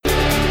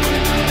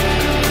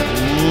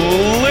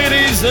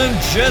Ladies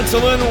and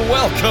gentlemen,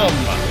 welcome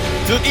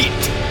to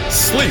Eat,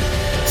 Sleep,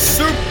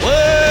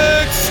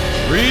 Suplex,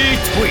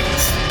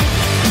 Retweet.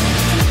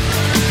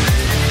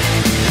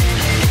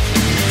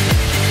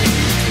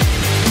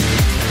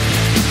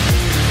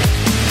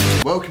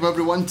 Welcome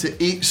everyone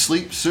to Eat,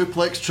 Sleep,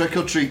 Suplex, Trick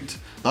or Treat.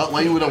 That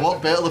line would have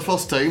worked better the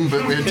first time,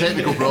 but we had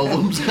technical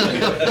problems. Tonight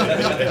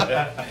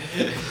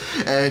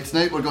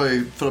we're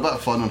going to, for a bit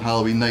of fun on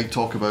Halloween night,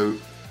 talk about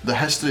the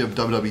history of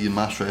WWE and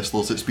masked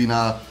wrestlers. It's been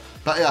a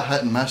bit of a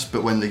hit and miss,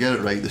 but when they get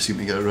it right, they seem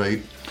to get it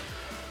right.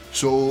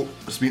 So,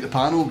 let's meet the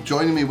panel.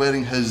 Joining me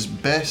wearing his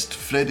best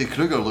Freddy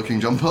Krueger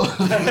looking jumper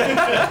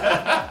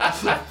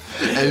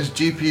is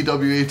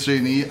GPWA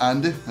trainee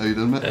Andy. How you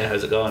doing, mate? Hey,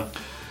 how's it going?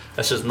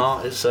 This is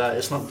not, it's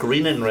not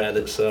green and red,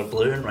 it's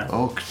blue and red.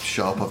 Oh,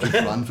 shut up, I've just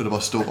ran for the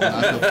bus stop on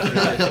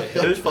that.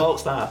 Whose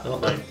fault's that?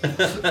 Don't they?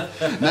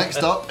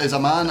 Next up is a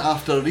man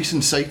after a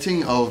recent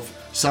sighting of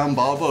Sam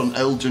Barber and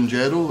El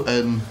Gingero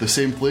in the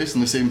same place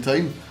and the same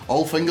time.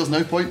 All fingers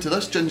now point to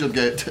this ginger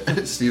get.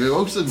 It's Stevie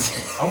Wilson.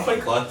 I'm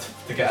quite glad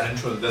to get an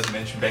intro that doesn't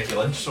mention Becky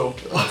Lynch, so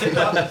I'll take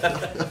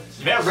that.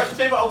 It's better ripped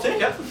me, but I'll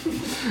take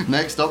it.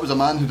 Next up is a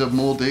man who'd have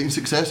more dating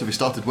success if he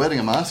started wearing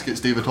a mask. It's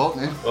David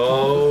Hockney.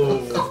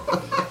 Oh.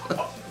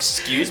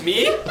 Excuse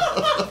me?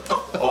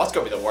 Oh, that's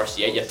got to be the worst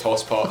yet, you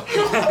tosspot.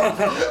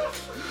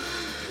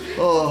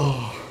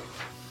 Oh.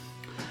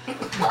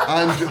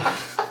 And...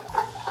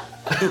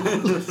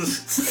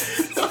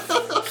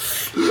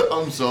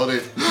 I'm sorry.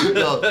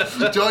 No,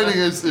 joining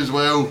us as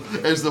well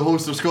is the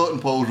host of Scott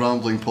and Paul's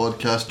Rambling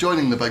Podcast.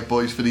 Joining the big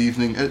boys for the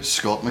evening, it's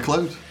Scott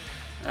McLeod.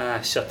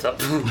 Shut up.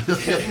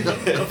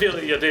 I feel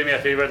like you're doing me a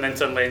favour and then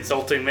suddenly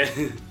insulting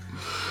me.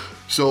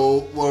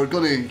 So we're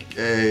going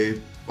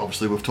to,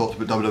 obviously we've talked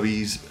about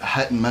WWE's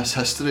hit and miss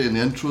history in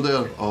the intro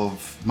there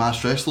of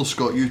masked wrestlers.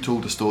 Scott, you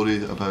told a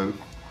story about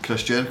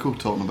Chris Jericho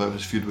talking about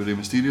his feud with Rey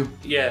Mysterio.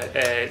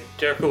 Yeah,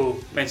 Jericho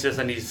mentioned this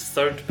in his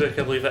third book,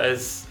 I believe it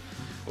is,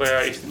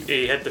 where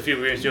he had the feud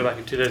with Rey Mysterio back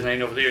in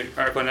 2009 over the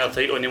Intercontinental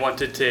title, and he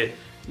wanted to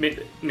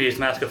make his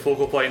mask a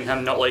focal point and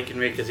him not liking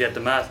Rey because he had the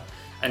mask,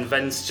 and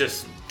Vince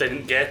just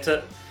didn't get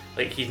it.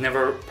 Like, he's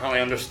never apparently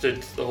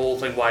understood the whole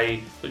thing,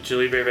 why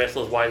Julie Ray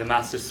wrestlers, why the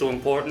mask is so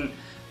important.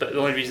 But the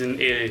only reason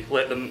he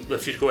let the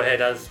feud go ahead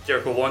as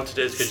Jericho wanted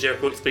it is because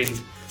Jericho explained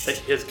that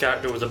his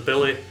character was a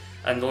bully,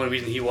 and the only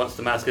reason he wants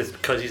the mask is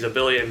because he's a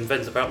bully, and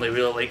Vince apparently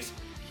really likes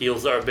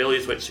heels that are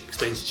bullies, which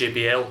explains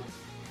JBL.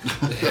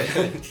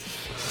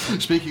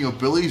 Speaking of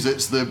bullies,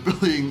 it's the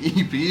bullying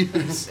EP.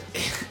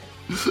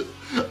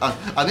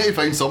 I need to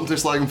find something to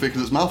slag him for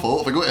because it's my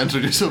fault. If I go to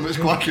introduce him, it's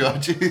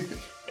Quackurachi.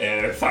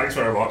 Thanks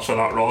very much for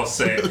that, Ross.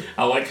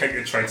 I like how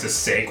you're trying to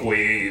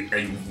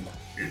segue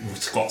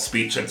Scott's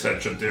speech into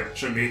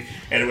introducing me.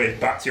 Anyway,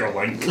 back to your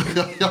link.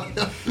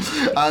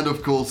 And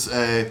of course,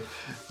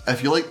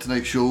 if you like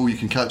tonight's show, you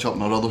can catch up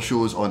on our other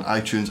shows on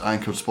iTunes,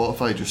 Anchor,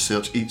 Spotify. Just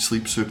search Eat,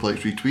 Sleep, Suplex,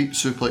 Retweet.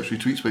 Suplex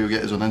Retweet's where you'll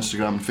get us on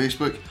Instagram and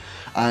Facebook.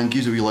 And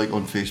give us a wee like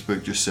on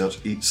Facebook, just search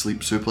Eat, Sleep,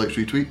 Suplex,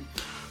 Retweet.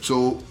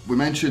 So, we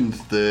mentioned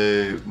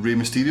the Rey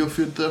Mysterio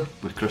feud there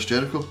with Chris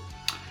Jericho.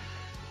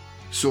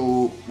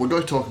 So, we're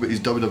going to talk about his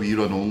WWE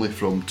run only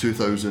from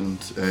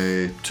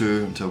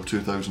 2002 until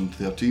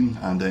 2013,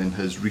 and then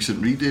his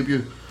recent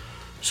re-debut.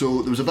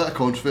 So, there was a bit of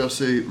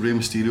controversy. Rey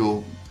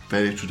Mysterio,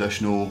 very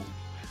traditional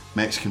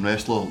Mexican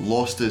wrestler,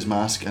 lost his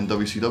mask in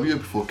WCW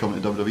before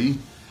coming to WWE,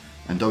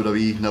 and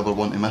WWE never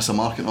wanted to miss a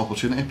marketing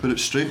opportunity, put it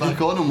straight back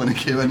on him when he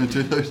came in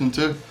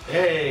 2002.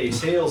 Hey,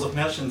 sales of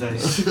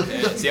merchandise.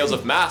 Sales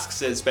of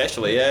masks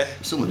especially, yeah.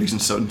 It's the only reason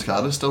Sound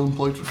Cara's still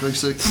employed, for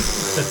Christ's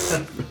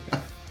sake.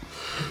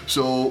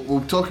 So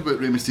we'll talk about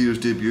Rey Mysterio's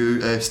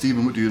debut.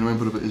 Stephen, what do you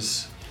remember about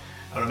his...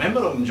 I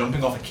remember him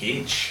jumping off a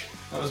cage.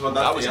 That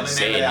was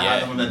insane,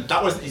 yeah.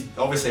 That was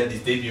obviously had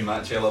his debut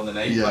match earlier in the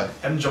night, Yeah.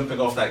 but him jumping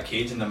off that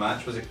cage in the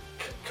match, was it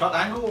Kurt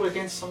Angle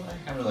against something? I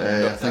can't really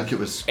remember. I think it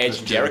was Edge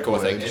and Jericho, I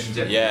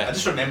think. Yeah. I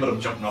just remember him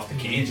jumping off the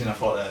cage and I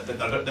thought they've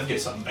got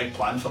something big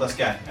planned for this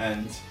guy,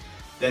 and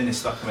then they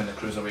stuck him in the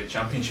Cruiserweight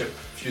Championship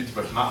feud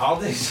with Matt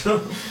Hardy,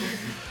 so...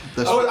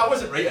 I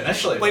wasn't right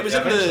initially. Well, he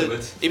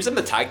was in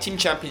the Tag Team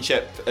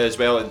Championship as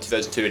well in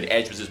 2002, and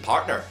Edge was his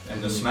partner. In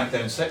the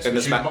SmackDown 6,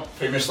 which you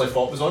famously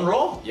thought was on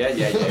Raw. Yeah.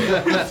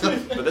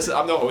 But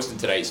I'm not hosting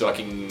tonight, so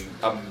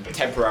I'm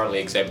temporarily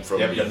exempt from...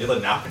 Yeah, but you're nearly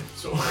napping,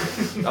 so...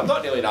 I'm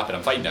not nearly napping,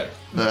 I'm fine now.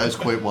 It is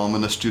quite warm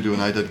in the studio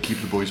and I did keep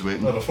the boys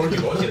waiting. Well, before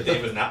you got here,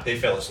 David nap, they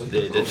fell asleep.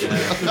 They did,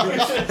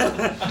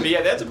 yeah. But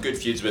yeah, they had some good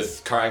feuds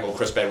with Kurt Angle,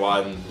 Chris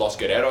Benoit and Los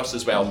Guerreros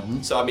as well.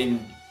 Mm-hmm. So I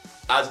mean,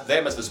 as the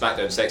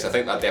SmackDown 6, I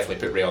think that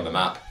definitely put Rey on the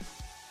map.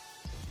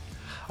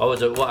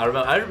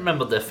 I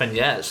remember the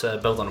vignettes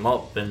building them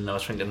up, and I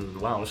was thinking,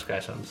 wow, this guy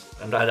sounds...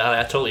 And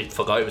I totally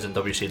forgot he was in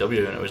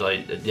WCW, and it was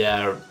like,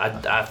 yeah,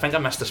 I think I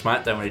missed the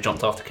SmackDown when he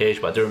jumped off the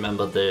cage, but I do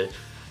remember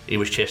he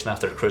was chasing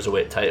after the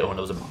Cruiserweight title, and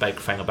there was a big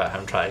thing about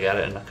him trying to get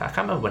it, and I can't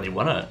remember when he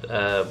won it,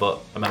 but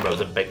I remember it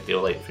was a big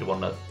deal, like, if he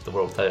won the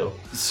world title.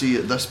 See,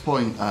 at this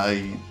point,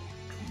 I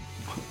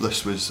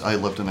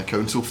lived in a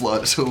council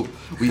flat, so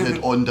we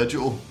had On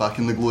Digital back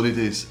in the glory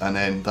days, and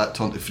then that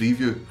turned to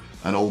Freeview.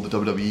 and all the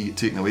WWE get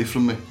taken away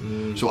from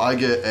me. So I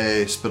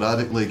get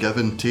sporadically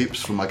given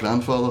tapes from my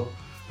grandfather,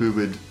 who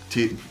would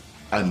tape,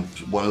 and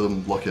one of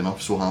them, lucky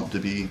enough, so happened to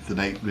be the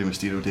night Rey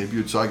Mysterio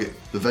debuted. So I get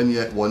the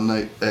vignette one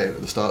night at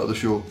the start of the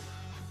show,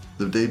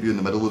 the debut in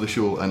the middle of the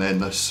show, and then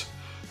this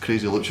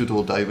crazy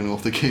luchador diving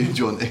off the cage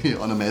on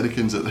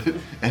Americans at the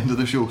end of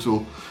the show.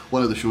 So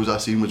one of the shows I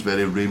seen was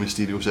very Rey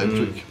Mysterio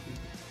centric.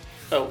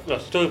 Well, I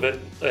was talking about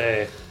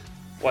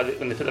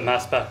when they put the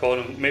mask back on,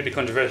 and maybe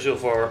controversial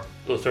for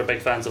those who are big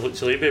fans of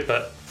Lucha Libre,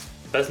 but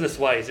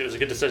business-wise, it was a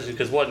good decision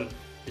because one,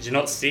 did you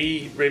not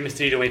see Rey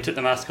Mysterio when he took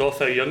the mask off?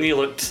 How young he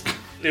looked.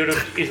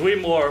 He's way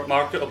more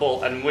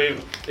marketable, and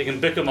they can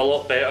book him a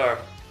lot better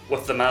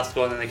with the mask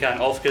on than they can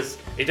off, because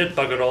he did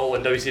bugger all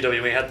when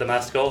WCW had the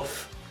mask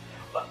off.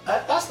 But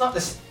that's not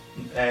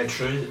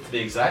true to be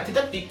exact. He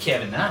did beat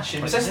Kevin Nash.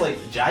 He was just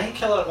like the giant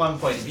killer at one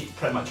point. He beat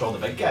pretty much all the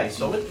big guys,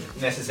 so I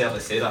wouldn't necessarily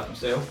say that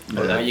himself.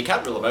 You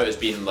can't rule him out as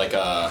being like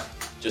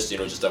just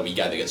a wee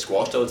guy that gets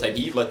squashed all the time.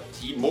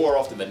 He more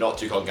often than not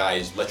took on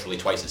guys literally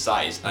twice his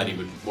size, and he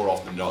would more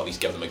often than not at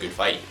least give them a good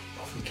fight.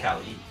 From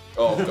Cali.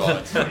 Oh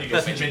god. When you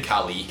get mentioned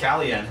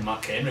Cali and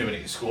Mark Henry when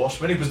he got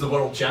squashed, when he was the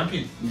world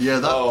champion. Yeah,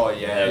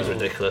 it was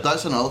ridiculous.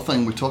 That's another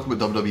thing. We talk about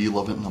WWE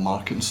loving the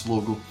marketing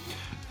logo.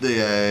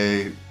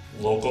 The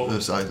logo.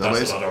 That's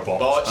another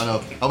box. I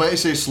know. I went to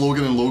say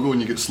slogan and logo,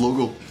 and you get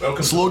Slogo.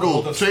 Welcome Slogo. to the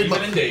world of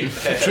Trademark. Stephen and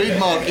Dave.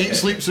 Trademark. Eat,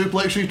 sleep,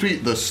 suplex,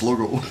 retweet. The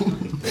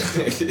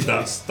Slogo.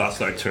 That's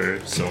now two.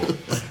 So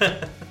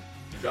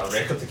You've got a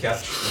record to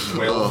catch.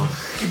 Well,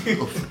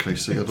 oh, for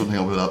Christ's sake, I don't think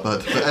I'll be that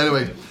bad. But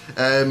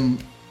anyway,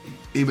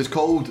 he was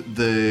called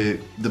the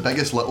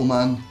biggest little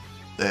man,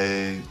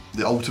 the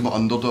ultimate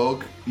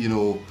underdog. You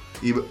know,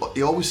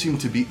 he always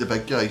seemed to beat the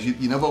big guys.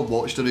 You never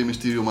watched a Rey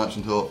Mysterio match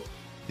and thought,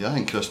 yeah, I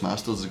think Chris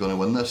Masters is going to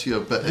win this year.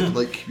 But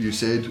like you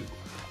said,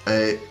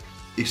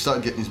 he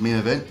started getting his main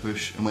event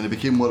push, and when he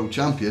became world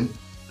champion,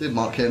 they had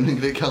Mark Henry and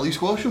Great Khali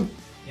squash him.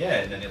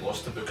 yeah, and then he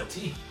lost to Booker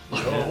T.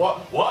 You know,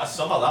 what a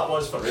summer that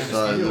was for Rey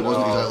Mysterio. It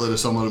wasn't exactly the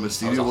summer of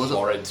Mysterio, was it?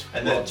 Horrid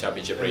And World then-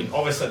 Championship reign.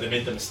 Obviously, they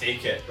made the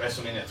mistake at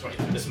WrestleMania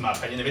 22. This is my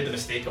opinion. They made the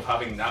mistake of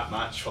having that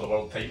match for the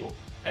world title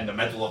in the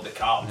middle of the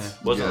card.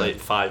 Wasn't Yeah. like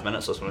 5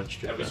 minutes or something.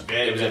 It was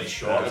very, very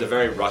short. It was a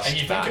very rushed And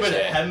you think match, about it,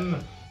 yeah.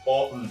 him,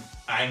 Orton,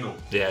 Angle,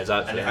 Yeah,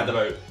 exactly. and they had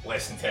about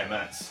less than 10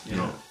 minutes. You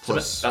know.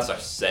 Plus, That's a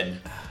sin.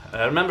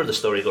 I remember the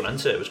story going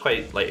into it. It was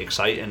quite like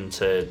exciting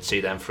to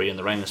see them three in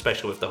the ring,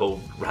 especially with the whole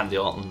Randy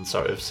Orton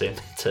sort of saying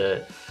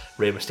to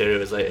Rey Mysterio,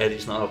 was like,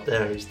 Eddie's not up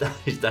there,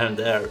 he's down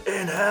there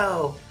in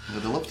hell.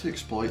 they love to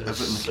exploit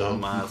everything they so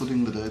can, mad.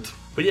 including the dead.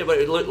 But yeah, but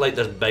it looked like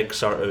this big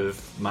sort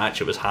of match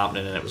that was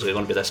happening, and it was going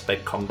to be this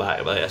big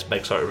comeback, like this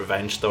big sort of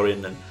revenge story.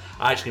 And then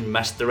I actually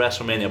missed the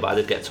WrestleMania, but I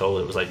did get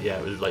told it was like, yeah,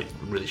 it was like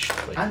really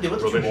like, Andy, what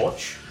did rubbish. you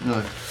watch?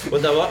 No,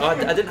 Well, no,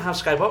 I didn't have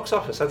Sky Box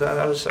Office.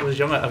 I was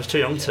young. I was too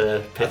young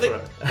to pay for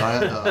it. I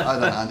had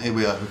an auntie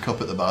with a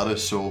hookup at the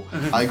Barras, so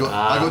I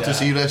got to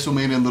see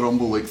WrestleMania and the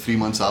Rumble like 3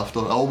 months after.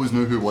 I always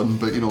knew who won,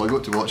 but I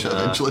got to watch it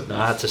eventually. No,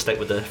 I had to stick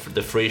with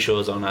the free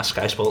shows on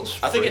Sky Sports.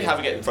 I think in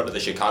having it in front of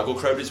the Chicago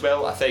crowd as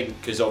well. I think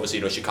because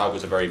obviously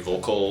Chicago's a very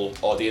vocal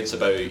audience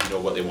about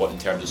what they want in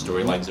terms of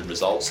storylines and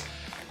results,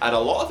 and a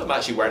lot of them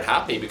actually weren't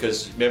happy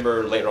because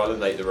remember later on in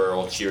the night they were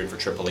all cheering for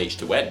Triple H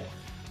to win.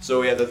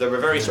 So yeah, they were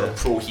very sort of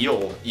pro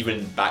heel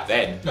even back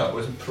then. No, it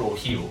wasn't pro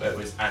heel. It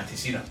was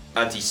anti-Cena.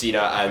 Anti-Cena,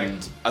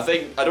 and I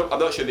think I'm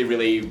not sure they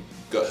really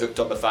got hooked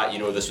on the fact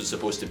this was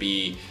supposed to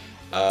be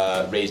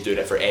Ray's doing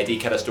it for Eddie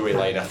kind of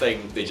storyline. I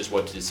think they just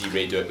wanted to see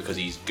Ray do it because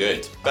he's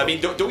good. But I mean,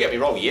 don't get me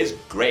wrong, he is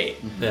great.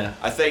 Yeah.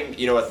 I think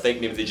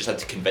maybe they just had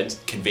to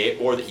convey it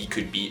more that he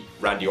could beat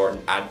Randy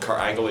Orton and Kurt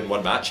Angle in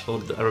one match.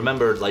 Well, I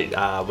remember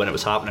when it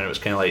was happening, it was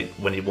kind of like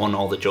when he won,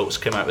 all the jokes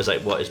came out. It was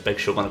like, what, is Big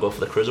Show going to go for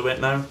the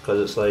cruiserweight now?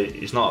 Because it's like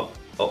he's not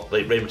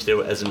like Rey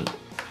Mysterio isn't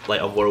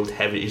like a world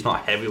heavy. He's not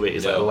a heavyweight.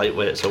 He's like a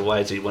lightweight. So why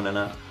is he winning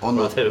a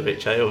world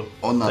heavyweight title?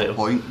 On that title?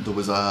 point,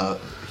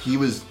 he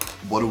was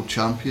world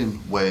champion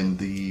when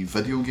the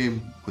video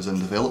game was in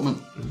development,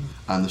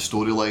 and the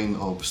storyline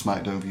of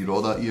SmackDown v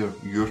Raw that year,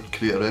 your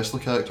creator wrestler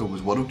character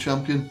was world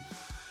champion,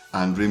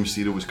 and Rey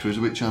Mysterio was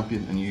cruiserweight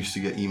champion, and you used to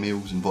get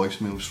emails and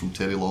voicemails from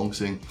Terry Long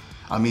saying,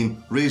 I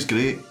mean, Ray's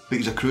great, but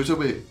he's a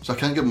cruiserweight, so I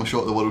can't give him a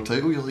shot at the world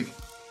title. You're like,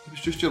 he was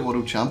just your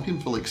world champion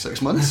for like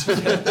 6 months.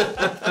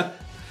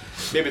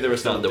 Maybe they were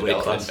still in Not the weight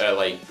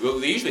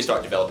development. They usually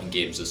start developing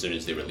games as soon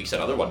as they release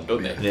another one,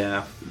 don't they?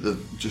 Yeah.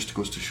 Just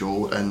goes to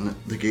show in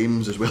the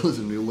games as well as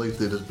in real life,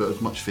 they had about as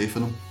much faith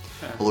in him.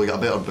 Although he got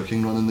a better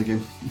booking run in the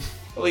game.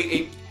 Well,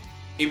 he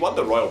won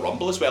the Royal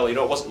Rumble as well. It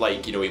wasn't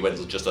like he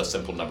wins just a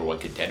simple number one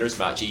contenders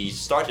match. He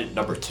started at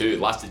number 2,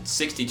 lasted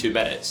 62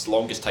 minutes,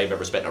 longest time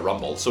ever spent in a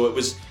Rumble. So it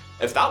was.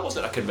 If that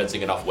wasn't a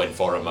convincing enough win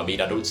for him, I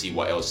mean, I don't see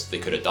what else they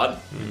could have done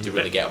to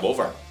really get him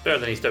over. Better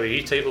than his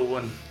WWE title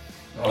win.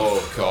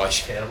 Oh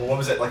gosh. Terrible. What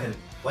was it like?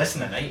 less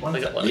than a night,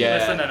 wasn't it?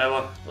 Less than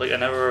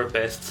an hour at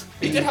best.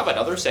 He did have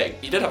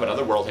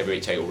another world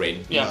heavyweight title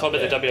reign. Yeah, probably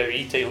the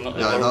WWE title, not the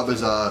Yeah, world.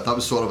 that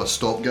was sort of a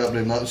stopgap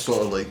reign. That was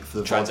sort of like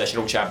the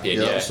Transitional champion.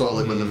 Yeah, Yeah. it was sort of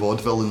like when the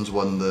Vaudevillains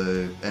won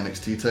the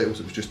NXT titles.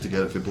 It was just to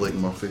get it for Blake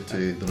Murphy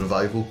to the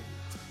Revival.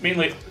 I mean,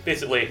 like,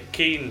 basically,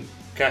 Kane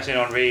cashing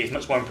on Ray is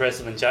much more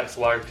impressive than Jack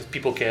Swagger because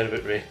people care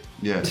about Ray.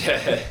 Yeah.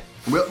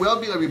 we are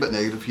being a wee bit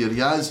negative here. He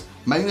has,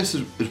 minus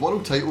his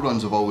world title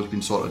runs have always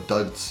been sort of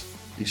duds.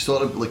 He's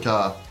sort of like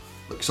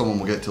someone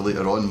we'll get to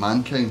later on,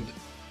 Mankind.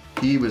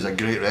 He was a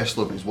great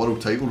wrestler, but his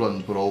world title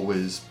runs were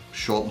always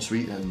short and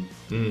sweet and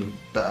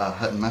bit of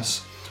hit and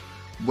miss.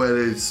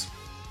 Whereas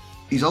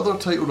his other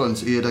title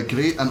runs, he had a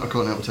great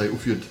Intercontinental title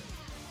feud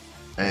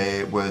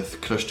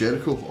with Chris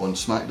Jericho on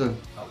SmackDown.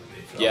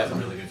 Yeah, That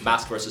was a really good feud.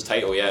 mask versus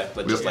title,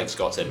 just like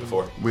Scott said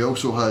before. We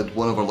also had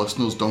one of our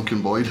listeners,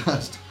 Duncan Boyd,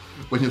 asked,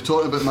 when you're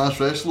talking about masked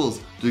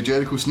wrestlers, do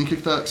Jericho sneak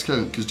attacks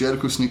count? Because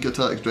Jericho sneak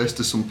attacks dressed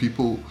as some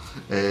people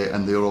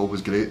and they're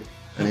always great.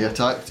 And he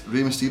attacked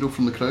Rey Mysterio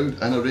from the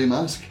crowd in a Rey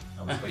mask.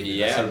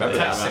 Yeah, I remember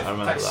that. I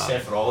remember that.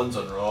 Seth Rollins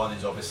on Raw, and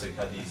he's obviously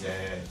had these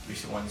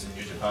recent ones in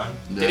New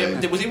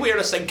Japan. Was he wearing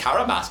a Sin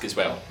Cara mask as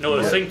well? No, it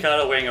was Sin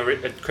Cara wearing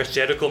a Chris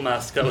Jericho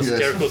mask. That was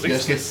Jericho's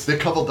excuse. They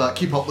covered that.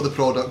 Keep up with the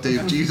product,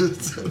 Dave.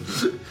 Jesus.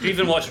 Do you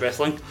even watch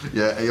wrestling?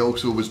 Yeah, he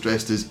also was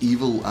dressed as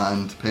Evil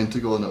and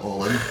Pentagon at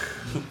All In.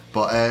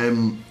 But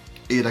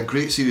he had a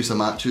great series of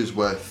matches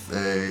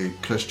with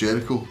Chris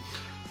Jericho.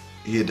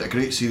 He had a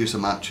great series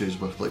of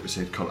matches with, like we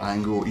said, Kurt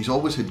Angle. He's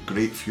always had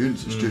great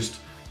feuds. It's just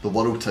the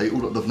world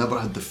title. They've never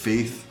had the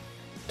faith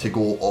to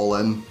go all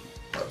in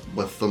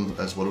with them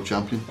as world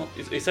champion. Well,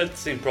 he's had the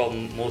same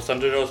problem most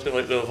underdogs, but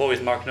like they've always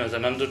marked him as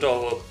an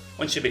underdog. Well,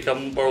 once you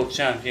become world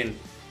champion,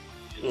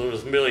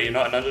 you're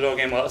not an underdog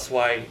anymore. That's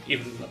why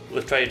even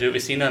they've tried to do it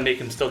with Cena, make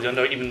him still the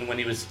underdog, even when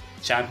he was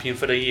champion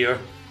for a year.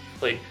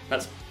 Like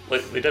that's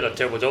like they did a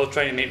terrible job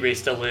trying to make Ray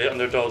still the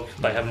underdog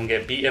by having him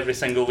get beat every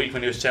single week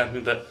when he was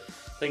champion. But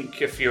I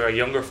think if you're a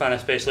younger fan,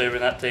 especially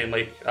around that time,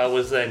 like I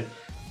was then,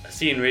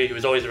 seeing Ray, he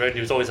was always around, he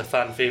was always a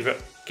fan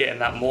favourite, getting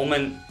that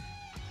moment,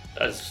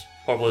 as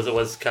horrible as it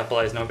was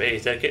capitalising on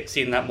it,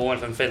 seeing that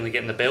moment of him finally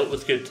getting the belt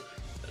was good,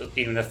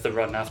 even if the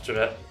run after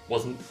it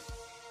wasn't.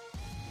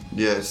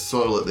 Yeah, it's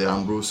sort of like the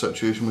Ambrose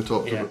situation we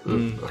talked about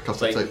a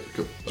couple of times.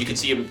 You can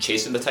see him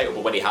chasing the title,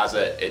 but when he has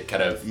it, it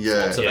kind of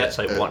Yeah. flops a Yeah, bit. it's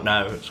like, what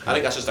now? It's I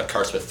think that's just a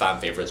curse with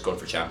fan favourites going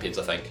for champions,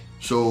 I think.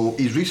 So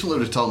he's recently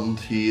returned.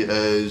 He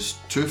is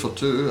 2 for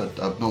 2.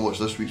 I've not watched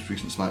this week's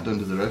recent SmackDown.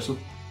 Did the wrestle?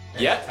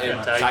 Yeah,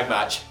 tag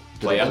match.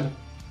 Player.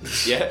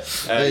 Yeah.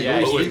 There you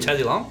Yeah. go. Oh, with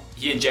Teddy Long?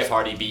 He and Jeff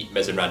Hardy beat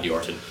Miz and Randy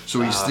Orton.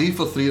 So he's 3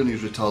 for 3 on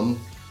his return.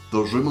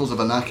 There's rumours of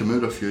a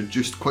Nakamura feud.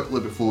 Just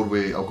quickly before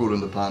I'll go around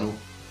the panel.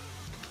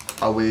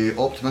 Are we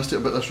optimistic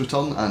about this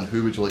return? And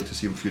who would you like to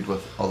see him feud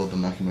with other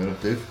than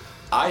Nakamura, Dave?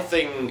 I'm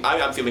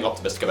feeling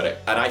optimistic about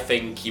it, and I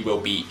think he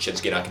will beat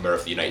Shinsuke Nakamura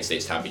for the United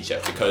States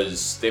Championship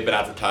because they've been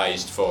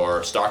advertised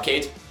for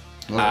Starrcade,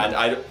 and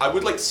I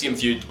would like to see him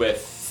feud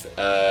with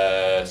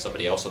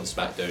somebody else on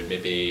SmackDown.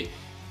 Maybe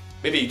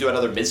do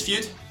another Miz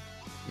feud.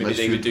 Maybe Miz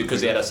they feud would do, because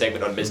would be they had a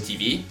segment on Miz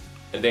TV.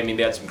 And they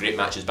had some great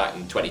matches back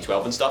in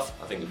 2012 and stuff.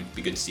 I think it would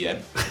be good to see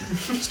them.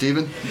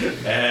 Stephen?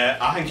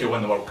 I think he'll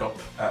win the World Cup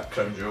at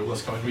Crown Jewel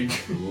this coming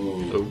week.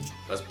 Ooh,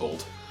 that's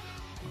bold.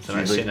 So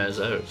next Cena is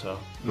out, so.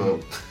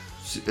 Well,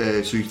 so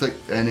you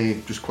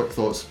think just quick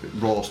thoughts,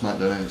 Raw,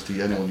 SmackDown,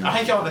 NXT, anyone? I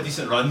think he'll have a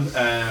decent run.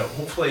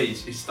 Hopefully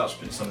he starts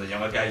putting some of the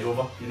younger guys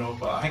over,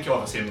 but I think he'll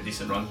have a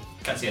decent run.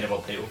 Can't see any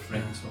world title for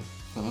him. So.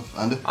 Fair enough.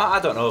 Andy? I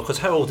don't know, because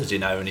how old is he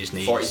now in his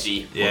knees?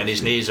 40. Yeah, and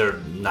his knees are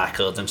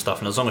knackered and stuff,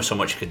 and there's only so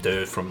much he could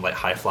do from like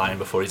high flying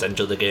before he's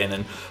injured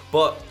again.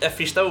 But if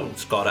he's still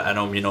got it in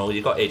him,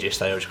 you've got AJ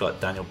Styles, you've got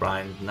Daniel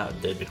Bryan,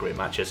 and they'd be great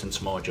matches, and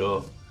Samoa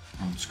Joe.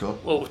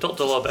 Scott? Well, we've talked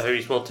a lot about how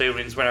his world title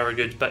reigns were never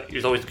good, but he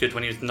was always good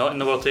when he was not in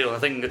the world title. And I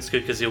think it's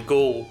good because he'll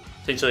go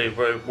essentially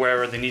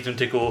wherever they need him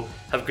to go,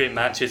 have great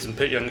matches and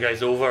put young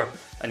guys over,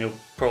 and he'll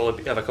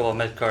probably have a couple of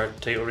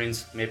mid-card title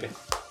reigns, maybe.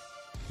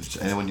 Is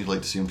there anyone you'd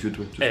like to see him feud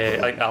with? I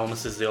think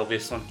Almas is the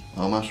obvious one.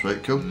 Almas,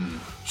 right, cool.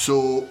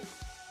 So,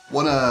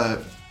 we're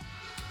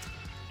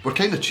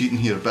kind of cheating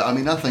here, but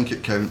I think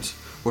it counts.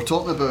 We're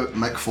talking about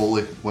Mick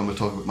Foley when we're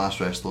talking about masked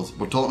wrestlers.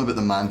 We're talking about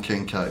the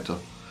Mankind character.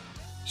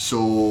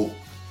 So,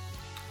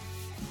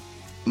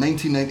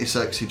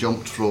 1996, he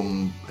jumped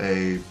from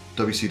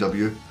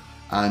WCW,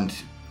 and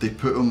they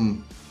put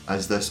him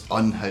as this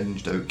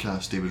unhinged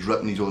outcast. He was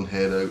ripping his own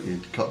hair out,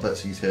 he'd cut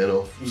bits of his hair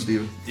off.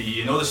 Stephen? Do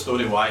you know the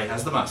story why he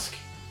has the mask?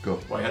 Go.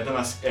 Why he had the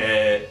mask?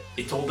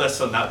 He told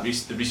us on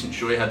the recent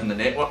show he had on the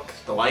network,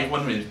 the live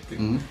one,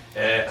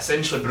 where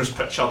essentially Bruce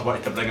Pritchard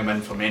wanted to bring him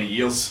in for many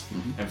years,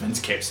 and Vince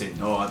kept saying,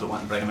 no, I don't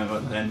want to bring him in.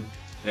 And then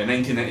in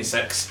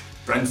 1996,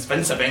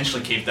 Vince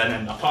eventually caved in,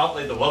 and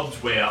apparently the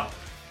words were,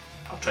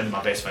 I'll try to do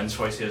my best Vince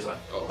voice here, like,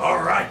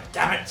 alright,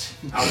 damn it,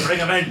 I'll bring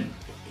him in,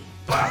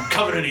 but I'm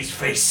covering his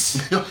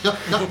face.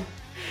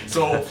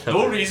 So,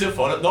 no reason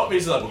for it, not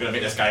reason that we're going to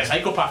make this guy a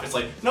psychopath. It's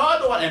like, no, I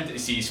don't want him to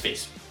see his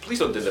face. Please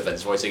don't do the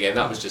Vince voice again.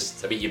 That was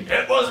just. I mean,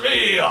 It was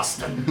me,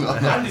 Austin.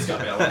 Andy's got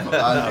me a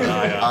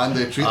laugh.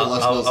 And treat the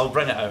listeners. I'll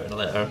bring it out in a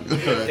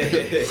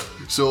later.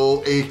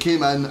 So he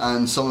came in,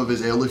 and some of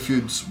his early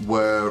feuds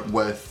were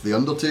with The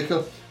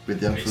Undertaker, with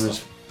the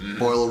infamous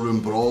Boiler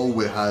Room Brawl.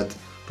 We had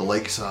the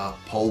likes of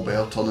Paul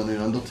Bear turning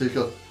The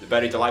Undertaker. the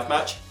Buried Alive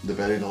match. The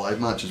Buried Alive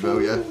match as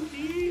well, yeah.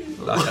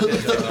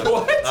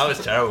 That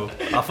was terrible.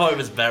 I thought it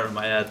was better in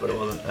my head, but it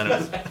wasn't.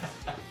 Anyways.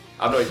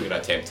 I'm not even going to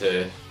attempt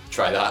to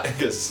try that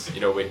because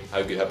how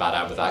bad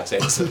I am with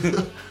accents.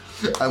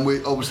 And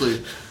we've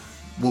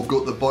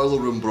got the Boiler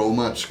Room Brawl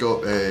match.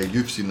 Scott,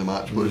 you've seen the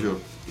match. What are your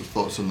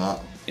thoughts on that?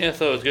 Yeah, I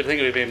thought it was good. I think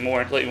it would have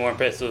been slightly more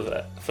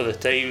impressive for the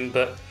time,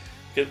 but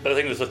I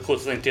think it was the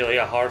closest thing to like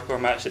a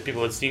hardcore match that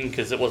people had seen,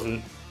 because it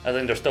wasn't. I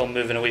think they're still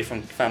moving away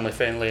from family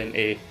friendly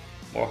and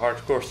more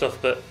hardcore stuff.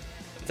 But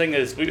the thing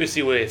is, we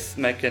see with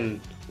Mick,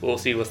 and we'll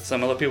see with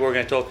some other people we're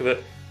going to talk about,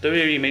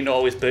 WWE might not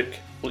always book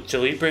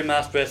Lucha Libre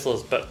masked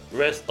wrestlers, but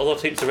a lot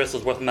of types of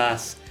wrestlers with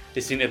masks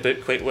they seem to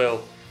book quite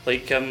well.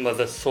 Like him with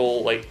this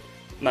whole like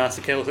mask,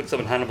 it kind of looks like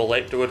something Hannibal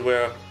Lecter would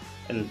wear.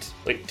 And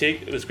like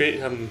it was great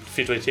having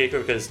feud with Taker,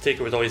 because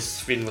Taker was always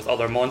feuding with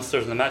other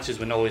monsters and the matches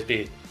wouldn't always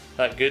be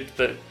that good.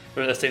 But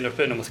around this time they're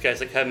putting him with guys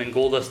like him and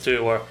Goldust,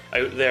 who were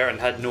out there and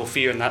had no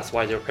fear, and that's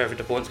why they were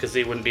perfect opponents, because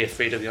they wouldn't be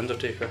afraid of the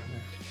Undertaker.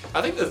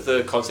 I think that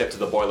the concept of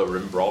the Boiler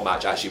Room Brawl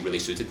match actually really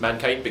suited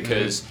Mankind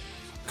because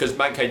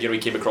Mankind, he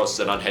came across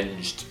as an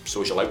unhinged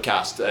social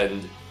outcast,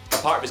 and a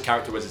part of his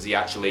character was he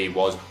actually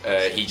was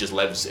he just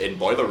lives in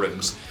boiler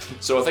rooms.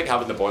 So I think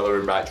having the Boiler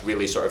Room match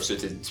really sort of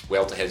suited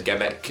well to his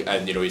gimmick,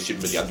 and he's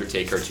shooting with the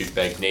Undertaker, two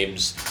big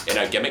names in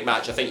a gimmick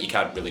match. I think you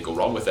can't really go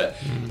wrong with it.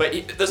 But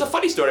there's a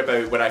funny story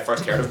about when I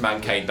first heard of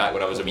Mankind back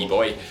when I was a wee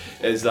boy,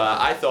 is that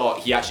I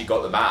thought he actually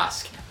got the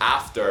mask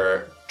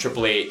after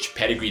Triple H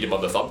pedigreed him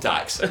on the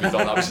thumbtacks, and we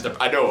thought that was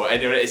just I know,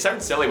 and it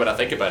sounds silly when I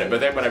think about it, but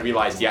then when I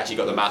realised he actually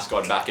got the mask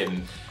on back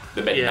in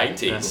the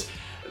mid-90s,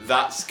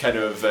 that's kind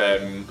of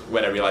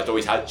when I realised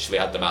he's actually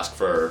had the mask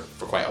for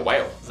quite a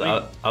while.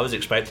 So I was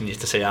expecting you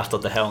to say after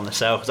the Hell in a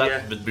Cell, because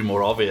that would be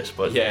more obvious,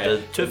 but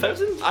the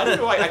 2000s? I don't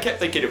know, I kept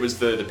thinking it was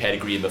the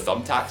pedigree and the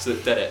thumbtacks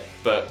that did it,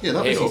 but Yeah,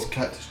 that was his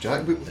Cactus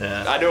Jack boot.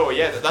 Yeah. I know,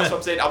 that's what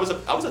I'm saying. I was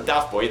a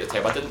daft boy at the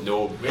time. I didn't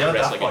know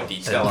wrestling in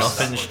detail.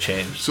 Nothing's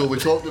changed. So we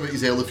talked about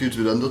his early feuds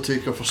with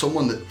Undertaker. For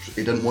someone that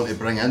he didn't want to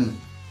bring in,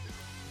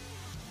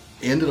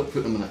 he ended up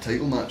putting him in a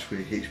title match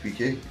with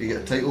HBK. He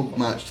got a title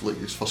match to like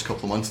his first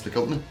couple of months in the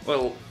company.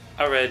 Well,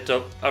 I read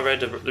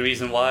the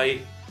reason why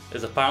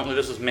is apparently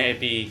this was meant to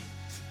be.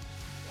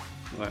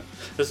 Right.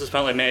 This was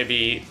apparently meant to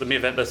be the main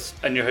event. This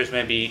in your house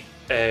meant to be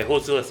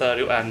Jose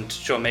Lothario and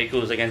Shawn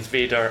Michaels against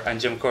Vader and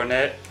Jim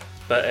Cornette.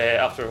 But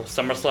after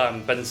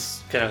SummerSlam,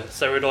 Vince kind of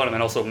soured on him,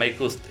 and also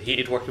Michaels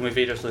hated working with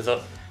Vader, so they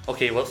thought,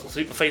 okay, well,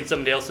 let's find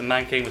somebody else. And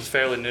Mankind was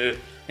fairly new, and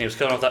he was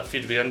coming off that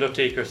feud with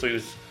Undertaker, so he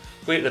was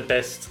quite the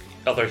best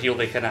other heel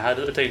they kind of had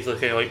at the time. So they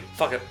kind of like,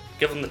 fuck it,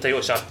 give him the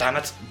title shot, damn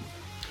it.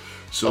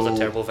 So That was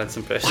a terrible Vince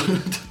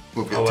impression.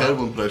 We've got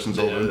terrible impressions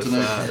all around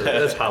tonight.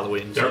 It's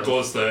Halloween. There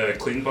goes the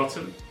clean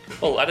button.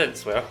 Well, I didn't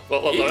swear.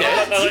 Well, You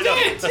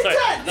did. said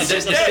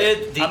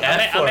the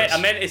F words.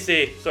 I meant to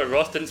say, sorry,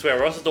 Ross didn't swear.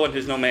 Ross is the one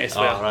who's not meant to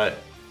swear. Oh, right.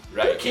 Who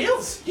Right.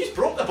 cares? You just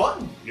broke the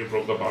button. You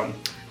broke the button.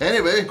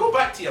 Anyway, Go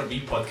back to your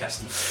wee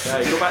podcasting.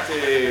 Go back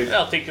to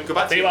I'll take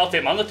I'll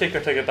take my Undertaker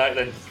ticket back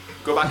then.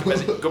 go back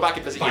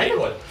and visit Buy your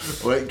one.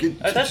 right,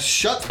 good. did.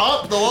 Shut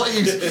up, the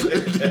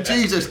lotties.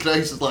 Jesus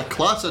Christ, it's like a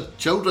class of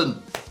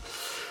children.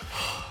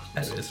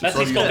 This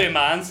Sorry, is called yeah.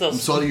 my answers. I'm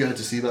sorry you had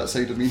to see that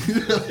side of me.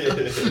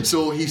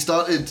 So he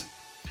started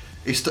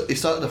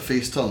a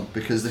face turn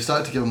because they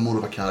started to give him more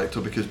of a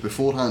character, because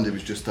beforehand he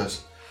was just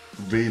this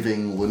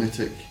raving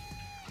lunatic,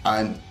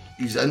 and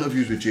his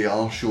interviews with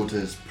JR showed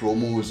his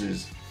promos,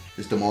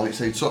 his demonic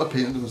side, sort of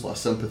painted him as like a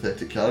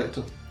sympathetic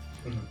character.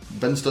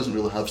 Vince doesn't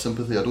really have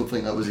sympathy. I don't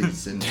think that was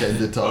his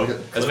intended target.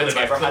 Has Vince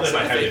ever had Clearly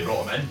by how they sympathy?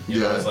 brought him in.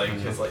 You Yeah. know,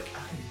 it's like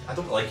I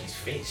don't like his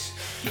face.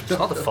 It's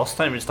not the first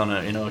time he's done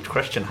it,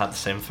 Christian had the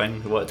same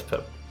thing. He wanted to put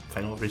a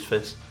thing over his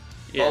face.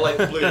 Yeah. Oh, like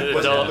blue,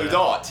 was it Blue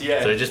Dot?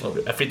 Yeah. So he just,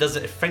 if he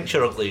thinks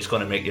you're ugly, he's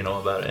going to make you know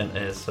about it, and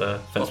it's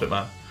Vince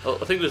McMahon. Well,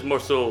 I think it was more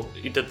so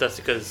he did this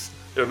because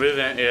they were moving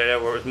into an area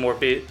where it was more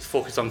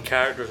focused on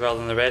characters rather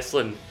than the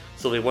wrestling.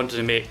 So they wanted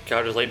to make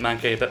characters like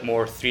Mankind a bit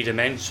more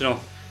three-dimensional,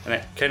 and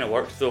it kind of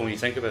worked though when you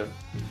think about it.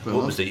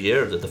 What was the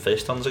year that the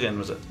face turns again?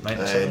 Was it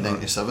 97?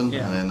 97,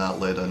 Yeah. and then that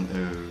led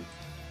into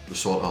the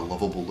sort of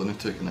lovable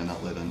lunatic, and then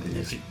that led into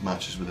his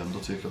matches with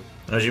Undertaker.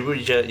 And as you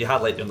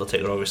had like the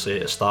Undertaker obviously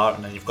at the start,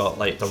 and then you've got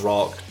like The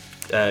Rock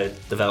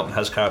developing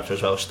his character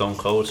as well, Stone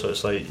Cold. So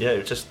it's like, it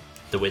was just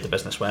the way the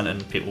business went,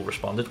 and people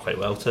responded quite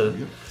well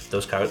to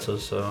those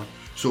characters. So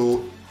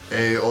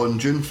On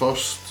June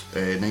 1st,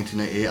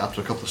 1998, after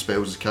a couple of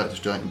spells as Cactus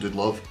Jack and Dude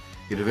Love,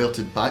 he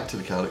reverted back to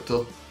the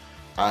character,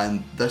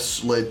 and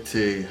this led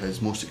to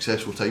his most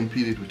successful time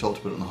period. We talked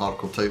about it on the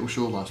Hardcore Title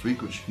Show last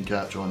week, which you can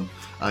catch on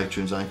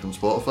iTunes, Anchor and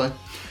Spotify.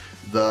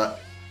 That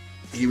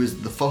he was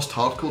the first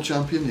Hardcore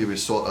champion. He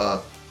was sort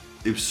of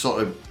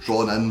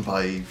drawn in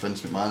by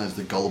Vince McMahon as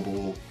the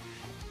gullible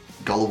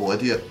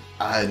idiot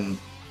and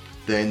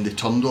then they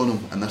turned on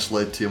him, and this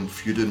led to him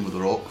feuding with The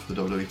Rock for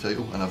the WWE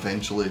title, and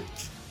eventually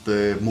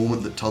the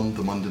moment that turned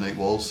the Monday Night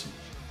Wars,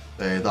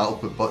 that'll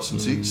put butts in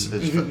seats,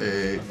 is,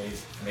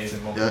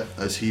 Amazing moment.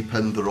 yeah, as he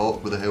pinned The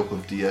Rock with the help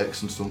of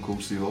DX and Stone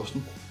Cold Steve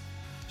Austin.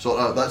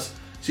 So that's,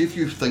 see if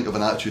you think of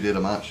an Attitude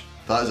Era match,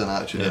 that is an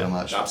Attitude Era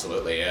match.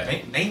 Absolutely, yeah.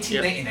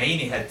 1999,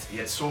 he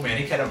had so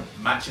many kind of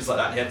matches like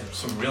that. He had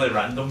some really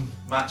random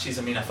matches.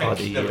 I mean, I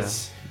think there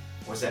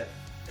was it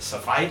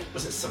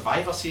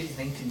Survivor Series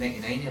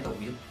 1999? He had a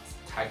weird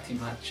tag team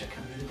match. I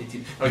can't remember the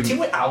team. No, he teamed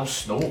with Al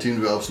Snow. Teamed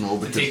with Al Snow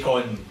to take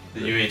on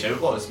the New Age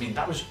Outlaws. I mean,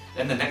 that was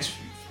in the next.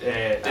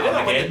 Did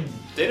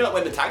they not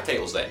win the tag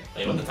titles then?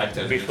 They won the tag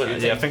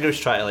titles. Yeah, I think he was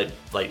trying to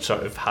like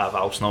sort of have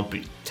Al Snow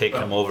take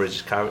him over as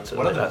his character.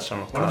 One like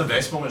of the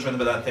best moments around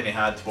about that thing he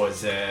had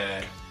was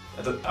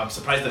I'm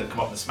surprised it didn't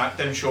come up in the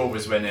SmackDown show,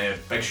 was when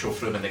Big Show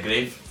threw him in the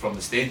grave from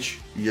the stage.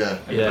 Yeah.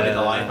 And he did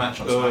the live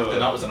match on SmackDown.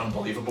 That was an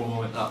unbelievable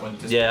moment. That one.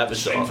 Yeah, it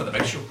was for the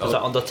Big Show. Was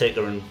that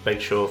Undertaker and Big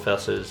Show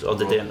versus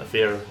Did They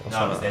Interfere?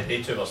 No, it was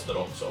they two versus The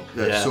Rock. So.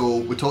 Yeah. So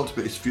we talked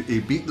about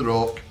he beat The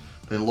Rock,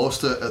 then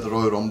lost it at the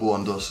Royal Rumble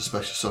under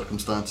suspicious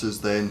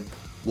circumstances, then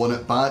won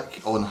it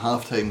back on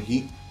Halftime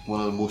Heat,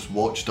 one of the most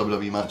watched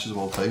WWE matches of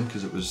all time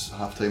because it was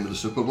halftime of the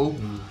Super Bowl.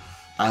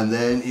 And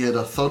then he had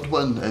a third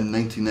one in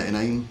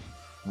 1999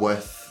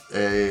 with,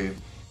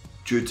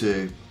 due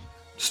to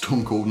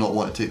Stone Cold not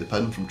wanting to take the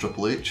pin from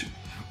Triple H,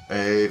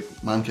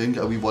 Mankind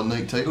got a wee one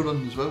night title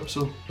run as well.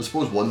 So I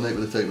suppose one night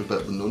with the title was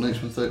better than no nights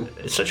with the title.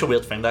 It's such a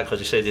weird thing that, because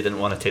he said he didn't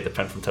want to take the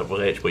pin from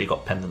Triple H, but he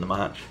got pinned in the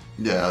match.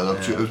 Yeah,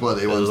 it was one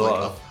of the ones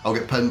like, I'll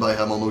get pinned by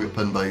him, I'll not get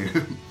pinned by you.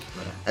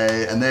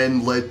 And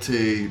then led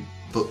to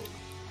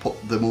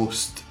the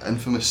most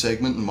infamous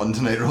segment in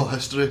Monday Night Raw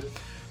history,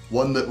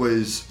 one that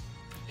was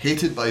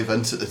hated by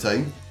Vince at the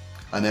time,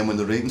 and then when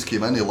the ratings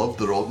came in, he loved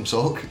The Rock and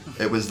Sock.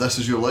 It was This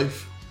Is Your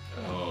Life.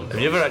 Have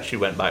you ever actually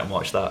went back and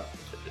watched that?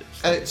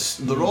 It's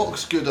The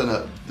Rock's good in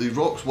it. The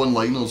Rock's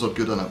one-liners are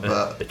good in it,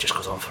 but it just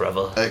goes on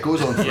forever. It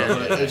goes on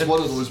forever. It's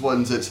one of those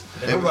ones. It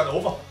run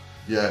over.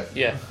 Yeah.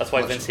 Yeah, that's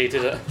why Vince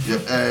hated it. Yeah.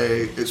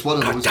 It's one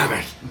of those. Damn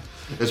it.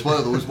 It's one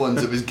of those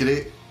ones. It was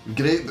great,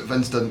 but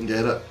Vince didn't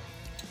get it.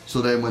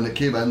 So then, when it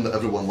came in, that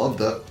everyone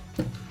loved it,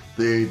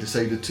 they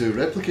decided to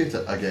replicate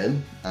it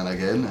again and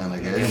again and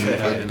again.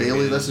 With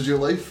Bailey, This Is Your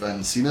Life,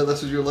 and Cena,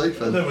 This Is Your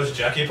Life, and there was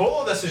Jackie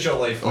Polo, This Is Your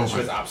Life, which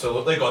was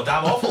absolutely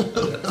goddamn awful.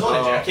 It's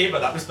not Jackie, but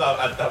that was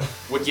that.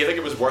 Would you think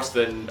it was worse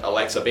than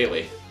Alexa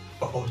Bailey?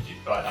 Oh,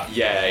 right.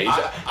 Yeah,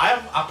 I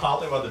am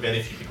apparently one of the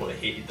very few people that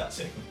hated that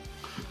segment.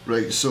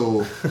 Right,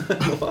 so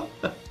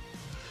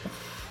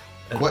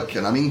quick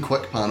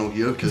panel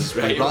here because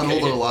we ran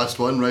over the last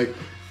one, right?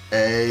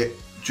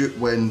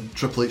 When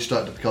Triple H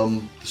started to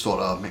become the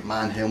sort of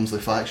McMahon-Helmsley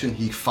faction,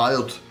 he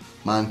fired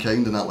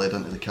Mankind, and that led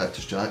into the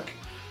Cactus Jack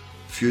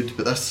feud.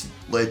 But this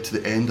led to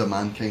the end of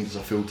Mankind as a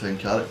full-time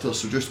character.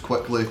 So just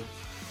quickly,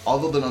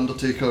 other than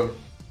Undertaker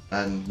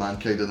and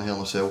Mankind in the Hell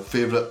in a Cell,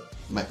 favourite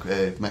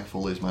Mick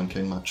Foley's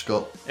Mankind match,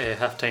 Scott?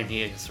 Halftime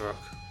Heat against The Rock.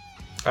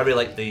 I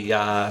really like the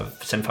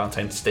St.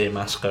 Valentine's Day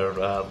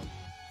Massacre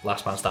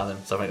Last Man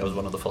Standing. So I think it was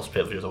one of the first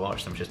pay-per-views I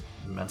watched. It was just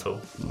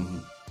mental.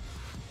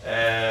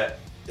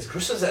 As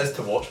gruesome as it is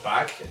to watch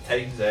back, at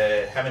times,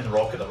 him and The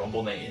Rock at the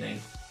Rumble 99.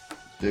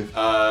 Dave?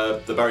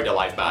 The Buried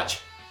Alive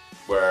match,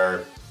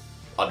 where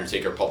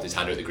Undertaker popped his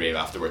hand out of the grave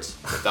afterwards.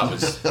 That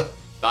was...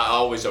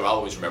 I'll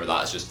always remember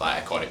that as just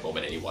that iconic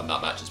moment, and he won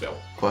that match as well.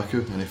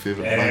 Kwaku, any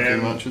favourite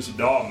Mankind matches?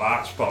 Not a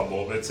match, but a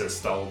moment is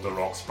still The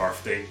Rock's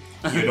birthday.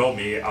 You know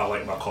me, I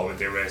like my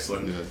comedy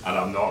wrestling, and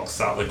I'm not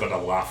exactly going to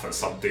laugh at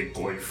somebody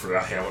going through a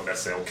Hell in a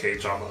Cell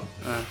cage armor.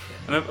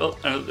 And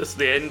it's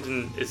the end,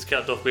 and it's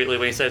capped off greatly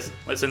when he says,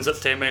 it's in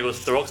September, he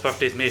goes, The Rock's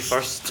birthday is May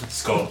 1st.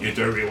 Scott, you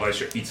do realise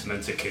you're eating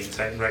into Kane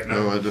time right now?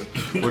 No, I do.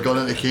 We're going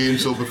into Kane,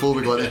 so before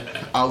we go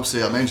into, I'll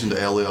say, I mentioned it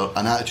earlier,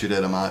 an Attitude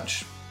Era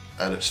match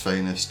at its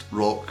finest.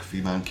 Rock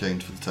v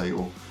Mankind for the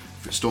title.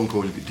 If it's Stone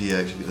Cold, you've got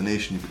DX, you've got the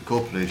Nation, you've got the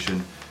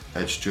Corporation.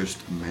 It's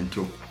just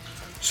mental.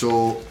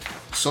 So,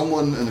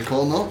 someone in the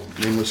corner,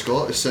 namely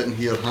Scott, is sitting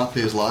here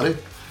happy as Larry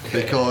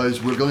because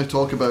we're going to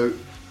talk about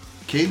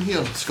Kane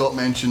here. Scott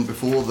mentioned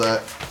before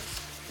that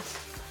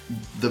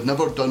they've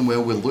never done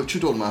well with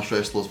luchador mask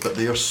wrestlers, but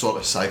they are sort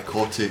of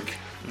psychotic,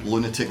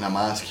 lunatic in a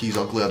mask. He's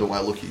ugly, I don't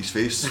want to look at his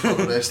face. For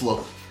a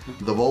wrestler,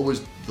 they've always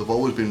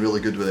been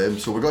really good with them.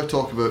 So we're going to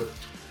talk about.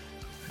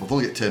 We've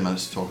only got 10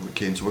 minutes to talk about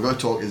Kane, so we're going to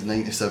talk his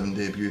 97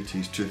 debut to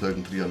his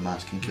 2003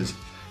 unmasking, because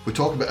we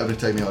talk about every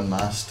time he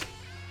unmasked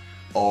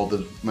or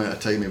the amount of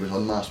time he was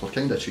unmasked. We're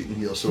kind of cheating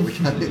here, so we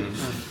can't.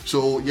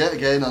 So yet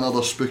again,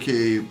 another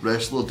spooky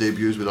wrestler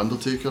debuts with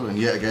Undertaker, and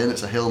yet again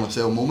it's a Hell in a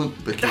Cell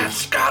moment because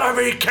That's gotta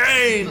be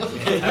Kane!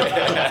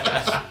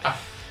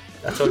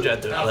 I told you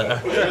I'd do it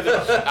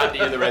later. Andy,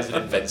 you're the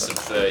resident Vince of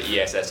the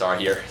ESSR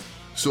here.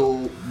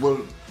 So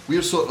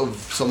we're sort of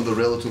some of the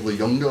relatively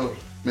younger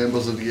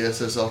members of the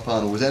ESSR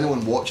panel. Was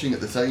anyone watching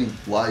at the time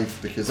live?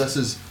 Because this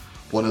is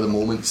one of the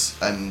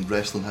moments in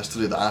wrestling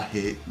history that I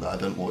hate that I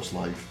didn't watch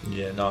live.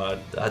 Yeah, no,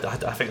 I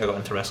think I got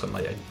into wrestling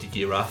like a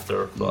year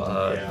after, but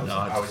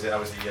I was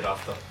the year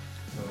after.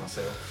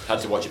 myself. Had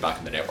to watch it back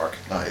on the network.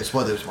 It's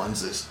one of those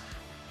ones that's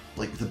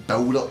like the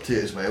build up to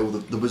it as well.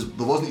 There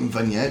wasn't even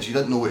vignettes. You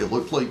didn't know what he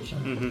looked like.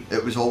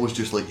 It was always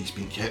just like he's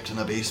been kept in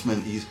a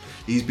basement.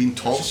 He's been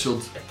tortured.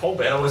 If Paul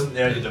Bearer wasn't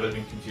there, you'd have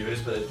been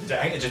confused. But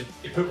I think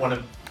he put one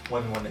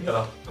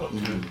together. Got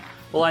two.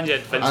 Well, and you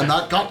had Vincent. And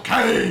that got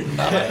Kane.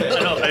 I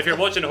know, but if you're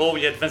watching at home,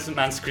 you had Vincent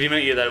Mann screaming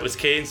at you that it was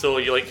Kane, so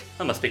you're like,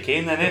 that must be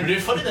Kane then, It eh?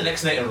 was funny the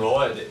next night in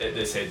Raw,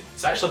 they said,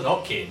 it's actually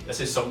not Kane,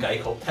 this is some guy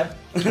called Tim.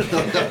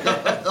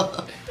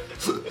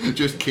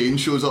 Just Kane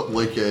shows up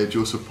like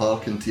Joseph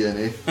Park in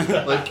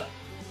TNA. Like,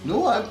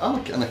 no, I'm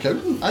an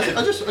accountant. I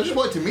just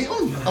wanted to meet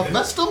him. I've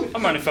missed him.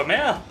 I'm running for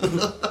mayor.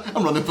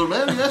 I'm running for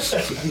mayor, yes.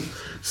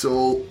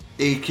 So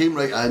he came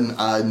right in,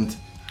 and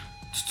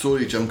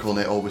story Jim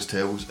Cornette always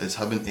tells is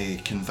having to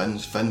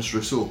convince Vince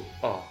Russo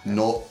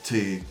not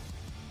to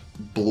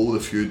blow the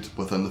feud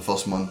within the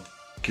first month,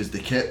 because they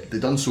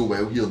done so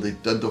well here. They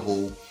did the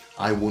whole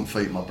I won't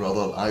fight my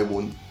brother, I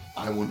won't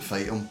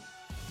fight him,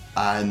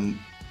 and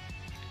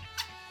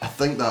I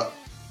think that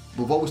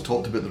we've always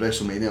talked about the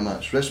WrestleMania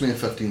match. WrestleMania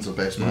 15 is the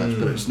best match,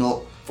 but it's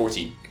not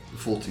 14.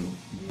 14.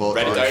 But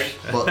Write it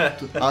but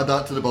add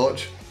that to the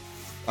botch.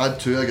 Add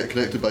 2, I get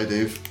corrected by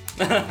Dave.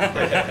 So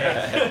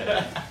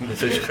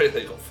it's great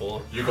they got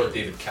 4. You got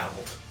David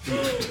Campbell. I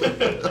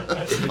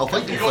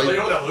think You you got fight.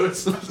 Leona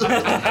Lewis. You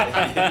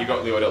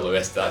got Leona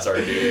Lewis, that's our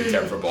new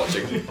term for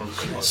botching.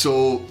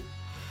 So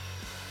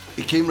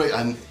he came right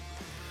in,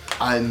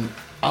 and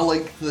I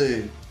like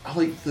the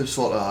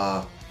sort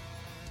of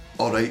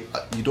alright,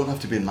 you don't have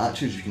to be in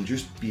matches, you can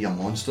just be a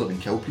monster and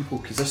kill people,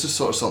 because this is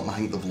sort of something I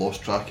think they've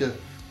lost track of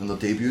when they're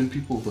debuting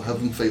people. They'll have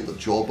them fight like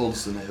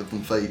jobbers and they have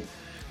them fight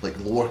like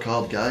lower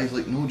card guys.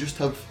 Like, no, just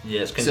have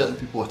it's kind certain of,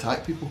 people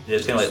attack people. Yeah,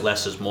 it's kind of like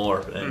less is more,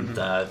 and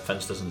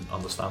Vince doesn't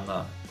understand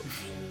that.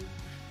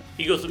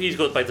 He goes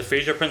by the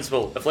Fraser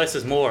principle. If less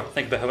is more,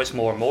 think about how much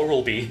more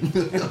will be.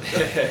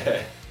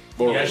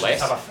 More You or actually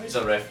less. have a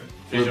Fraser reference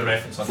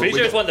on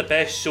Fraser is one of the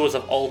best shows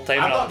of all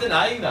time. I'm not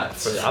denying that.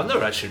 I've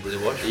never actually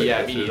really watched it.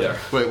 Yeah, me neither.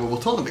 Right, well,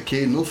 we're talking about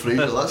Kane, no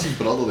Fraser, that's his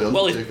brother, the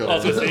Well, Undertaker. I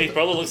was going to say, his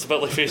brother looks a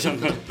bit like Fraser.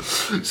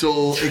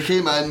 So he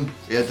came in,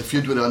 he had the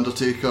feud with the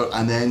Undertaker,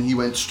 and then he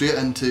went straight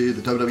into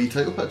the WWE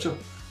title picture.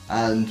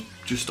 And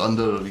just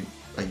under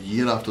a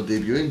year after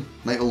debuting,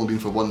 might have only been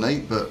for one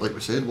night, but like we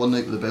said, one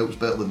night with the belt's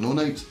better than no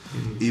nights.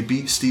 He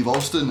beat Steve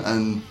Austin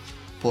in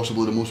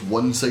possibly the most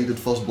one-sided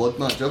first blood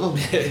match ever.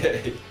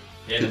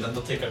 Yeah, the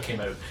Undertaker came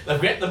out. The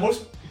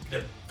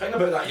thing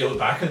about that, you look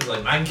back and it's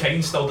like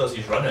Mankind still does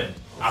his running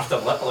after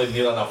literally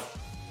near enough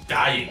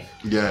dying.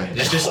 Yeah.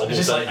 It's just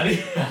like, and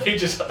he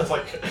just it's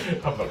like,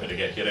 I'm not going to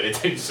get here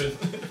anytime soon.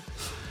 You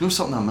know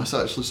something I miss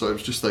actually, so I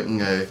was just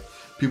thinking,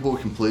 people were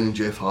complaining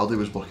Jeff Hardy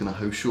was working a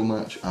house show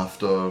match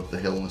after the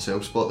Hell in a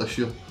Cell spot this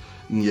year.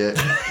 And yet,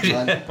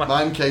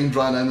 Mankind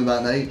ran in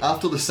that night.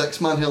 After the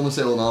 6-man Hell in a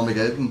Cell in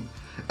Armageddon,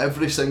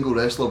 every single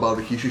wrestler bar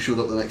Rikishi showed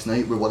up the next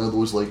night with one of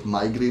those like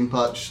migraine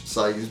patch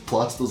sized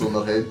plasters on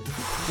their head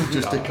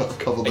just to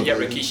cover the And yet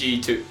bleeding.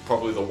 Rikishi took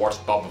probably the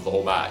worst bump of the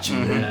whole match.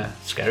 Yeah,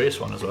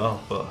 scariest one as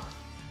well. But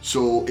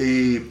So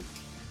the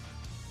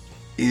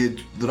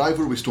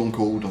rivalry with Stone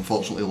Cold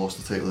unfortunately lost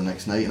the title the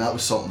next night, and that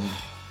was something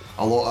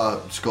a lot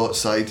of Scott's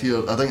side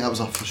here. I think that was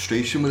a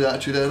frustration with the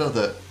Attitude Era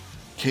that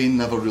Kane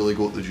never really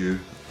got the due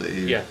that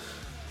he. Yeah.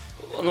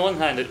 On the one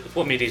hand,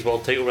 what made his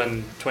world title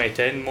run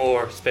 2010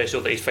 more special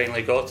that he's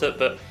finally got it,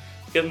 but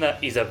given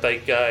that he's a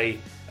big guy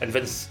and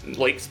Vince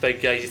likes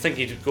big guys, you think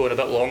he'd go on a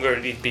bit longer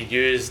and he'd be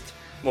used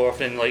more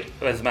often, like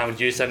Vince McMahon would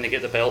use him to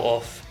get the belt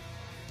off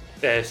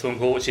Stone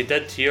Cold, which he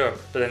did here,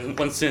 but then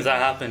as soon as that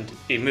happened,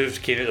 he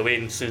moved Kane out of the way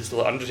and as soon as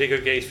the Undertaker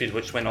gets feud,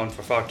 which went on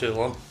for far too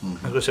long. I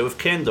was going to say, with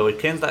Kane though,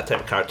 Kane's that type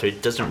of character, he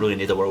doesn't really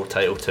need a world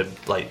title to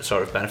like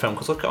sort of benefit him,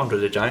 because look at Andre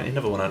the Giant, he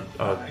never won a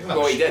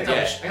Well, he did,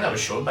 I think that was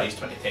shown by his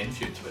 2010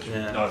 feud, which,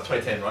 Yeah. no,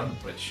 2010 run,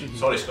 which,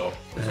 sorry Scott,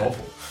 was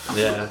awful.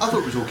 yeah. I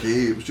thought it was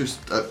okay. It was just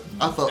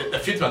I thought The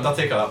feud with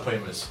Undertaker at that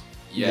point was,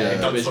 Yeah,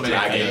 Yeah. it was So many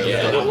dragging. times.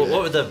 Yeah.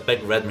 What would the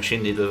big red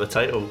machine need with a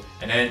title?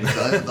 and then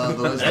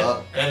there is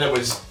that. and there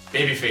was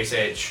Babyface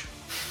Edge.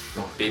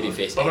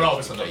 Babyface. But we're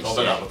obviously not Christ,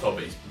 talking yeah. about that, we're talking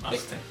about his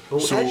mask thing. Well,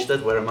 So- Edge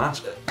did wear a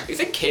mask. I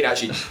think Kane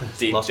actually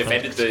Lost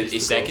defended context.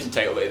 his second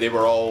title. They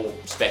were all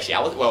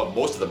speciality. Well,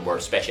 most of them were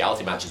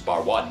speciality matches,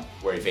 bar one,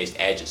 where he faced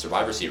Edge at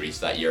Survivor Series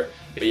that year.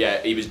 But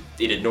yeah, he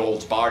did no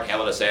holds barred,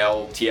 Hell in a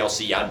Cell,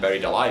 TLC, and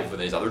Buried Alive with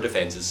his other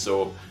defenses.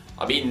 So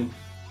I mean,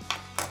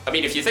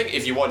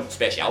 if you want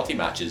speciality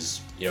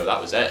matches,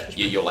 that was it.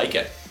 You'll like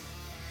it.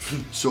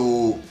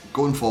 So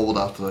going forward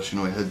after this, he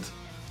had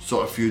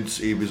sort of feuds.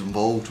 He was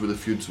involved with the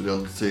feuds with the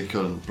Undertaker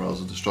and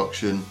Brothers of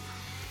Destruction,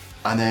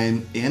 and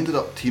then he ended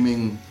up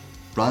teaming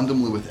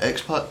randomly with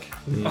X-Pac.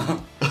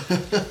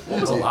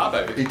 What was all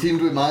that about? He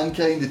teamed with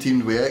Mankind. He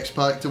teamed with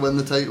X-Pac to win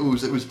the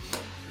titles. It was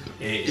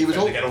He was was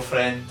all- the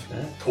girlfriend,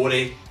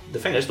 Tori. The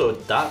thing is though,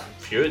 that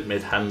feud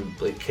made him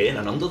like Kane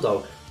an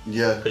underdog.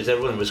 Yeah. Because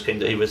everyone was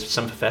he was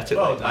sympathetic.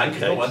 Well, like, I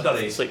could no wonder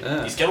It's like,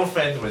 his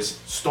girlfriend was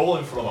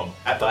stolen from him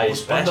at the By his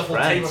most best wonderful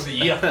time friends. of the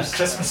year, it's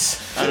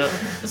Christmas. I don't know.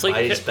 It's like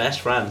by his best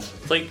friends.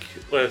 it's like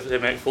with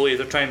Mick Foley,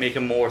 they're trying to make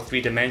him more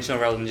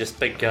three-dimensional rather than just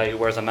big guy who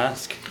wears a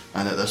mask.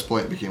 And at this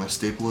point, it became a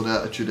staple of the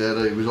Attitude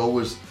Era. He was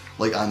always,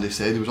 like Andy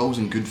said, he was always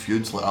in good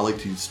feuds. Like I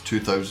liked his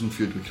 2000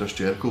 feud with Chris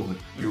Jericho. Like,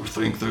 you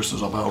think this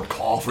is about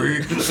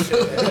coffee?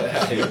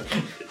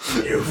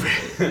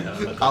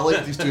 I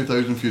liked his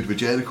 2000 feud with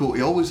Jericho.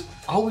 I always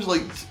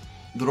liked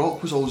The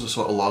Rock was always a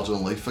sort of larger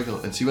than life figure.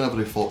 And see, whenever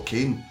he fought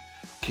Kane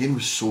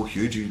was so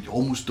huge, he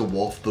almost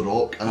dwarfed The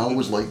Rock. And I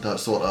always liked that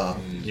sort of.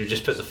 You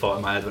just put the thought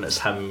in my head when it's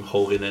him,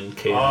 Hogan, and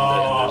Kane.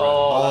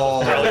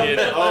 Oh,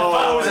 brilliant.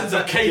 Thousands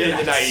of Kane in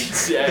the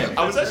Canaanites. night. Yeah,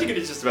 I was actually going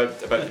to just about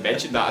to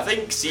mention that. I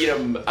think seeing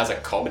him as a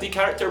comedy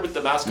character with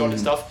the mask on and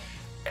stuff,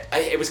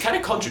 it was kind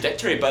of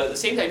contradictory, but at the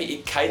same time,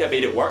 it kind of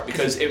made it work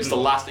because it was the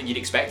last thing you'd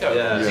expect out of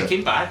him. Yeah. He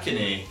came back and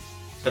he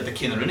did the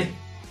Kane Rooney.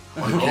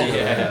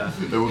 Yeah.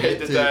 We'll get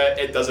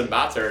to- It doesn't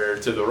matter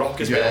to The Rock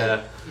as well.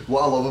 Yeah.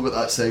 What I love about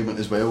that segment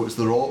as well is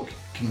The Rock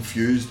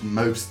confused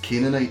mouthed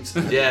Canaanites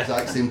at the Yeah.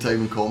 exact same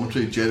time in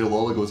commentary. Jerry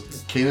Lawler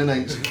goes,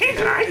 Canaanites.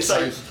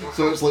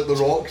 So it's like The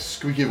Rock's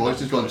squeaky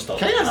voice is going,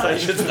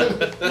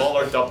 Canaanites.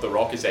 Lawler dubbed The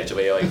Rock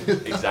essentially, like,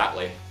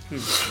 exactly.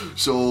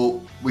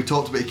 So we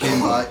talked about he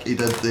came back, he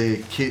did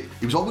he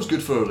was always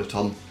good for a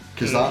return.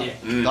 Because that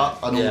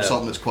I know Yeah.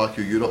 something that's quite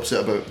a Europe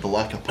upset about the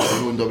lack of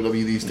pyro in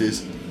WWE these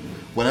days.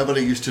 Whenever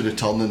he used to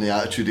return in the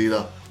Attitude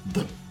Era,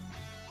 the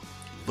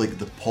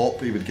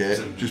pop he would get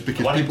just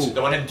because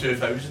The one in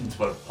 2000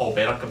 where Paul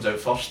Bearer comes out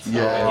first.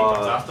 Yeah. And he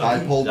comes after.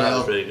 Aye, Paul That was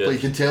Bearer. pretty good. But you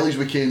can tell he's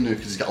with Kane now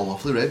because he's got a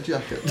lovely red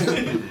jacket.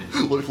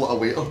 Looks like a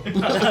waiter.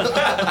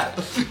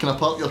 Can I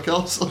park your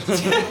car, sir?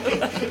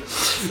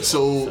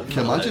 So,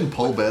 can you imagine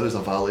Paul Bearer as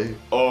a valet?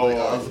 Oh.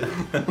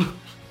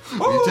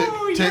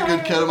 You take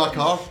good care of my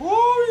car?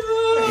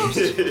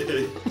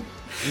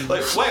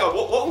 Like, wait on,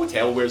 what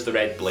hotel wears the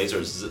red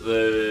blazers? Is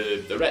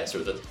it the Ritz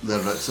or the? The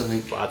Ritz, I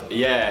think.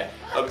 Yeah.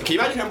 Can you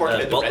imagine him working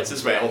at the Butler. Ritz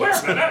as well? Wait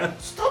a minute.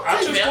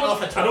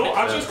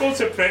 I'm just going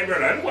to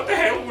Premier Inn. What the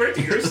hell? Where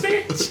do you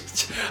stay?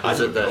 Is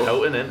it the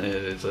Hilton, isn't it?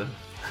 Is it?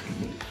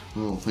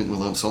 Well, I think we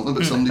learned something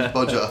about somebody's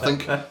budget.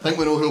 I think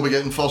we know who'll be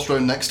getting first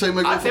round next time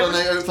we go I've for a never-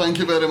 night out. Thank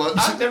you very much.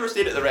 I've never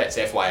stayed at the Ritz,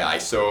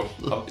 FYI, so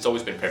it's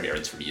always been Premier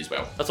Inns for me as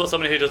well. That's what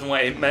somebody who doesn't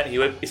want to admit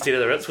he stayed at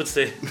the Ritz would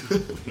say.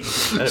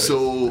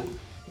 So,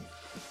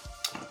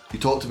 you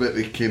talked about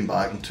he came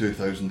back in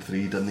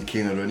 2003, didn't he?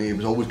 Kane and Rooney. He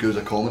was always good as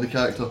a comedy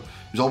character.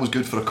 He was always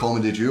good for a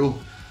comedy duo.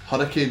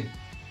 Hurricane.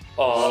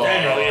 Oh,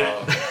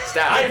 brilliant.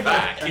 Stand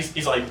back.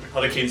 He's like,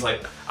 Hurricane's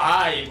like,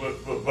 aye,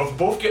 we've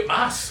both got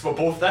masks, we're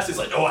both this. He's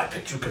like, no, I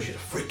picked you because you're a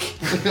freak.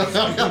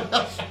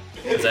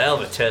 It's a hell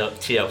of a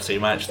TLC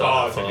match.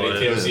 Oh, it's a great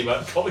TLC,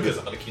 but probably because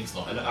Hurricane's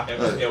not in it.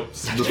 It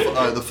helps.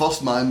 The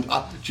first man. Do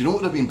you know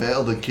what would have been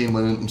better than Kane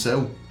winning it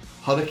himself?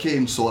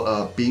 Hurricane sort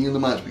of being in the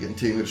match but getting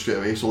taken out straight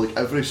away. So like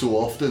every so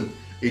often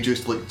he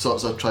just like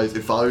sort of tries to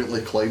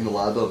valiantly climb the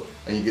ladder,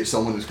 and you get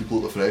someone who's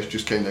completely fresh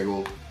just kind of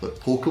go like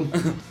poke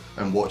him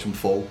and watch him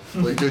fall.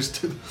 Like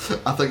just,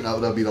 I think that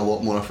would have been a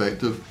lot more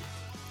effective.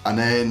 And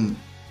then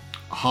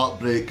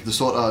Heartbreak, the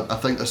sort of, I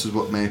think this is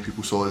what many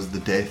people saw as the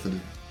death of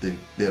the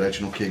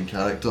original Kane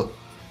character.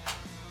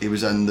 He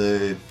was in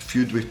the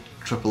feud with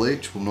Triple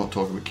H. We'll not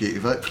talk about Katie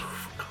Vick.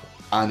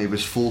 And he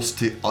was forced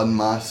to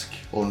unmask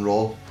on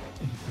Raw.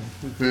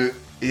 Who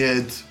he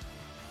had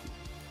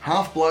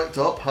half blacked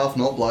up, half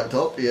not blacked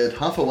up. He had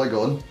half a wig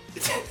on.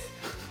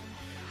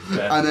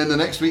 And then the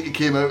next week he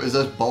came out as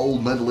this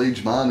bald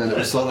middle-aged man, and it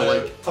was sort of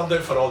like Turned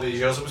out for all these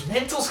years, it was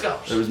mental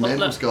scars. it was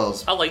mental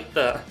scars. I like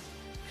that.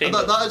 And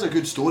that is a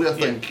good story, I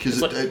think,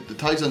 because it's it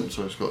ties in.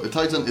 Sorry, Scott. It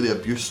ties into the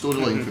abuse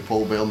storyline for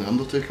Paul Bell and the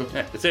Undertaker.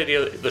 Yeah, it's the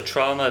idea that the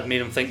trauma had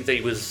made him think that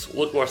he was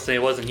looked worse than he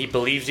was, and he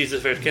believes he's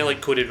disfigured. Kind of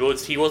like Cody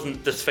Rhodes, he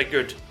wasn't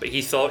disfigured, but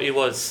he thought he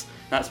was.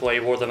 That's why he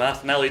wore the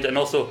mask. And I liked it. And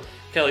also,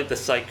 kind of like the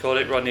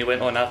psychotic run he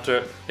went on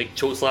after, like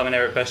chokeslamming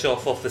Eric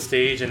Bischoff off the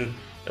stage and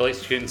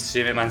electrocuting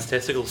Shane McMahon's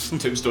testicles.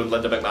 Tombstone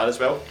Linda McMahon as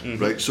well.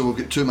 Right, so we'll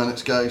get 2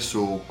 minutes, guys.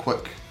 So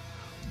quick,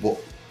 what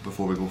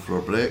before we go for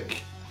our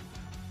break?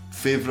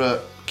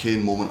 Favourite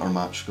Kane moment or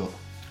match, Scott?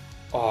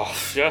 Oh,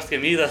 you're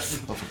asking me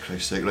this. Oh, for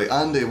Christ's sake! Right,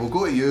 Andy, we'll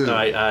go to you.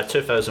 Alright,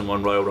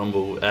 2001 Royal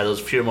Rumble. There's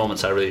a few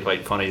moments I really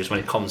quite funny. Is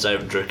when he comes out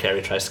and Drew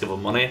Carey tries to give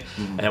him money,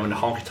 and then when the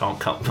honky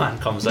tonk man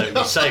comes out and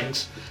he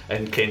sings,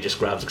 and Kane just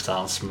grabs the guitar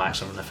and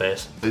smacks him in the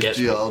face. It's Gets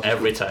me GR.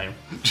 every time.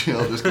 GR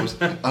just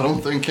goes, I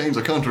don't think Kane's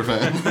a country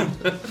fan.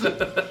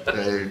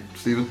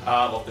 Stephen?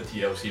 I love the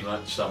TLC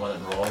match, that one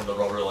in Raw, the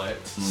Raw Roulette.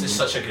 It's just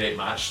such a great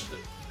match.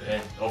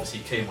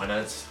 Obviously Kane winning,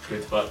 it's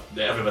good, but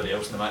everybody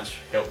else in the match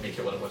helped make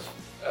it what it was.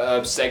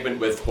 Segment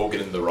with Hogan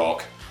and The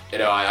Rock. You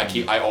know,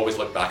 I always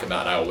look back at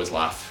that and I always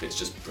laugh. It's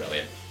just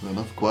brilliant. Fair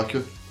enough.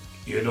 Kwaku?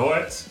 You know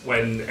it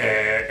when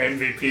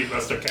MVP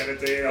Mr.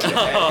 Kennedy.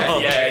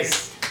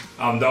 Yes.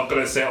 I'm not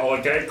going to say it all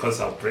again because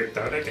I'll break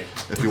down again.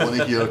 If you want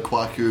to hear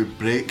Kwaku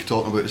break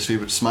talking about his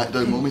favourite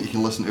SmackDown moment, you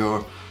can listen to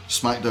our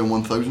SmackDown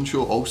 1000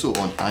 show, also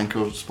on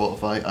Anchor,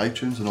 Spotify,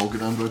 iTunes, and all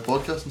good Android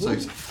podcasting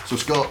sites. So,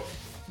 Scott.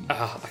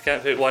 I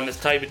can't put one that's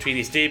tied between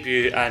his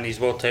debut and his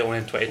world title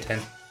in 2010.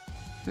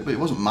 Yeah, but it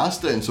wasn't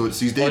masked then, so it's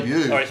his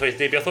debut. Alright, so his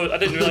debut. I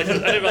didn't realise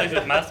it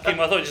was masked came.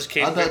 I thought it just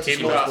came. I'd like to came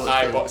Scott. off.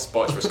 I box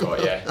for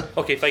Scott, yeah.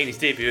 Okay, fine, his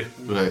debut.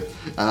 Right,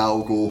 and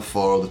I'll go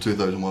for the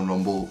 2001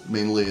 Rumble,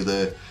 mainly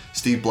the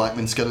Steve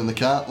Blackman skinning the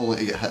cat, only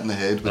to get hit in the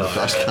head with a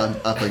trash can.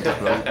 I think it's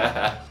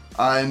brilliant.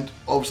 And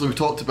obviously we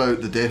talked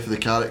about the death of the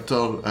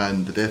character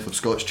and the death of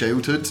Scott's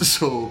childhood,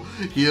 so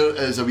here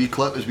is a wee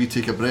clip as we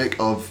take a break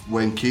of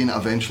when Kane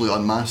eventually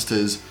unmasked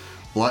his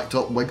blacked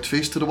up wigged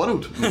face to the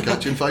world. We'll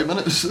catch you in 5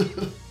 minutes.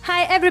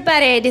 Hi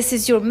everybody, this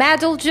is your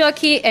medal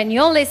jockey and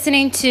you're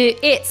listening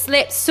to Eat,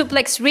 Sleep,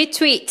 Suplex,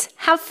 Retweet.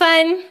 Have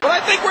fun! But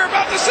I think we're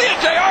about to see it,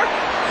 JR!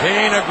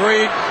 Kane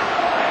agreed.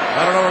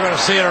 I don't know if we're going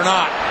to see it or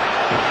not.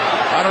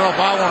 I don't know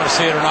if I want to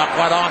see it or not,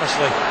 quite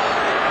honestly.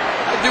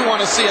 I do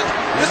want to see it.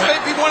 This may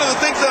be one of the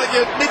things that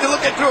you need to look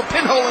at through a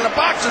pinhole in a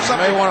box or You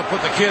something. may want to put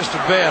the kids to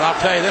bed. I'll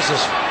tell you, this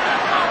is...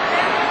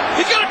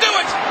 He's going to do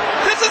it!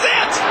 This is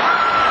it!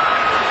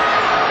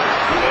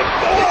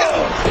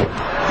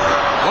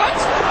 What?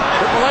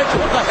 Triple H,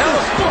 what the hell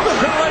is...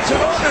 Triple H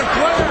and Orton and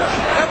Flair.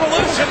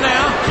 Evolution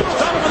now.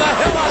 Stopping the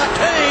hell out of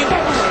Kane.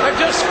 They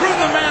just screwed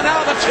the man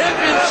out of the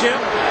championship.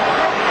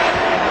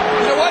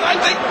 You know what? I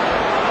think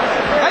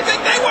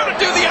they want to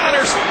do the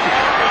honors.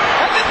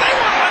 I think they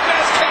want to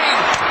unmask Kane.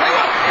 They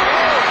want...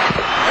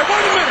 Hey,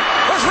 wait a minute.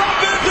 Where's Rob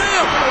Van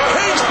Dam?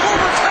 Kane's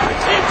former tag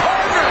team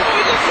partner. He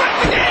just left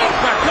the game.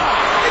 Oh, my God.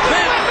 He just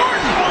left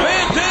Orton.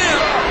 Van Dam.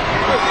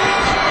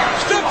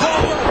 Step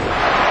over.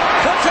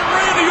 Touching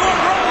Randy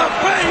Orton right in the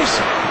face.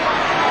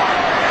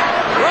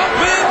 Rob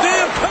Van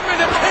Dam coming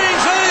to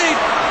Kane's aid.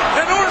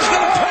 And Orton's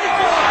going to take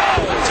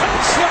the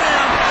tank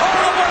slam all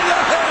the way to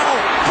hell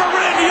for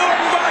Randy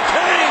Orton by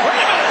Kane.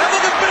 And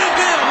look at Van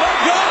Dam. Let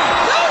go.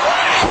 No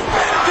way.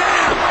 Van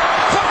Dam,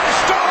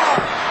 5-star,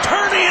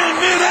 turning in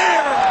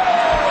midair.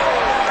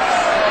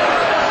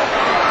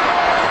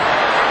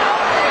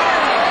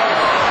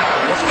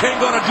 What's Kane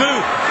going to do?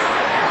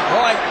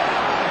 Well,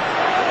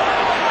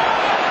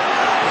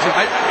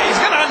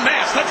 he's going to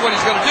unmask. That's what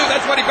he's going to do.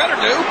 That's what he better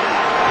do.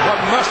 What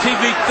must he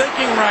be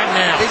thinking right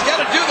now? He's got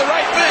to do the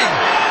right thing.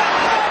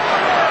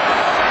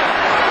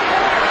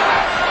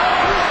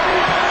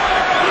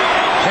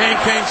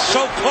 Kane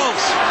so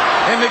close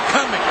in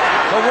becoming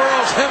the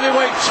world's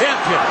heavyweight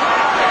champion.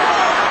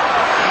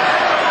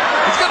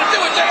 He's going to do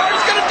it, JR.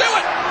 He's going to do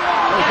it.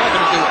 No, he's not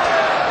going to do it.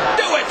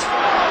 Do it.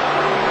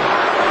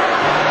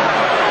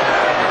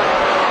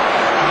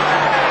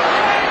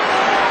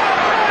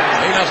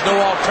 He has no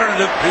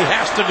alternative. He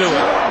has to do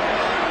it.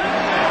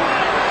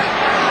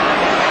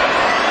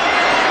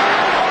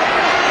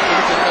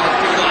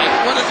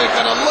 What is it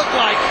going to look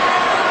like?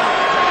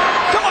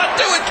 Come on,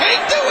 do it,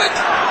 Kane. Do it.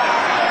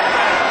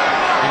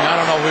 I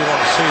don't know if we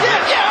want to see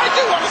that. Yeah, I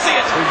do want to see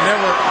it.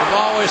 We've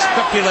always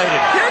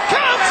speculated. Here it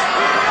comes.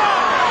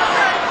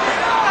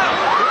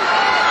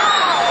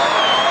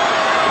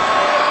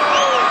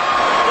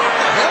 What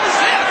the hell is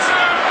this?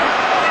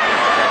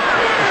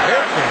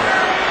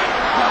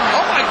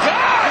 Oh my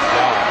God!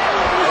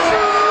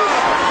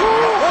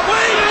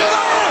 Wait, no!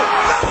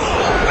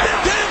 Van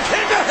Dam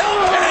came to help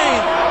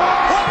Kane!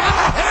 What the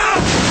hell?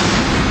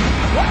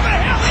 What the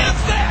hell is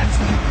that?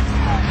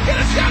 Get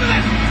a shot of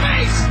that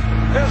face!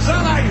 Is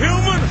that a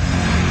human?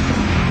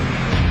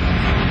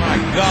 My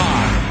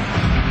God.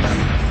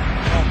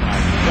 Oh my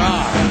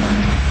God.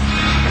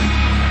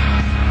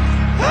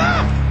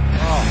 Ah!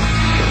 Oh.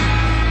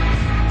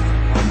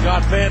 My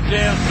God, Van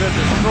Dam's been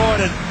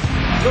destroyed and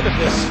look at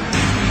this.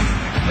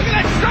 Look at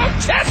that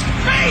grotesque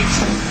face!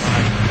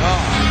 My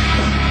God.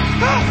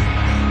 Ah!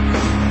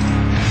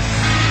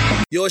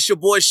 Yo, it's your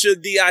boy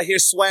Suge D out here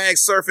swag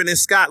surfing in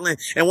Scotland.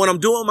 And when I'm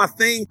doing my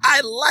thing,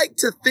 I like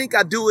to think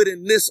I do it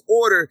in this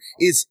order.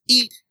 It's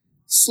eat,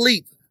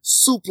 sleep,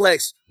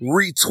 suplex,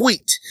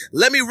 retweet.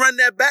 Let me run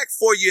that back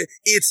for you.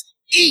 It's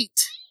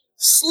eat,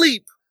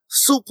 sleep,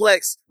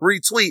 suplex,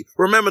 retweet.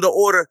 Remember the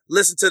order.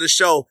 Listen to the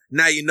show.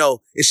 Now you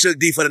know. It's Suge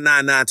D for the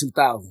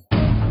 99-2000.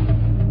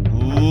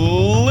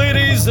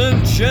 Ladies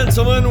and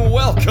gentlemen,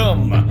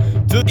 welcome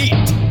to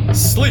Eat,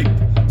 Sleep,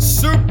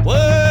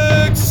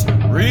 Suplex,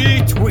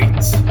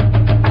 Retweet.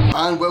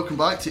 And welcome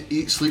back to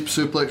Eat, Sleep,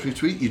 Suplex,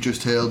 Retweet. You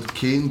just heard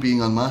Kane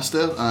being unmasked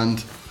there,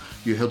 and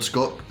you heard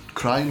Scott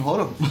crying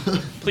horror.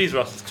 Please,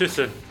 Ross, it's too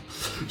soon.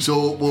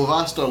 So we've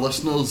asked our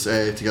listeners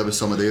to give us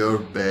some of their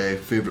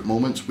favourite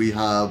moments. We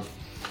have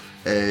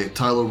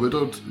Tyler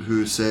Woodard,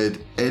 who said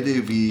Eddie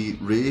v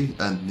Ray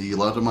and the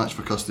ladder match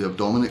for custody of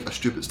Dominic, a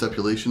stupid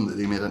stipulation that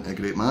they made into a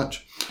great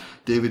match.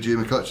 David J.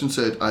 McCutcheon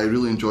said, I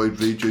really enjoyed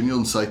Ray Jr.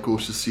 and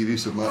Psychosis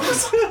series of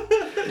matches.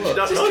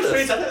 That's not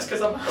this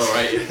because I'm...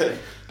 Alright.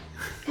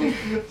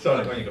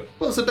 Sorry, when you go.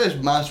 Well, it's the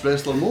best masked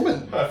wrestler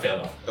moment. Fair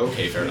enough.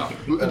 Okay, fair enough.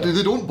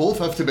 They don't both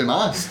have to be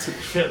masked.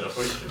 Fair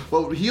enough.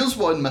 Well, here's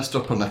one,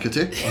 Mr.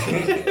 Pernickety.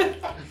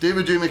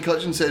 David J.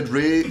 McCutcheon said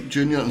Ray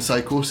Jr. and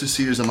Psychosis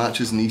series of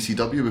matches in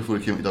ECW before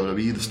he came to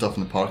WWE. The stuff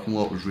in the parking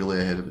lot was really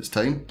ahead of its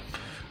time.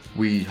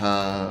 We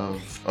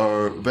have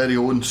our very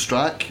own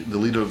Strack, the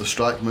leader of the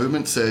Strack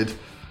movement, said,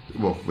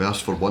 well, we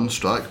asked for one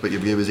Strack, but you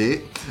gave us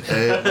 8.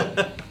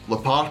 La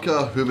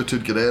Parca,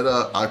 Juventud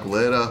Guerrera,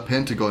 Aguilera,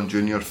 Pentagon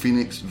Jr.,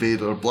 Phoenix,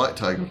 Vader, Black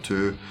Tiger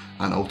 2,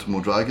 and Ultimo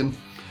Dragon.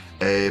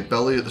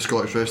 Billy at the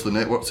Scottish Wrestling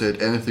Network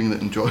said anything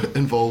that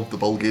involved the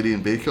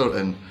Bulgarian Baker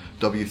in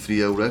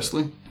W3L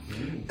Wrestling.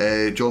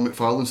 John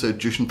McFarlane said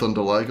Jushin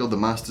Thunder Liger, the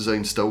mask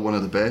design still one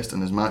of the best,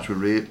 and his match with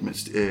Ray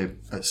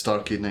at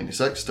Starrcade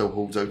 96 still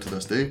holds out to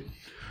this day.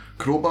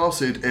 Crowbar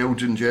said El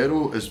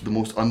Gingero is the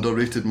most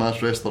underrated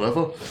masked wrestler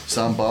ever.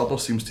 Sam Barber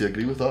seems to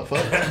agree with that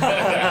fact.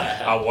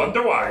 I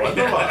wonder why.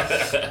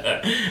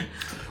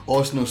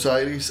 Austin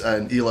Osiris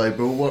and Eli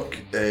Bulwark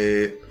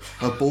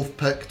have both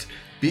picked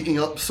beating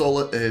up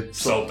Soldato.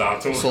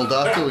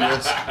 Soldato,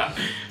 yes.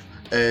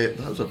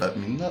 That was a bit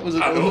mean, that was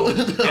it? I know.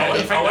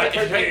 I like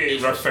how he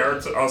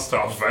referred to us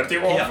to a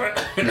video of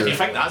it. If you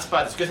think that's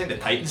bad, it's a good thing the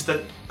Titans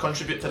didn't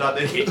contribute to that.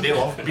 They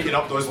love beating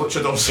up those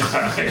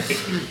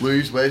luchadors.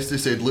 Louise Wesley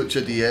said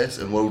Lucha DS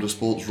and World of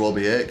Sports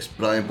Robbie X.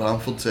 Brian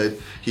Bamford said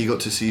he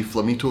got to see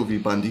Flamito v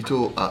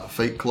Bandito at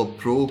Fight Club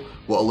Pro.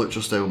 What a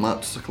lucha style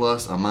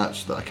masterclass, a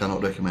match that I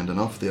cannot recommend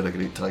enough. They're a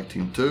great tag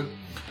team too.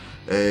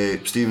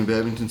 Stephen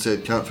Bevington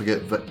said can't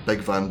forget Big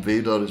Van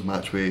Vader, his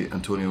match with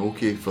Antonio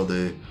Oki for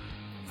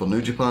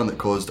New Japan that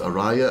caused a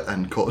riot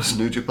and caused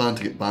New Japan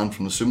to get banned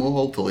from the Sumo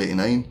Hall till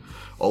 '89.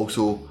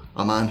 Also,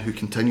 a man who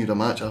continued a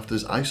match after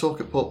his eye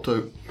socket popped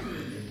out.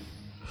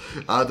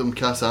 Adam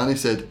Cassani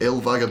said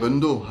El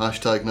Vagabundo,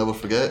 hashtag never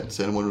forget. Does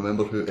anyone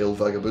remember who El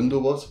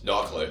Vagabundo was?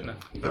 Not a clue.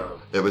 No.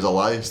 It was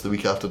Elias the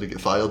week after he got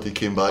fired. He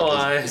came back.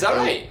 Is that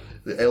right?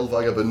 The El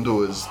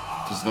Vagabundo is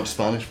not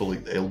Spanish for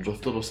like the El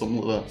Drifter or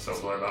something like that.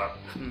 Something like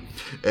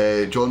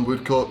that. John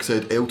Woodcock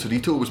said El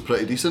Torito was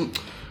pretty decent.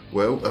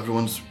 Well,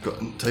 everyone's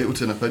got entitled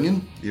to an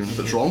opinion, even if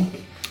it's wrong.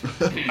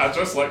 I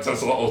just liked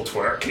his little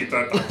twerk he did,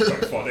 that was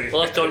quite funny.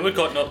 Well, if John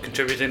Woodcock not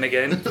contributing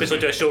again,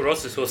 basically to a show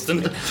Ross is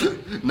hosting.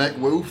 Nick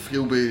Wolf,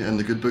 he'll be in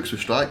the good books with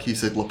Strack, he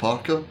said La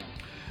Parca.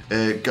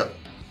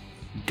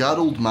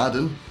 Garold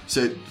Madden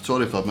said,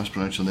 sorry if I've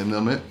mispronounced your name there,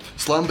 mate.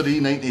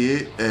 Slamboree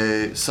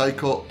 98,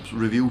 Cyclops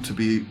revealed to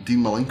be Dean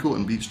Malenko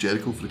and beats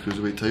Jericho for the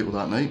Cruiserweight title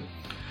that night.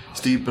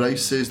 Steve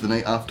Bryce says the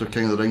night after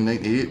King of the Ring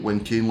 98, when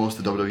Kane lost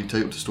the WWE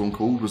title to Stone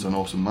Cold, was an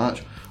awesome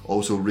match.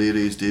 Also Ray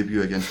Ray's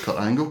debut against Kurt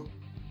Angle.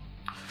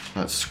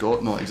 That's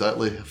Scott, not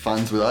exactly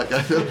fans with that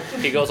guy there.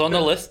 He goes on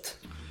the list.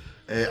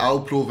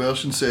 Al Pro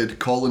Version said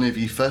Colony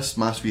v Fist,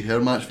 Mass v Hair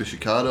match for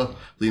Shikara.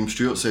 Liam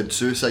Stewart said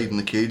suicide in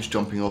the cage,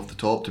 jumping off the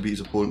top to beat his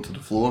opponent to the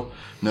floor.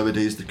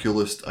 Nowadays the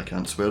coolest, I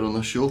can't swear on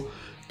this show,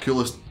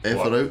 coolest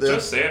effer out there.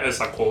 Just say it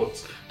as a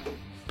quote.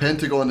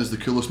 Pentagon is the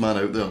coolest man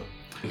out there.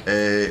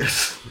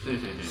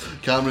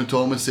 Cameron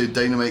Thomas said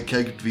Dynamite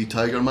Kid v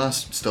Tiger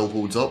Mask still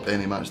holds up.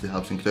 Any match they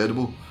have is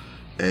incredible.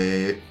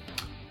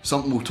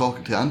 Something we'll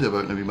talk to Andy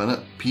about in a wee minute.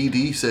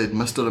 PD said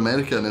Mr.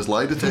 America and his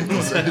lie detector.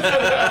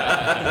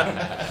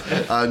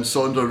 And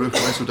Sondra Roof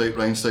Wesseldyke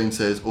Reinstein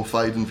says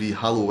O'Fiden v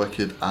Hallow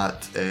Wicked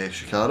at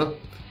Shikara.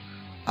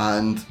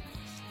 And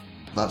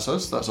that's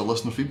us. That's our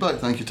listener feedback.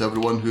 Thank you to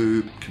everyone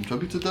who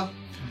contributed there.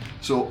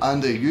 So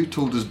Andy, you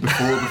told us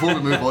before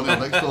we move on to the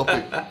next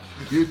topic,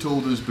 you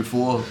told us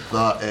before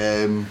that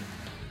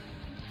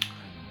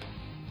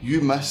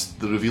you missed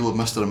the reveal of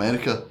Mr.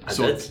 America. I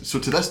did. So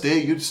to this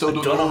day, you still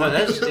don't know who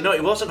it is. You know, he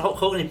wasn't Hulk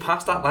Hogan, he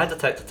passed that lie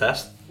detector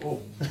test. Oh,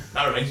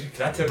 that reminds me.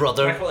 Can I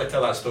Brother.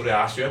 tell that story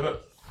I asked you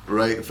about?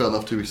 Right, fair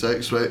enough, 2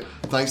 weeks, right.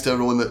 Thanks to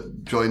everyone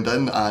that joined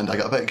in, and I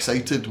got a bit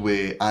excited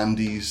with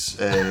Andy's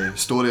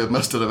story of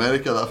Mr.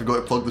 America that I forgot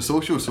to plug the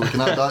social, so we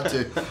can add that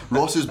to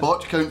Ross's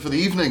botch count for the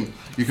evening.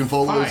 You can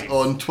follow us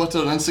on Twitter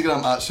and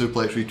Instagram at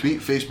Suplex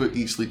Retweet, Facebook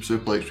Eat Sleep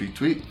Suplex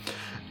Retweet.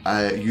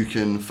 You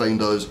can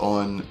find us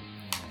on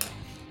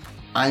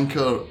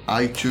Anchor,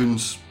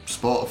 iTunes,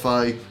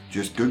 Spotify.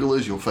 Just Google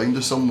us, you'll find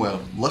us somewhere.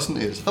 Listen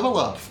to us, have a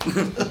laugh.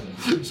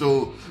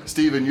 So,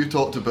 Stephen, you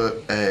talked about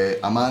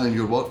a man in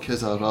your work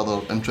has a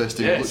rather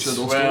interesting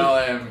luchador story.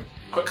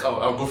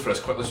 I'll go for this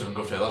quickly so we can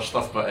go for the other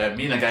stuff, but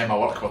me and a guy in my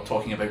work were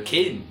talking about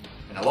Kane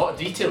in a lot of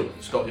detail.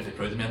 Scott would be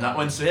proud of me on that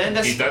one. So then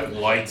He didn't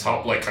light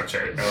up like a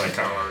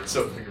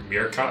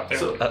meerkat there.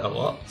 So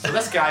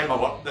this guy in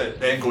my work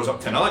then goes up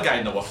to another guy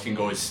in the work and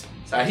goes,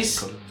 I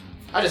just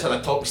had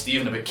a talk with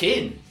Stephen about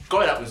Kane.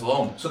 God, that was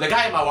long. So the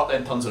guy in my work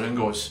then turns around and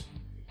goes,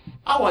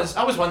 I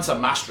was once a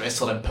masked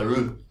wrestler in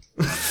Peru.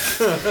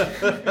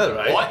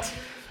 Right. What?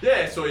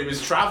 Yeah, so he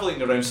was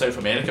travelling around South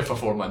America for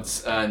 4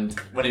 months, and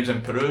when he was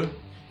in Peru,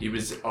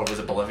 was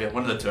it Bolivia?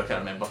 One of the two, I can't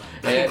remember.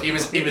 He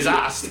was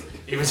asked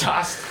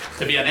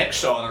to be an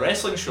extra on a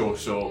wrestling show,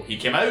 so he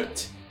came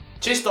out,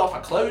 chased off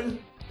a clown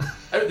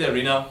out the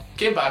arena,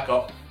 came back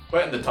up,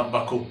 went in the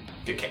turnbuckle,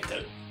 got kicked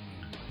out.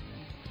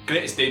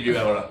 Greatest debut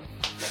ever.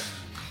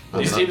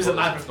 He was a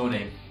man with no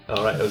name.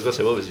 Alright, I was going to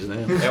say, what was his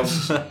name? I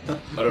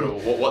don't know,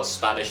 what's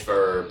Spanish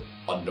for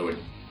unknown?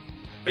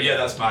 But yeah,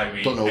 that's my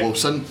wee. Don't know, well,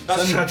 Sin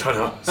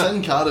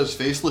Cara's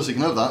faceless, you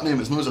can have that name,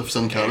 it's not as if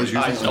Sin Cara's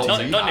using it on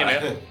TV.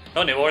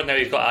 Not anymore, now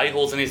he's got eye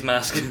holes in his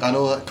mask. I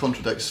know, that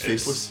contradicts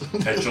faceless.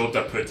 Pedro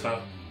de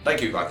Puta.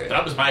 Thank you, Quacker.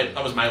 That was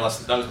my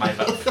list. That was my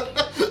bit.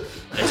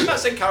 Isn't that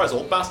Sin Cara's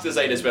old mask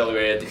design as well,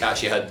 where he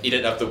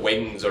didn't have the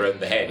wings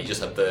around the head, he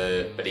just had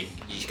but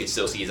you could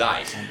still see his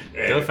eyes.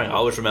 The other thing I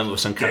always remember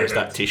with Sin Cara is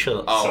that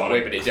t-shirt. Oh, Sorry.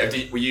 wait a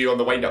minute, were you on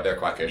the wind up there,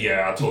 Quacker?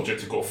 Yeah, I told you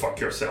to go fuck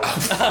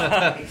yourself.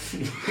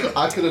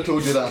 I could have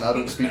told you that and I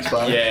don't speak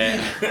Spanish.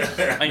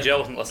 Yeah. I'm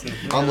jealous and listening.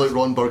 I'm like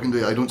Ron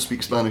Burgundy, I don't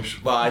speak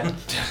Spanish. But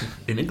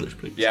In English,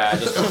 please. yeah,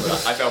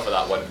 I fell for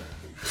that one.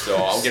 So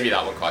I'll give you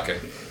that one, Quacker.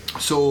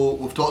 So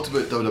we've talked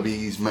about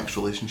WWE's mixed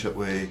relationship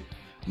with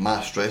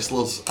masked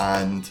wrestlers,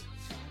 and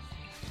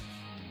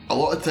a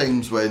lot of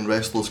times when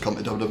wrestlers come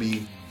to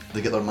WWE,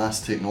 they get their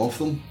masks taken off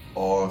them,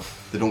 or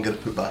they don't get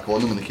it put back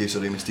on them in the case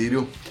of Rey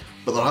Mysterio.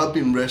 But there have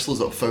been wrestlers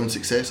that have found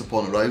success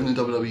upon arriving in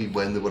WWE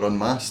when they were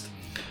unmasked.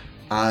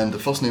 And the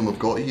first name we've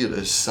got here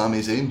is Sami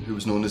Zayn, who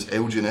was known as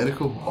El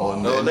Generico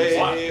on What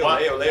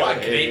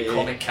a great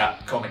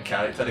comic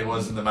character he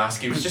was in the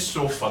mask. He was just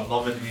so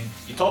fun-loving. I mean,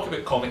 you talk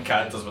about comic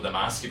characters with the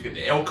mask, you've got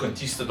the El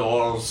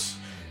Conquistadors,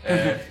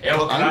 El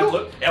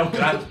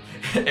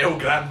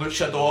Gran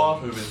Luchador,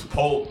 who was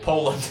Paul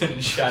London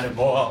and Shannon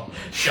Moore,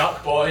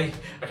 Shark Boy.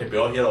 I could be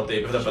on here all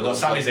day with him, but no,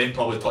 Sami Zayn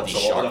probably tops a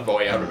lot of Shark them.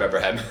 Boy, I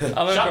remember him.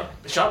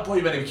 Shark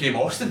Boy when he became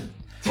Austin.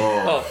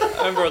 Oh,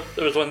 I remember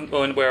there was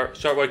one where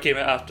Shark Boy came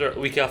out a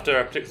week after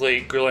a particularly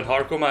grueling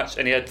hardcore match,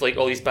 and he had like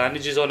all these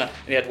bandages on it,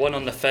 and he had one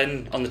on the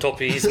fin on the top of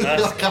his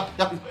mask.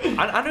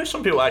 I know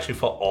some people actually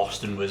thought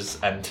Austin was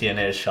in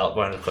TNA's Shark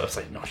Boy, and I was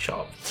like, no, shut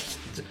up.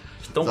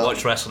 Don't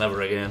watch wrestling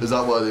ever again. Is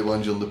that why they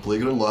want you on the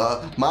playground?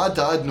 Like, my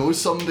dad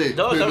knows somebody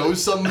who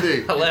knows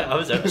somebody. I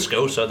was out of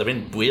school, so it'd have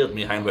been weird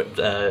me hanging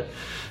about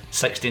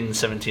 16,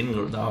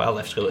 17. No, I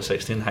left school at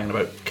 16, hanging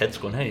about kids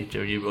going, hey,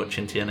 are you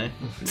watching TNA?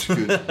 It's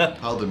good.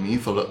 Pardon me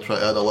for trying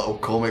to add a little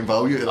comic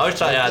value to I was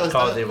trying to add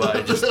comedy, but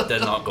it just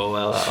did not go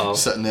well at all.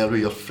 Sitting there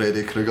with your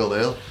Freddy Krueger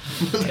there.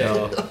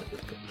 No.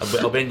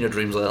 I'll be in your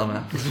dreams later,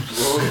 man.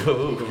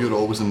 You're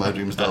always in my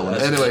dreams, darling.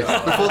 Anyway,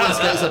 before this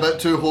gets a bit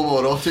too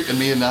homoerotic and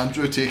me and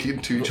Andrew take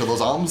into each other's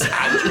arms.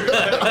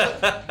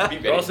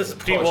 Ross is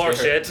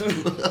pre-watershed.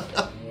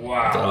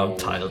 Wow. I'm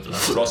tired of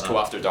that. Roscoe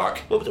After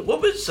Dark.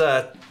 What was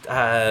now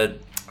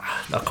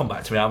come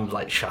back to me, I'm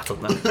like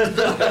shattered now.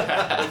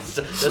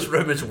 This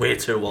room is way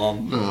too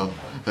warm.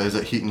 Is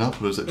it heating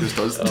up or is it just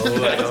us?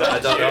 I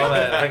don't know,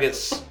 man. I think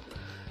it's...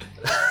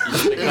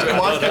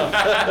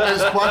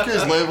 It's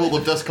Quacker's level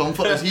of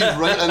discomfort as he's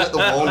right in at the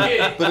wall.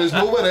 There is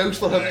nowhere else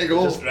for him to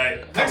go.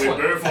 Right, can we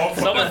move on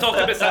from Someone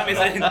talking about Sami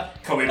Zayn.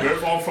 Can we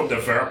move on from the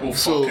verbal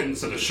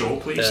fuckings of the show,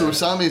 please? So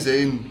Sami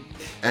Zayn,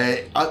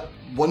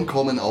 one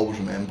comment I always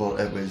remember,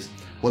 it was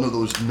one of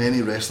those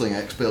many wrestling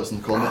experts in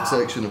the comment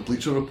section of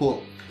Bleacher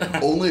Report.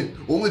 Only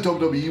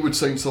WWE would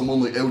sign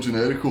someone like El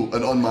Generico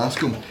and unmask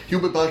him. He'll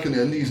be back in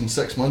the Indies in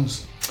 6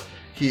 months.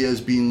 He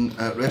has been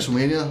at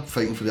WrestleMania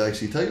fighting for the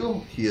IC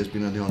title. He has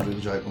been in the Andre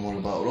the Giant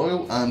Memorial Battle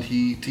Royal, and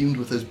he teamed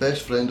with his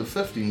best friend of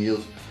 15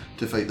 years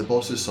to fight the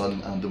boss's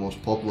son and the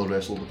most popular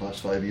wrestler of the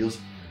past 5 years.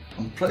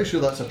 I'm pretty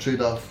sure that's a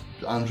trade-off.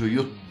 Andrew,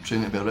 you're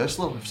training to be a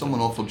wrestler. If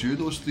someone offered you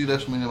those 3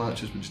 WrestleMania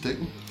matches, would you take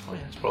them? Oh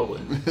yes,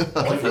 probably.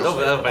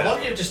 I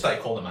love you just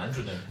started calling him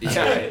Andrew now.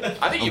 Yeah,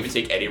 I think you would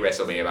take any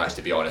WrestleMania match,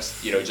 to be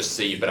honest. You know, just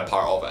say you've been a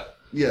part of it.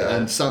 Yeah,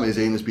 and Sami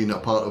Zayn has been a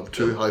part of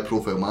 2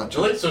 high-profile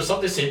matches. So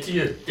somebody said to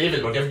you,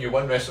 David, we're giving you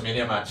 1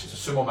 WrestleMania match. It's a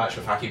sumo match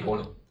with Haki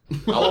Bono.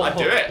 I'd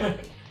do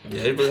it.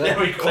 Yeah, but There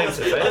we go.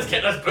 Let's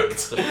get this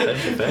booked.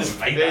 Let's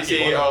find They Haki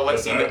say, Bono.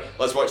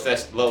 let's watch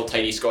this little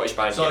tiny Scottish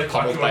band. Sorry, get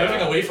Quack, pummeled we're by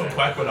moving a- away from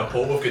Quack on a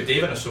pole. We've got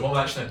Dave in a sumo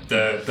match now.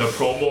 The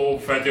promo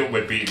video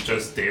would be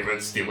just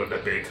David stealing the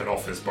bacon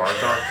off his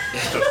burger.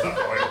 Just that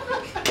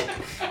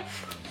way.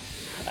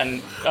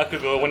 And I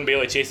wouldn't be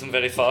able to chase him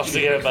very fast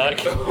to get it back.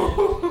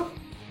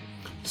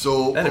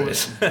 So,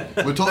 Anyways.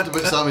 we talked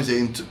about Sami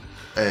Zayn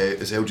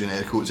as El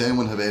Generico. Does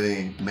anyone have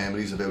any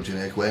memories of El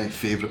Generico? Any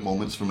favourite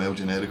moments from El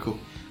Generico?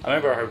 I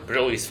remember how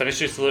brutal his finish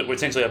used to look,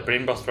 essentially a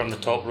brainbuster from the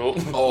top rope.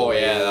 Oh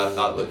yeah,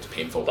 that looked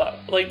painful. But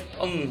like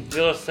on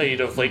the other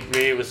side of like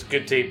Ray, it was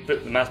good to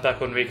put the mask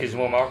back on Ray because he's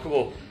more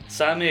marketable.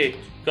 Sammy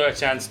got a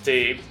chance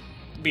to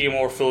be a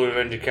more fully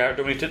rounded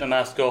character when he took the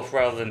mask off,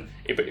 rather than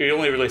he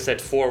only really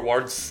said 4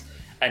 words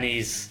in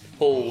his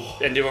whole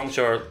indie run, which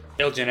are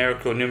El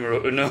Generico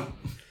numero uno.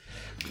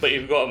 But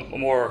you've got a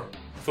more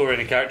full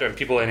rounded character, and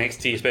people in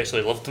NXT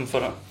especially loved him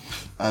for it.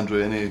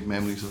 Andrew, any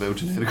memories of El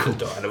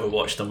Generico? I never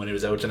watched him when he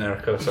was El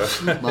Generico, so...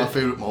 My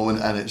favourite moment,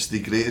 and it's the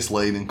greatest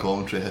line in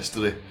commentary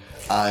history,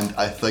 and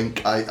I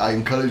think I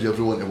encourage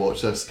everyone to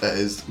watch this.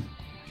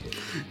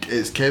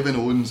 It's Kevin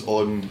Owens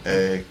on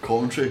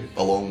commentary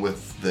along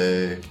with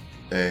the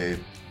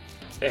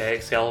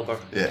Excalibur.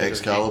 Yeah,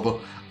 Excalibur,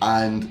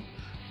 and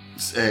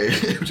El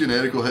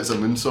Generico hits a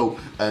moonsault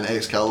and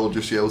Excalibur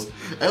just yells,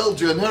 El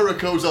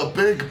Generico's a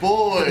big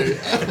boy.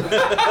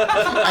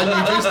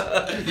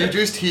 And you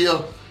just hear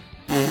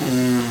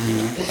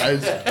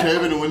as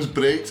Kevin Owens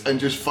breaks, and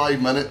just 5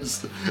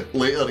 minutes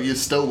later he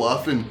is still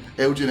laughing.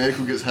 El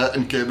Generico gets hit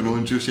and Kevin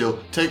Owens just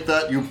yells, take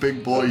that, you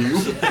big boy, you.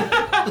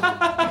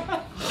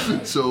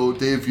 So,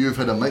 Dave, you've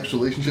had a mixed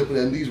relationship with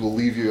the Indies. We'll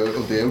leave you out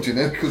of the El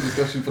Generico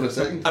discussion for a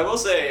second. I will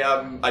say,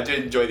 I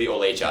did enjoy the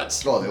Ole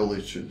chants. Oh, the Ole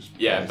chants.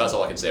 Yeah, that's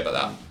all I can say about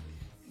that.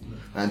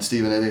 And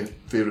Stephen, any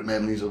favourite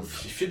memories of?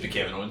 It should be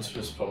Kevin Owens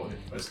was probably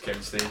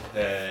Kevin Steen,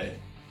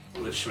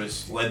 which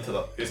was led to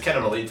it was kind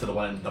of related to the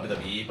one in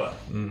WWE, but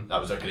that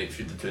was a great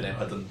feud the two of them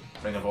had in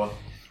Ring of Honor.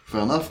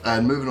 Fair enough.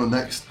 And moving on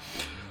next,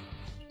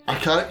 a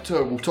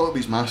character. We'll talk about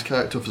his mask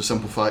character for the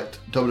simple fact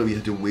WWE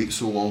had to wait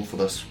so long for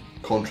this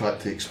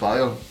contract to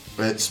expire.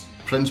 It's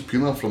Prince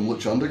Puma from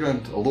Lucha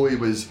Underground. Although he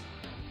was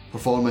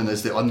performing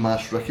as the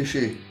unmasked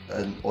Ricochet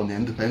on the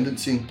independent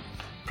scene,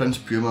 Prince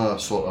Puma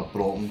sort of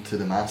brought him to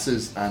the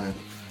masses, and it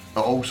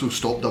also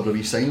stopped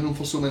WWE signing him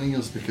for so many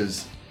years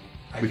because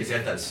he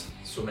had that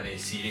so many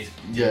series.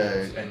 Yeah.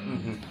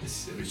 And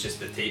it was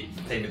just the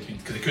time between,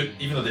 because they couldn't,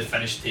 even though they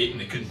finished taping,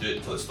 they couldn't do it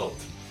until it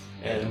stopped.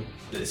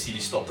 The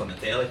series stopped on the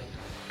telly,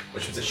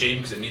 which was a shame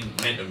because it meant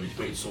that we'd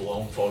waited so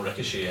long for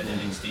Ricochet and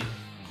NXT.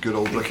 Good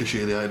old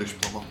Ricochet, the Irish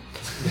plumber.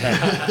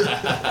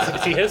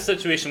 See, his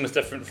situation was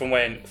different from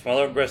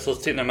other wrestlers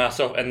taking their mask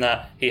off, in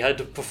that he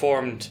had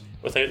performed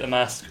without the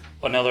mask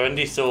on other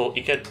indies, so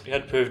he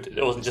had proved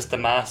it wasn't just the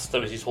mask,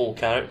 that was his whole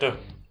character.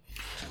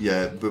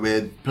 Yeah, but we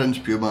had Prince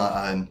Puma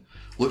and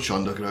Lucha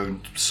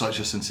Underground, such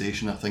a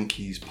sensation. I think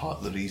he's part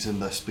of the reason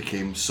this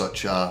became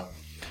such a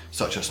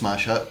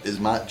smash hit.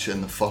 His match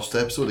in the first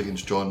episode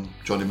against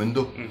Johnny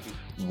Mundo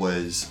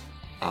was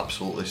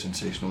absolutely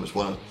sensational. It's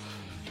one of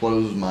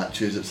those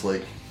matches. It's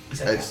like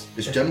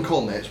it's Jim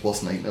Cornette's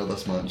worst nightmare.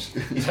 This match.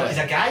 He's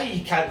a guy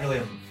you can't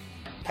really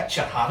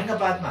picture having a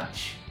bad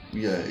match.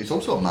 Yeah, he's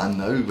also a man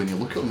now. When you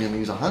look at him, I mean,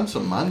 he's a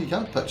handsome man. You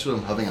can't picture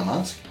him having a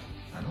mask.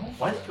 I know.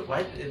 Why? I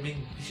mean,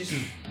 he's just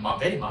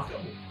very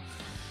marketable.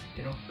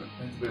 You know,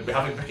 we're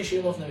having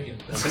Ricochet love now again.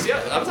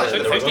 Yeah, that was actually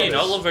the first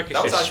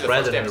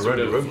episode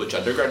of Lucha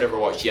Underground I ever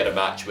watched. He had a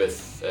match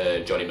with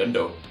Johnny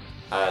Mundo,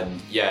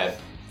 and yeah,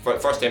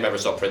 first time I ever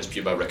saw Prince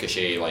Puma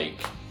Ricochet like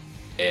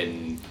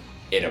in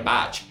a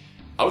match,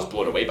 I was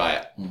blown away by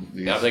it.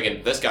 And I'm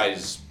thinking, this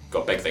guy's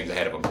got big things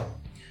ahead of him.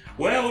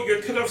 Well,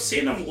 you could have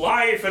seen him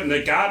live in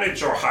the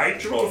garage or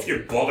Hydro if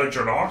you'd bothered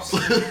your arse.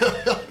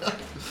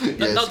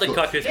 Yes, not the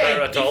quickest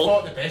player at all. He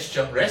fought the best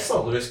young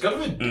wrestler, Lewis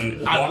Goodwin,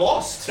 and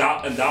lost.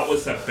 That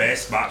was the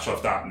best match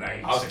of that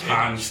night,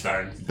 hands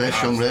down. Best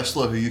young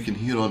wrestler who you can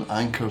hear on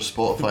Anchor,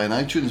 Spotify and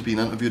iTunes, being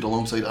interviewed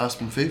alongside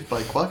Aspen Faith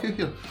by Quacko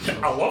here.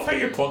 I love how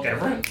you plug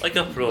everything. Like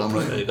a pro. I'm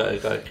right. You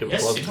gotta keep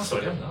it plugged.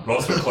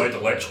 Ross McLeod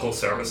Electrical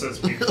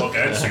Services, we plug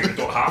in so you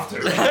don't have to.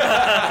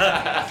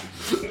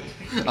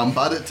 I'm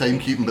bad at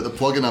timekeeping, but the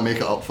plugging I make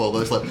it up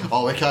for. It's like,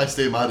 oh, we can't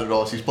stay mad at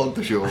Ross, he's plugged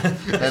the show.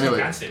 Anyway.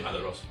 Can't stay mad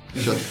at Ross.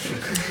 Sure.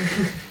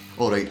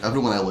 Alright,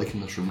 everyone I like in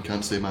this room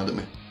can't stay mad at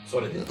me.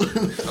 Sorry, Dave. I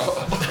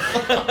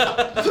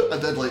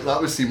did like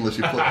that, was seamless.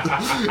 You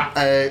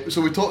so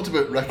we talked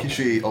about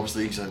Ricochet.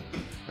 Obviously, he's a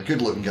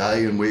good looking guy,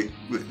 and they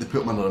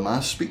put him under a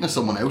mask. Speaking of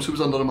someone else who was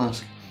under a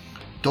mask,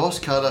 Dos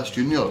Caras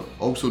Jr.,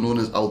 also known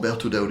as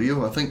Alberto Del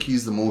Rio, I think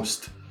he's the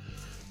most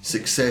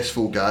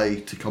successful guy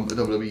to come to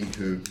WWE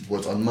who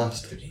was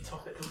unmasked.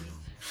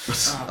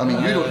 I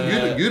mean,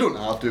 you don't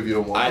have to if you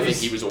don't want to. I think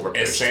he was over.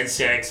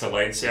 Esencia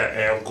Excelencia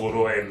El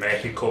Goro in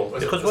Mexico.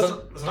 There's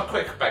not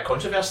quite a bit of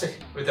controversy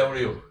with Del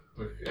Rio.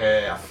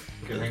 I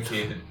think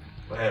he did.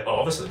 Well,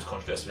 obviously there's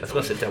controversy. I was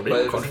going to say Del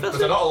Rio controversy.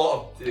 He got a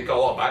lot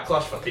of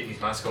backlash for taking his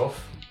mask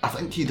off. I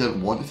think he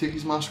didn't want to take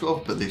his mask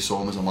off, but they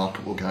saw him as a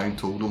marketable guy and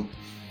told him,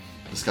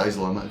 the sky's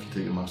the limit if you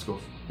take your mask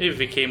off. Maybe if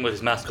he came with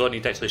his mask on,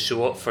 he'd actually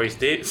show up for his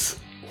dates.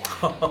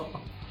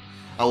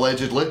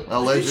 Allegedly.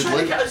 He's trying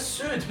to get us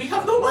sued. We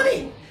have no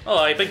money. Oh,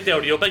 I big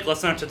Del Rio, big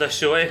listener to this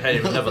show, eh? Hey,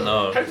 you never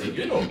know. How do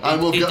you know?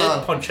 And we've He did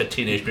got punch a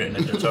Teenage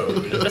Mutant Ninja Turtle.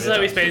 This is how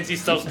he spends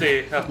his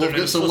Thursday afternoon. we've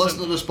got some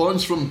listener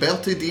response from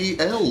Bertie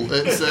DL.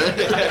 It's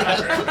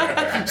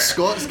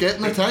Scott's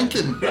getting a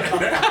tanking.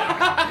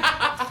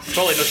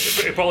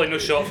 Probably no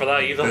shot for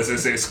that either. This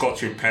is a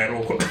Scotch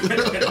Peril.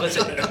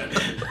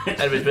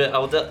 Anyways, but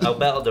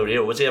Alberto Del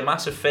Rio, was he a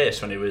massive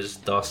face when he was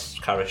Dos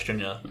Caras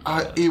Jr.?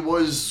 He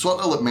was sort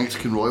of like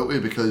Mexican royalty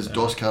because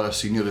Dos Caras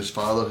Sr., his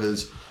father,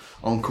 his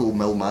uncle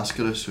Mil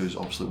Mascaras, who's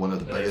obviously one of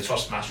the biggest.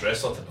 First masked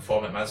wrestler to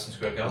perform at Madison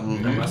Square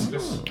Garden.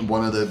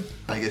 One of the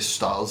biggest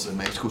stars in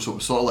Mexico, so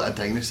it's sort of like a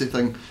dynasty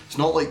thing. It's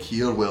not like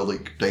here where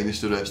like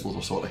dynasty wrestlers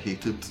are sort of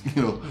hated,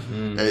 you know.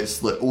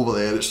 It's like over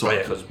there, it's sort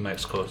Right, of. because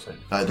Mexico's like.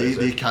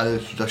 They carry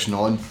the tradition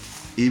on.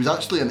 He was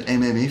actually an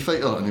MMA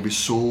fighter, and he was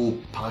so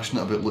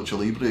passionate about lucha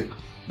libre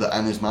that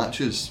in his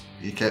matches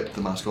he kept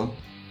the mask on.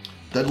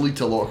 Did lead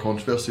to a lot of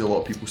controversy. A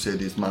lot of people said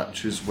his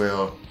matches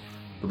were.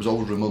 There was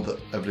always rumoured that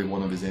every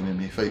one of his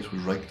MMA fights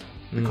was rigged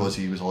because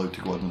he was allowed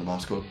to go in with the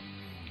mask on.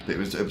 But it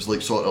was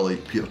like sort of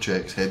like Peter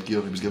Check's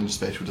headgear. He was given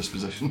special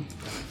disposition.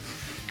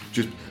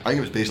 I think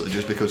it was basically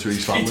just because of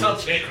his family. Peter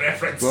Check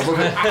reference.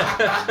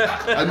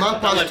 In my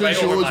past two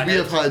shows, we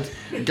have had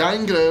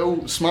Gangrel,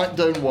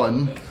 SmackDown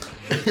 1,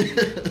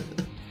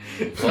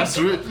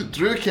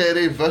 Drew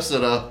Carey,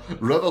 Viscera,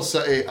 River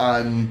City,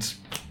 and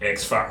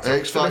X Factor.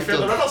 X To be fair,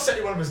 the Factor. River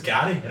City one was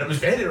Gary, and it was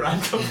very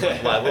random.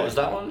 What was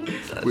that one?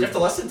 You have to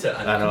listen to it.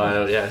 I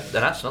know, yeah. And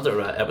that's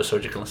another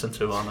episode you can listen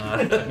to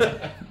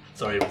on.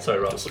 Sorry,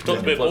 Ross. We've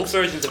talked about both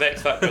versions of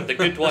X Factor, the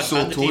good one So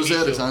and the toes TV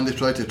there as show. Andy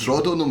tried to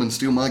trod on them and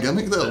steal my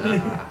gimmick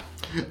there.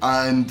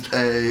 And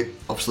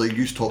obviously,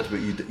 you talked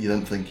about you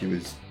didn't think he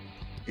was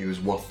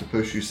worth the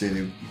push. You said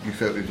you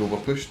felt he was over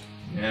pushed.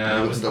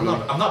 Yeah, I'm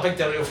not a big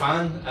Del Rio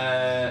fan.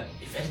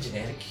 He's very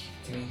generic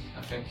to me,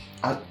 I think.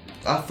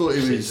 I thought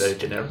he was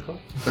generical.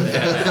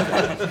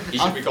 He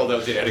should be called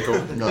El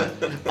Generico. No,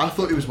 I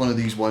thought he was one of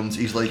these ones.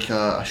 He's like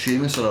a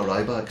Sheamus or a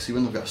Ryback. See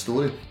when they've got a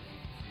story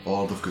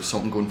or they've got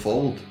something going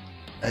forward.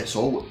 It's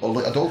all or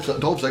like a Dolph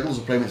Ziggler's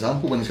a prime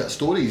example. When he's got a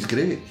story, he's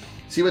great.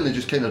 See when they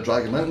just kind of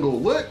drag him out and go,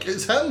 look,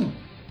 it's him.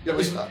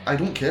 I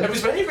don't care. It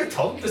was when he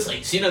returned this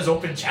like Cena's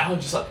open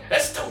challenge. It's like,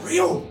 it's Del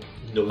Rio.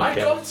 No, My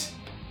God,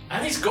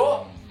 and he's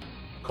got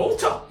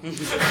Coulter.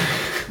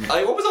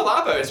 What was all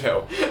that about as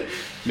well?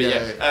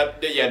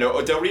 But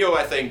no, Del Rio,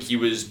 I think he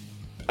was,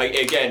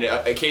 again,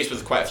 a case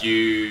with quite a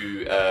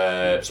few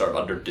sort of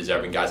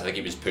under-deserving guys. I think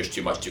he was pushed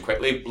too much too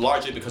quickly,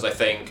 largely because I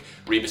think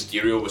Rey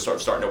Mysterio was sort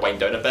of starting to wind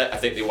down a bit. I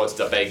think they wanted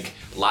a big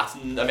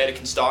Latin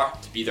American star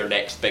to be their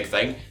next big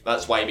thing.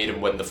 That's why he made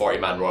him win the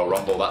 40-man Royal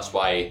Rumble. That's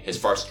why his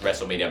first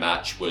WrestleMania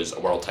match was a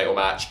world title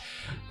match.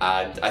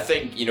 And I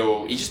think, he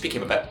just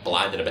became a bit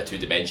bland and a bit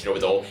two-dimensional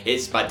with all,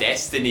 it's my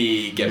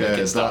destiny gimmick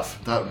and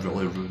stuff. That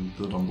really ruined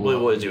the Rumble. Well,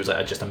 what was he? Was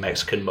like just a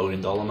Mexican $1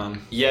 million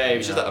man. Yeah, he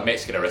was just like a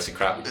Mexican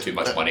aristocrat with too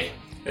much money.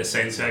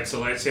 Esencia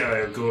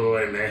Excelencia, El Guru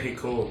en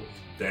Mexico,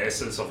 the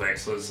essence of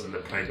excellence and the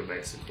pride of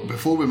Mexico.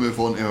 Before we move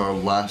on to our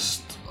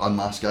last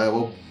unmasked guy, I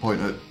will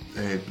point out,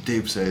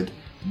 Dave said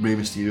Rey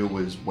Mysterio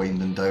was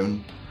winding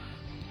down.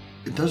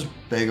 It does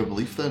beg our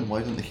belief then, why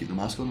didn't they keep the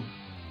mask on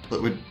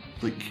him?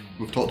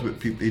 We've talked about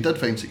people, he did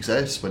find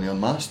success when he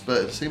unmasked, but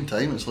at the same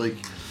time it's like,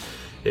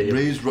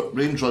 Rey's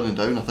running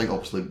down. I think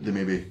obviously they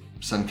maybe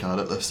Sin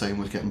Cara at this time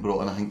was getting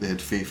brought in, I think they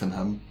had faith in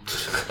him.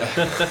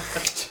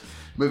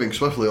 Moving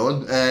swiftly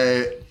on,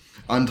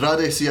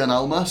 Andrade Cien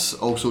Almas,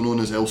 also known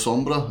as El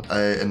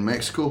Sombra in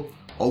Mexico,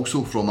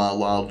 also from a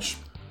large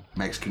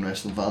Mexican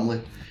wrestling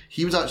family.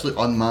 He was actually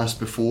unmasked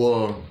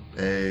before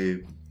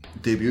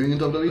debuting in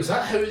WWE. Was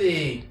that how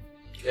they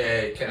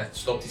kind of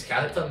stopped his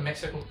character in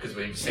Mexico? Because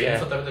when he was signed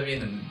for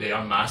WWE and they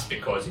unmasked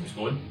because he was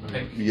going, I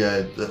think.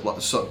 Yeah,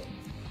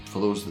 for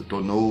those that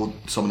don't know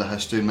some of the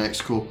history in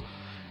Mexico,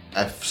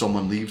 if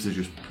someone leaves, they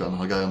just put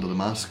another guy under the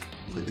mask,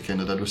 like they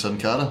kind of did with Sin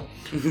Cara,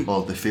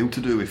 or they failed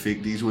to do with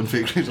Fake Diesel and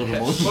Fake Razor Ramon.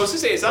 Well, I was going to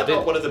say, is that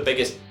not one of the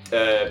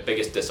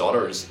biggest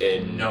dishonours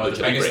in No, Lucha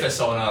the biggest Libre?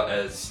 dishonour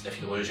is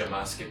if you lose your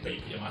mask, but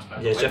you put your mask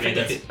back. Yeah, so I Like we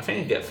think did.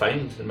 you get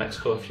fined in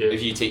Mexico if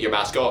you take your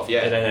mask off,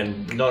 yeah.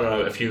 And then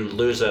no, if you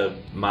lose a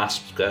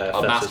mask,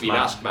 A mask v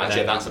mask match,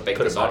 yeah, that's a big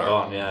put it back dishonour.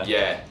 on,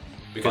 yeah.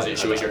 Because it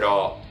shows you're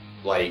not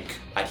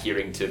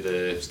adhering to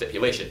the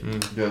stipulation. Yeah,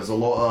 there's a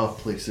lot of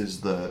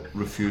places that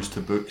refuse to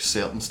book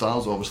certain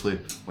stars. Obviously,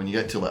 when you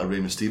get to like a Rey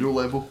Mysterio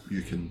level,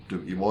 you can do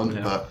what you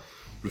want, but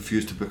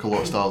refuse to book a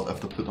lot of stars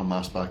if they put their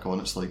mask back on.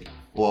 It's like,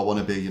 I want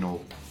to be,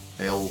 El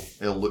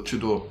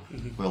Luchador.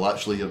 Well,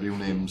 actually, your real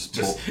name's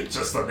just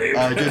a name.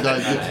 I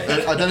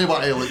didn't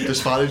want to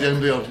disparage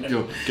anybody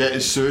or get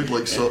us sued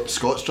like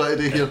Scott's trying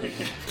to do here.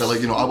 They're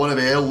like, I want to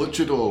be El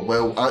Luchador.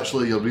 Well,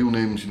 actually, your real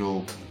name's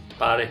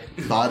Barry.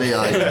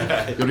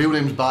 Aye. Your real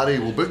name's Barry.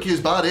 We'll book you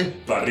as Barry.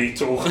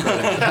 Burrito.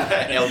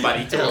 El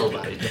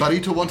Barrito.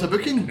 Burrito want a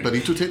booking?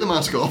 Burrito, take the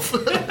mask off.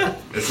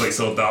 It's like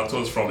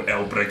Soldatos from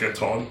El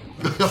Brigaton.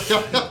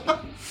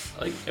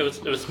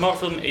 It was smart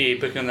for them to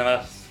book in the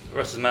mask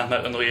versus mask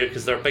on the way out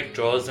because they're big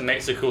draws in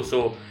Mexico,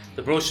 so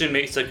the promotion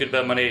makes a good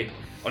bit of money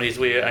on his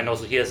way out, and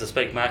also he has this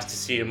big match to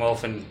see him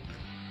off, and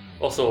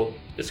also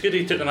it's good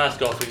he took the mask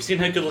off. Have you seen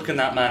how good looking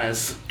that man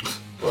is?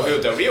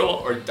 Who, Del Rio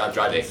or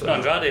Andrade? No,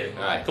 Andrade.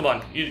 Aye. Come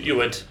on, you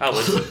would. I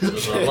would.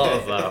 There's a lot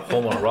of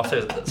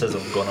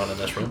homoeroticism going on in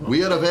this room.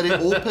 We are a very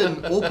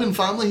open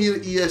family here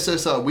at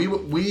ESSR.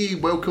 We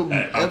welcome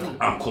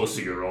I'm close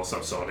to you, Ross,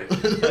 I'm sorry.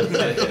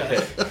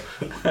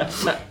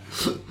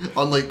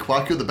 Unlike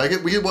Quacker the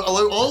Bigot, we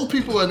allow all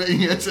people in at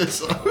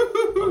ESSR.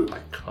 Oh my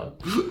god.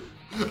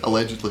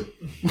 Allegedly.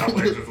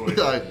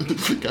 Allegedly. Aye,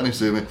 can't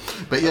sue me.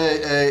 But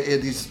yeah,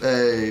 his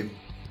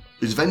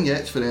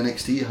vignettes for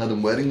NXT had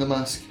him wearing the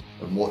mask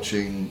and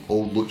watching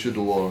old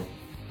Luchador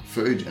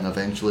footage, and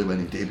eventually when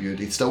he debuted,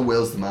 he still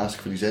wears the mask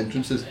for his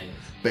entrances,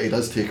 but he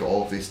does take it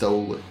off. He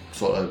still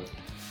sort of,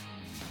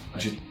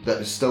 but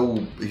he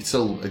still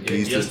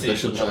agrees to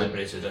tradition.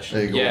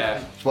 There you go. Yeah.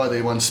 That's why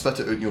they once spit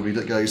it out and you'll read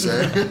it, guys.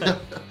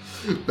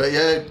 But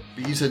yeah,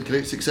 he's had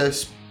great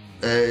success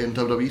in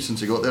WWE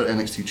since he got there,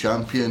 NXT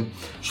champion.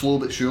 Slow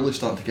but surely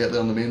starting to get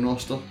there on the main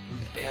roster.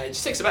 Yeah, it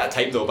just takes a bit of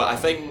time though, but I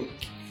think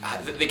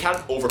they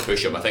can't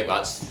over-push him. I think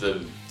that's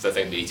the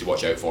thing they need to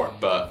watch out for.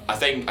 But I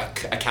think I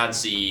can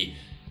see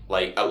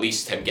at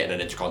least him getting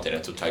an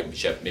Intercontinental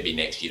Championship maybe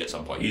next year at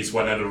some point. He's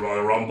winning the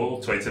Royal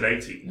Rumble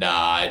 2019.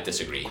 Nah, I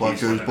disagree.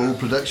 Quacker's bold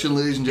prediction,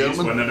 ladies and He's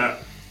gentlemen. winning it.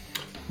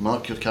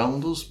 Mark your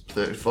calendars,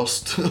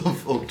 31st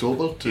of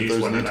October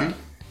 2018.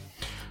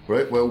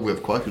 Right, well, we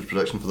have Quacker's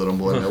prediction for the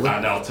Rumble in LA.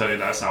 And I'll tell you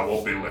this, I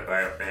won't be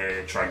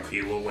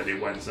tranquilo when he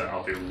wins it.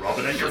 I'll be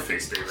rubbing in your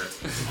face, David.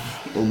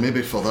 Well,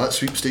 maybe for that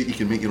sweepstake you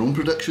can make your own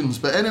predictions.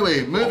 But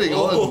anyway, moving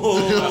on.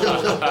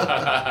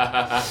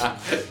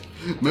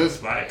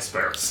 It's my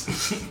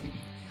experts.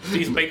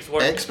 These bikes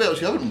work.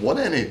 Experts, you haven't won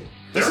any.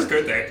 They're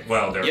good.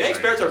 Well, they're Your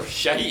experts are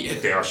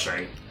shite. They are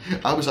shite.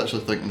 I was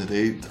actually thinking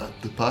today,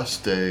 the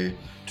past 2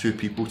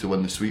 people to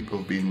win the sweep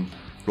have been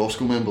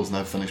Roscoe members and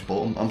I've finished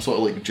bottom. I'm sort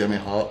of like Jimmy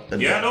Hart.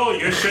 You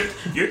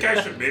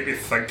guys should maybe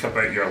think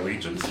about your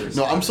allegiances.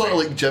 No, I'm sort of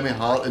like Jimmy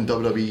Hart in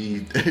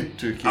WWE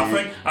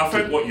 2K. I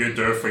think what you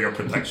do for your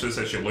predictions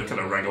is you look at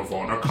a Ring of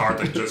Honor card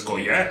and just go,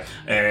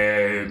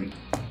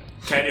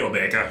 Kenny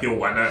Omega, he'll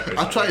win it.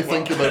 I try to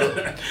think about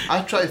it.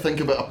 I try to think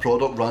about a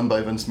product run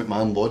by Vince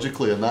McMahon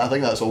logically, and I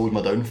think that's always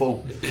my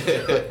downfall.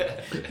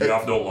 You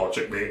have no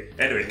logic, mate.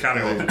 Anyway,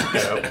 carry on.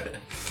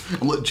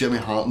 I'm like Jimmy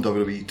Hart in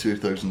WWE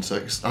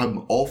 2006.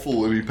 I'm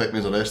awful when you pick me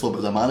as a wrestler, but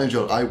as a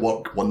manager, I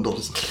work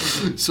wonders.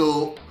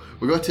 So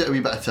we're going to take a wee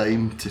bit of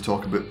time to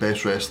talk about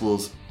best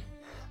wrestlers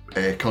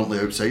currently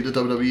outside of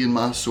WWE in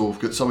mass. So we've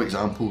got some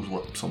examples,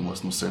 what some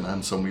listeners sent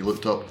in, some we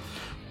looked up.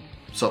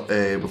 So,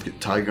 we've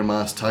got Tiger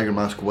Mask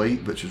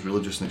White, which is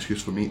really just an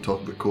excuse for me to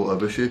talk about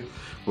Kota Ibushi.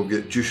 We've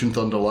got Jushin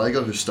Thunder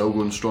Liger, who's still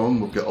going strong.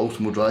 We've got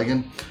Ultimo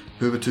Dragon,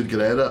 Juventud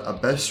Guerrera,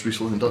 Abyss,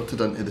 recently inducted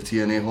into the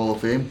TNA Hall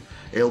of Fame.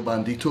 El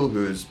Bandito,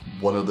 who is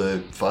one of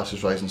the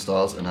fastest rising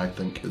stars, and I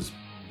think is,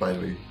 by the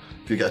way,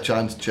 if you get a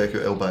chance, check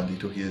out El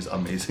Bandito, he is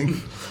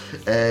amazing.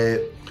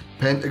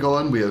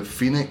 Pentagon, we have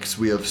Phoenix,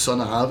 we have Son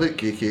of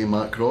Havoc, aka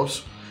Matt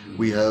Cross,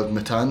 we have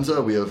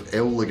Matanza, we have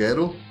El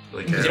Ligero.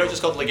 Is it not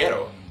just called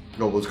Ligero?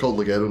 No, well, it's called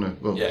Ligero now.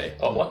 Well, yeah.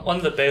 One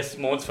of the best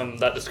moments from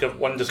that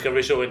one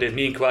Discovery show is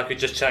me and Quacker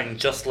just chatting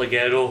just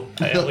Ligero.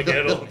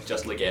 Ligero.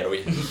 Just Ligero.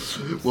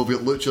 We've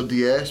got Lucha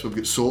DS, we've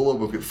got Solar,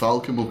 we've got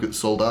Falcon, we've got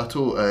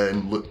Soldato,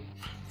 and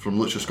from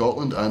Lucha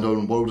Scotland, and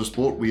on World of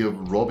Sport we have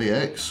Robbie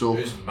X. So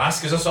whose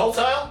mask is a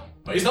saltire,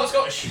 but he's not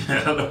Scottish.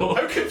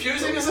 How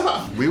confusing is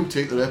that? We'll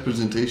take the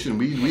representation.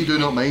 We do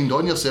not mind.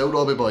 On your cell,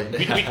 Robbie boy.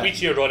 we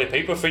cheer Roddy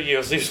Piper for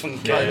years. Exactly.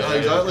 There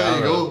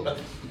you go.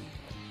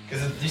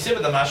 Because you say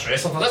about the mass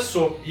wrestling, that's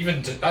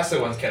the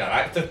one's kind of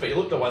active, but you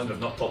look at the ones we've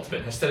not talked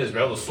about in history as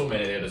well. There's so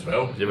many there as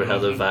well. Have you ever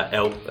heard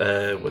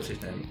of what's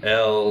his name?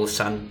 El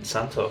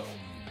Santo.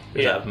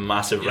 He's a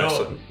massive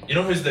wrestler. You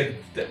know who's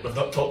we've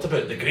not talked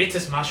about the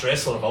greatest mass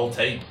wrestler of all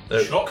time?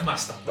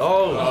 Shockmaster.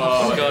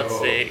 Oh, for God's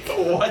sake!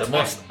 The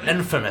most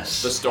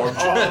infamous. The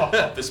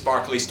Stormtrooper, the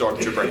sparkly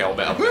Stormtrooper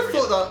helmet.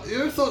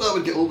 Who thought that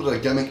would get over a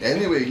gimmick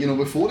anyway? You know,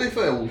 before he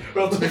fell.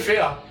 Well, to be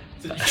fair,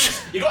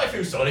 you got to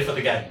feel sorry for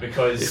the guy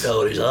because he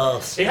fell on his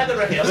ass. He had the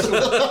rehearsal.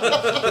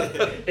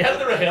 He had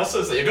the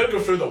rehearsals that you're going to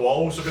go through the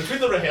wall. So between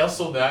the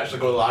rehearsal and they actually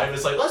go live,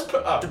 it's like let's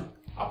put a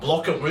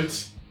block of wood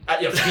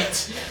at your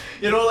feet.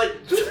 You know, like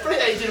whose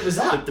bright idea was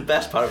that? The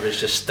best part of it is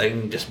just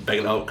Sting just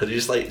bigging up because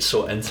he's like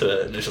so into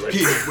it and he's like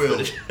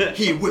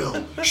he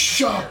will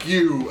shock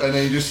you, and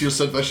then you just hear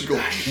Sid Vicious go,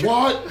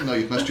 what? No,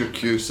 you've missed your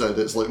cue, Sid.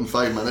 It's like in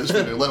 5 minutes.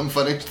 Let him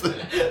finish.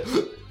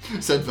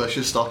 Sid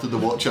Vicious started the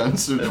watch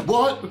answer.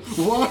 What?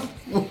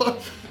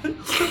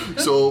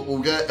 So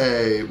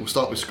we'll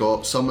start with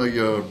Scott. Some of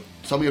your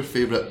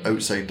favourite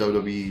outside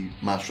WWE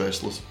mass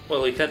wrestlers.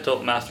 Well, you can't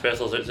talk mass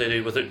wrestlers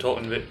outside without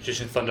talking about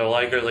Jushin Thunder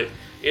Liger. Like,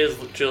 he is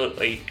literally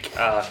like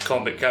a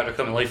comic character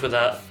coming to life with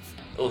that.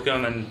 Look at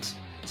him, and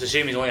it's a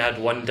shame he's only had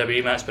one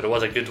WWE match, but it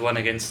was a good one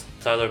against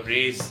Tyler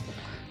Breeze.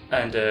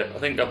 And I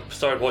think I've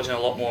started watching a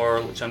lot more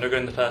Lucha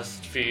Underground the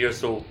past few years.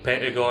 So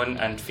Pentagon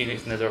and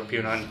Phoenix, and they're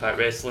appearing on Impact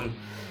Wrestling,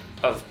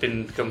 have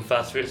become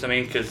fast favourites. I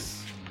mean,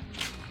 because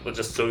they're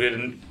just so good,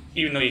 and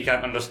even though you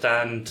can't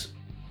understand.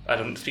 I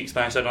don't speak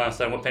Spanish, I don't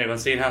understand what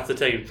Pentagon's saying half the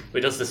time, but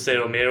he does the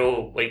Cero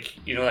Mero, like,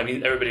 you know what I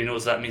mean? Everybody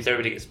knows that means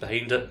everybody gets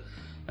behind it.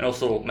 And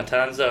also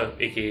Matanza,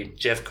 aka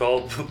Jeff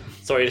Cobb.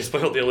 Sorry to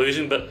spoil the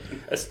illusion, but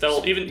it's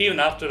still, even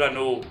after I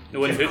know no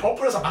one Jeff Cobb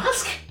wears a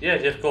mask? Yeah,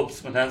 Jeff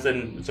Cobb's Matanza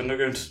in Lucha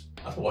Underground.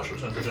 I don't watch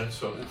Lucha Underground,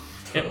 so...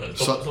 Yeah.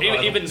 It's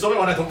the only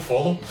one I don't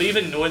follow. But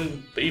even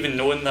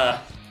knowing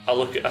that,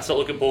 I still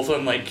look at both of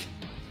them like,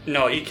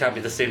 no, you can't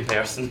be the same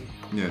person.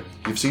 Yeah,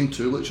 you've seen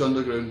 2 Lucha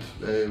Underground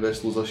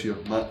wrestlers this year.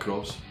 Matt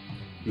Cross,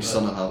 he's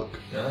Son of Havoc.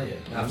 Yeah,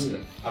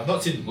 absolutely. I've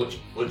not seen Lucha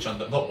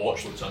Underground, not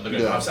watched Lucha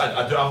Underground.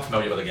 Yeah. I'm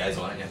familiar with the guys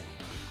on it.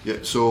 Yeah.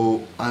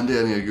 So Andy,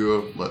 any of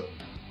your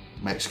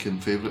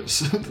Mexican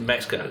favourites?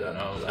 Mexican, I don't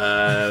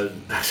know.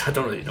 I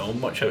don't really know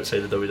much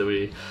outside of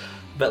WWE.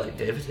 A bit like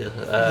David here.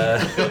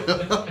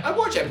 I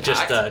watch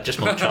Impact. Just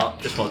more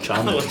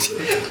charming.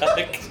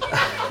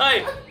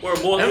 Hi,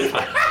 we're more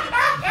Impact.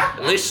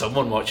 At least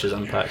someone watches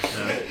Impact.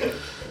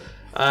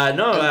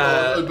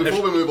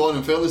 Before we move on,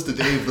 in fairness to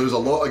Dave, there's a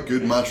lot of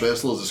good match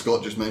wrestlers, as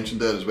Scott just mentioned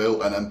there as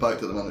well, and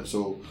Impact at the minute,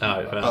 so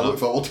I look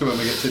forward to when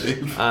we get to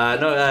Dave. If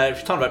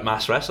you're talking about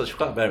mass wrestlers, you've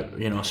got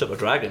about, Super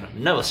Dragon. I've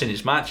never seen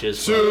his matches.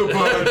 Super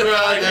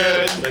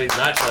Dragon!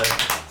 Exactly.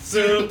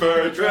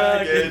 Super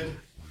Dragon!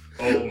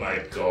 Oh my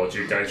god,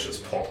 you guys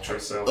just popped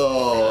yourself.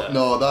 Oh,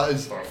 no, that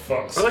is... For fuck's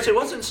Well, sake. actually,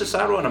 wasn't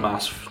Cesaro in a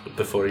mask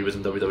before he was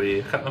in WWE?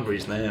 I can't remember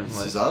his name.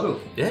 Like, Cesaro?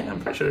 yeah, I'm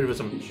pretty sure he was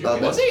in.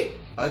 Was he?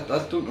 I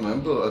don't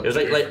remember. It was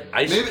like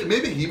ice.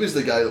 Maybe he was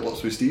the guy that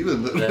works with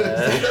Steven.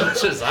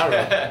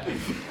 Cesaro.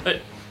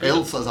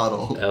 El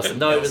Cesaro.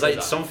 No, it was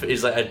like something.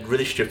 It's like a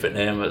really stupid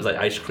name. It was like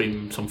ice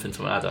cream something.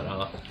 I don't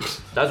know.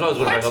 That's what I was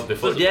going to bring up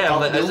before. Yeah, I'm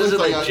like, this is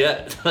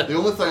legit. The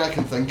only thing I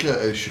can think of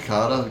is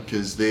Shikara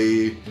because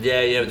they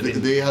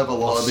have a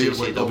lot of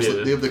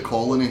they have the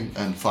colony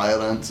and fire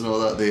ants and all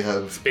that. They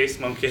have Space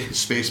Monkey.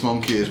 Space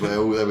Monkey as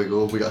well. There we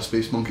go. We got a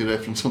Space Monkey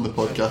reference on the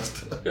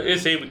podcast. You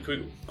say we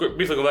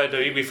briefly go back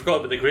to we forgot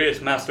about the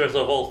greatest masked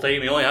wrestler of all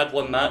time. He only had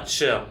one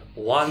match.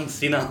 Juan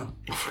Cena.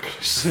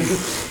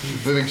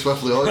 Moving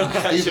swiftly on.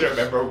 I should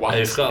remember one.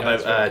 I forgot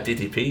about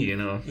DDP. You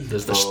know,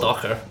 there's the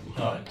stalker.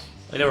 I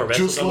never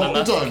wrestled Just on let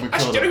that the match. time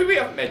Actually, do you know who we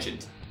haven't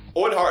mentioned?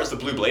 Owen Hart is the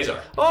Blue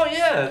Blazer. Oh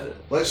yeah.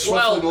 Let's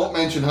swiftly not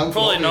mention him for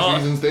probably obvious not.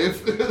 reasons,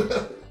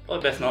 Dave.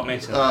 Well, best not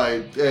mention.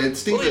 Aye,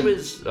 Stephen. Well, he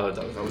was. Oh,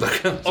 that was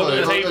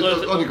Sorry, I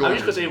was on you I go. was just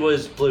gonna say he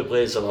was Blue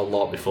Blazer a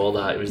lot before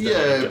that. He was doing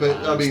Yeah, Japan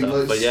but, I and mean, stuff.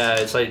 let's- but yeah,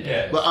 it's like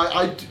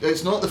But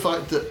it's not the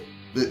fact that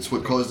it's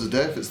what caused the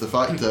death. It's the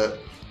fact that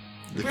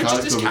the Well,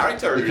 just his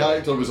character. The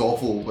character was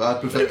awful. I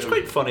prefer. it was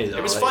quite funny though.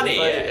 It was like, funny,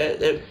 like,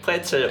 yeah. It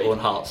played to Owen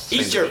Hart's.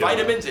 Eat sense your of humour.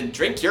 vitamins and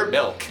drink your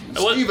milk.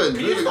 Stephen,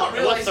 Can you not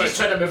realise he's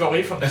trying to move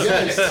away from this?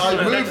 Yes,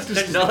 I moved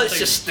to No, let's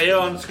just stay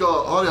on.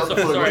 Scott. Hurry up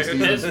before Sorry, it goes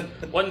there's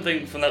Stephen. one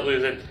thing from that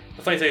was that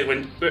the funny thing is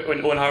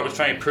when Owen Hart was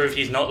trying to prove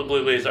he's not the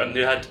Blue Blazer and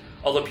they had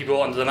other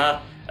people under the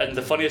mask, and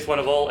the funniest one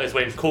of all is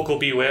when Coco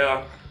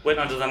Beware went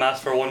under the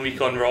mask for 1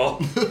 week on Raw.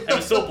 It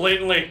was so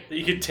blatantly that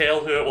you could tell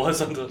who it was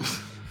under.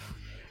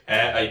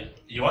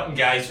 You wanting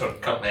guys who are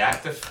currently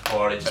active,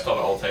 or just talk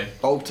about all time?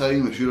 All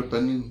time. It's your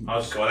opinion.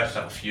 I've just got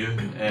a few.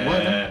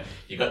 Why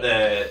You got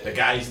the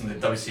guys in the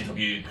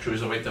WCW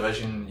Cruiserweight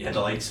division. You had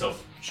the likes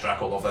of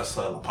Stracco Lovelace,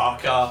 La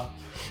Parka,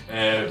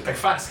 Big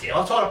Fat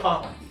Skeletor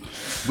apparently.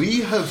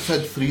 We have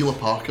had 3 La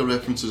Parka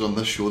references on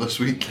this show this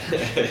week.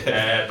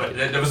 But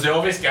there was the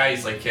obvious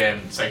guys like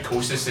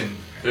Psychosis and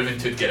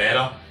Juventud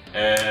Guerrera.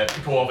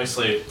 People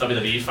obviously,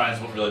 WWE fans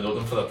won't really know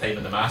them for their time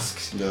in the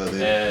masks. No,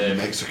 the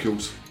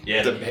Mexicos.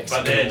 Yeah, The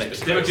but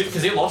they were good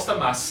because they lost their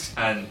masks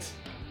and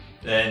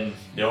then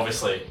they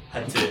obviously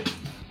had to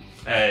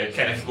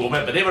kind of go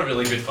with it, but they were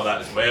really good for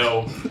that as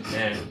well.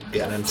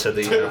 Getting into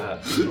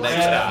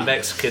the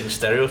Mexican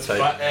stereotype.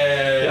 But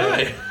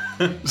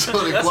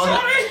Sorry,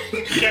 what?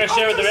 You gotta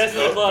share with the rest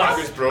of the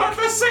class.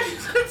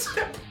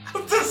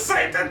 I've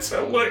decided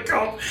to look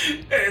up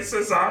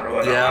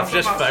Cesaro. Yeah, I've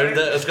just found it.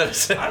 I was gonna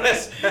say.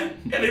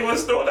 And he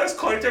was known as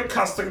Claudio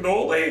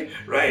Castagnoli,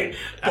 right?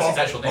 That's his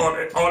actual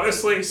name.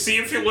 Honestly, see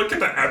if you look at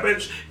the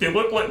image, they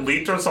look like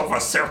leaders of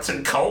a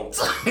certain cult.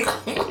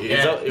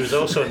 He was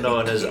also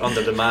known as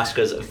under the mask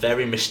as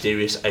very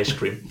mysterious ice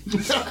cream.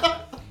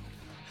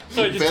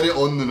 Very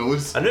on the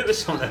nose. I knew it was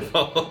something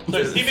about.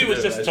 So Stevie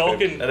was just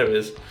talking.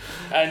 Anyways,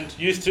 And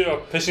you two are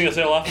pushing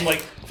yourself laughing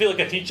like, I feel like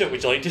a teacher,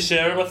 would you like to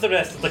share it with the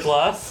rest of the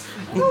class?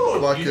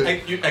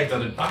 you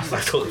ignorant I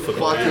bastard. totally forgot. Black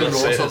what I and was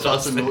Ross saying. are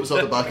passing notes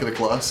at the back of the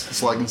class,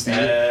 slagging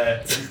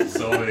Stevie.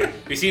 Sorry.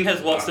 We seen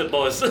his WhatsApp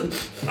boss.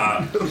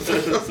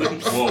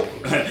 Whoa.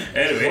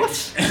 Anyway.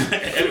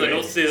 Everyone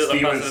else say that they're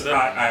Stevens, passing it.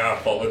 I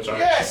apologise.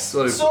 Yes.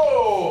 Sorry.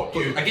 So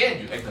you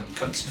ignorant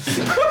cunts.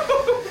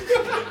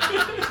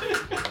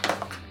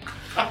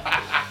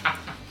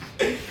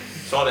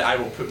 Sorry, I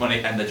will put money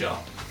in the jar.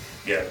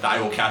 Yeah. That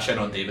I will cash in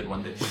on David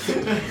one day.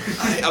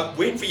 I'm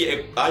waiting for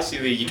you.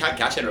 Actually, you can't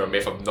cash in on me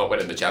if I'm not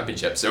winning the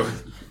championship. So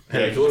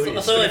That's To really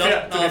be fair,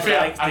 not I've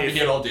been Steve.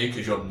 here all day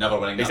because you're never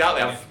winning that.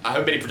 exactly. How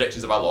many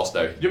predictions have I lost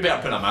now? You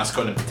better put a mask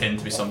on and pretend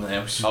to be something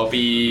else. I'll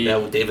be. Yeah,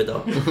 well, David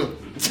though.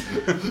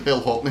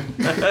 Hell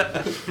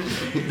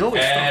Hockney. No,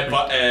 it's not.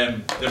 But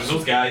there was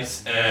those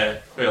guys.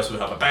 Who else we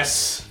have?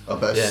 Abyss.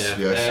 Abyss,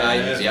 Yeah,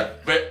 yes.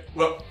 Yep. But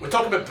we're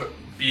talking about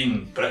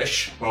being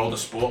British world of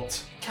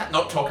sport. Can't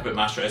not talk about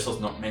master wrestlers,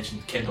 not mention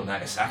Kendo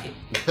Nagasaki.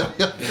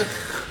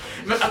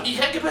 You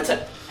think about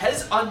it,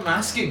 his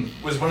unmasking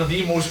was one of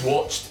the most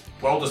watched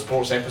World of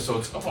Sports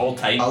episodes of all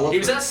time. I love He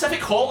was it. in a Civic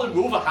Hall in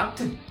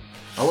Wolverhampton.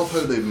 I love how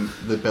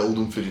they billed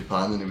him for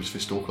Japan and he was for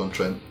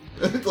Stoke-on-Trent.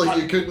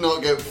 Like, you could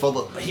not get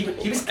further. But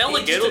he was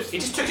Alligators. he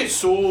just took it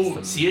so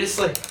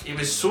seriously. He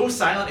was so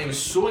silent. He was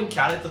so in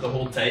character the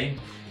whole time.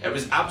 It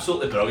was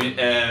absolutely brilliant.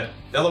 The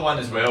other one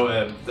as well.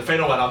 The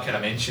final one I'll kind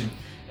of mention.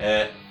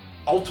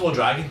 Ultimo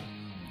Dragon.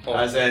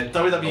 As a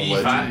WWE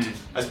A fan, legend.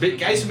 as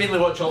guys who mainly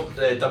watch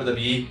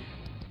WWE,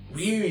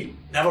 we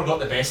never got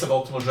the best of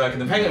Ultimo Dragon.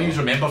 The thing I always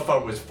remember for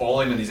was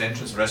falling in his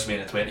entrance of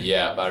WrestleMania 20.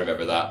 Yeah, I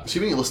remember that.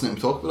 See, when you listen to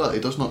him talk about that, he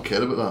does not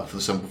care about that for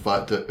the simple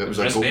fact that it was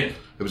a goal. WrestleMania.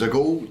 It was a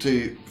goal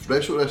to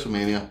wrestle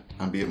WrestleMania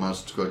and be at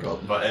Madison Square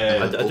Garden. But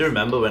I do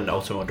remember when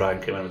Ultimo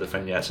Dragon came in with the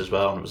vignettes as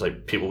well, and it was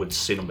like people would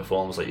see him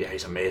before and was like, yeah,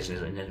 he's amazing.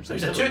 And it was he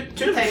was like, a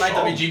two-time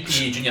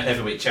IWGP Junior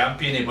Heavyweight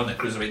Champion. He won the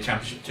Cruiserweight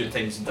Championship 2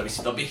 times in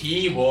WCW.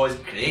 He was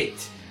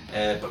great.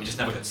 but we just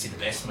never got to see the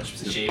best, which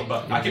was a shame.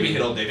 But I could be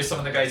Harold Davis, some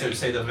of the guys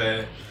outside of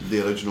the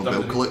original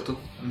bill collector.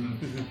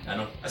 I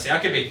know. I say I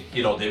could be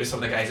Harold Davis,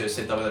 some of the guys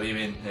outside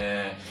WWE.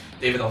 And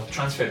David, I'll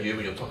transfer you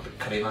when you'll talk about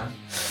Curry Man.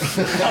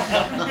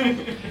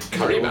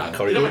 Curry Man.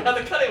 You know, we had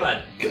the Curry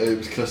Man. It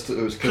was Christopher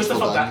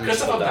Daniels.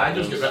 Christopher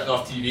Daniels got written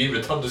off TV and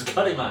returned as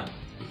Curry Man.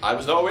 I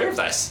was not aware of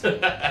this.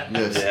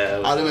 Yes.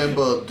 Yeah. I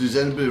remember. Does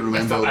anybody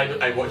remember?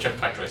 I watch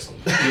Impact Wrestling.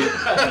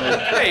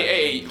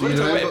 Hey, we're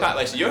talking about Impact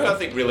Wrestling. You know who I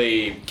think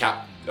really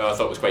I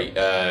thought was quite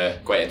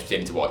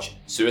entertaining to watch?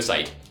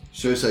 Suicide.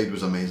 Suicide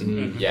was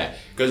amazing. Yeah,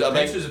 because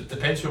I think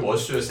Depends who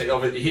was Suicide.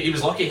 He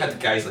was lucky he had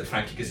guys like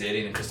Frankie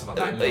Kazarian and Christopher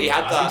Daniels. he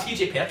had that.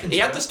 TJ Perkins. He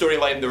had the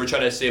storyline. They were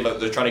trying to say, like,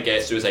 they're trying to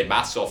get Suicide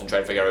masks off and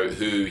trying to figure out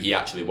who he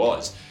actually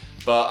was.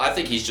 But I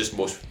think he's just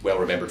most well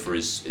remembered for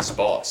his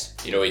spots.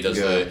 You know, he does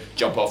the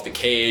jump off the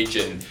cage,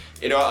 and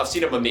you know, I've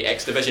seen him on the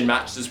X Division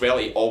matches as well.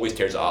 He always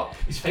tears it up.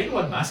 His final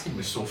unmasking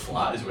was so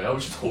flat as well.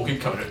 Just Hogan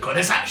coming out, going,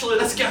 "It's actually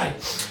this guy."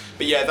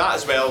 But yeah, that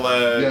as well.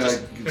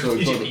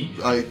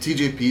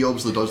 TJP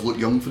obviously does look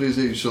young for his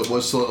age, so it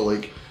was sort of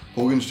like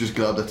Hogan's just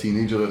grabbed a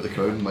teenager out of the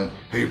crowd and went,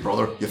 "Hey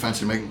brother, you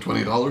fancy making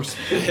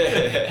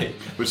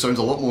 $20?" Which sounds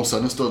a lot more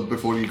sinister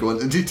before you go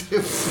into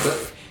detail.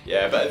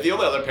 Yeah, but the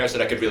only other person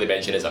I could really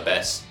mention is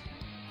Abyss.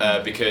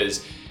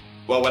 Because,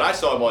 well, when I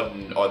saw him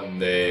on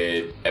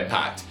the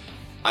Impact,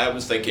 I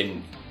was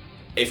thinking,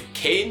 if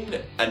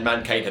Kane and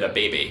Mankind had a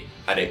baby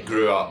and it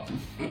grew up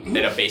in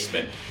a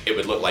basement, it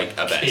would look like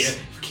Abyss.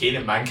 Kane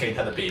and Mankind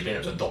had a baby and it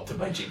was adopted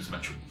by James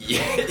Mitchell.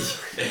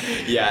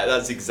 Yeah,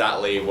 that's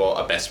exactly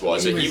what Abyss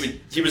was.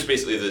 He was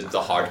basically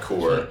the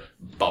hardcore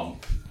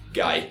bump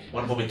guy.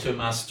 One of only two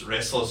masked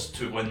wrestlers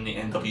to win the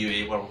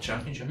NWA World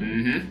Championship.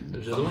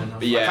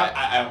 But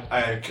yeah,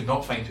 I could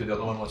not find who the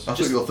other one was. I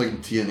thought you were thinking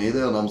TNA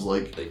there, and I was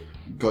like,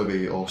 gotta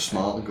be all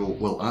smart and go,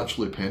 well,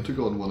 actually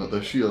Pentagon won it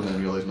this year, and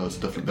then realised no, it's a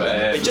different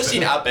bit. Just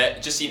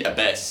seen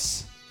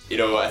Abyss. You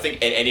know, I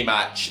think in any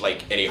match,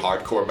 like any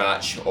hardcore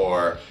match,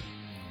 or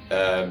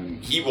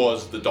he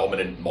was the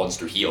dominant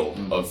monster heel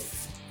of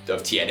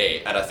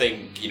TNA, and I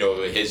think, you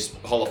know, his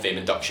Hall of Fame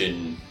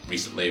induction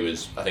recently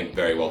was, I think,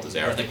 very well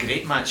deserved. The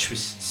great match was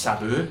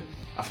Sabu.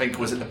 I think,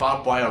 was it the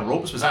barbed wire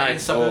ropes? Was that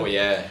against Sabu? Oh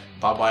yeah,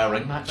 barbed wire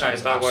ring match.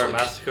 Barbed wire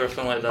massacre or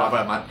something like that.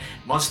 Barbed wire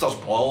Monsters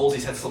balls.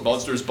 He's had some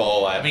Monsters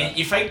ball. I mean,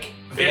 you think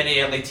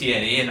very early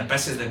TNA, and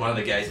Abyss is one of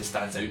the guys that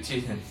stands out to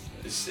you. And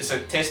it's a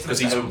testament because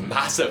he's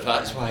massive.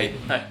 That's why.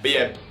 But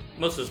yeah,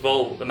 Monsters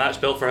ball. The match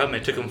built for him.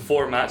 It took him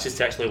 4 matches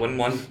to actually win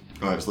one.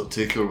 Right, it's like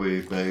Taker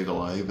Wave, Buried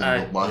Alive,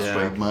 and the last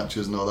ride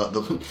matches and all that.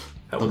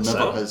 There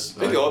never has.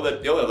 I think the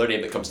only other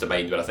name that comes to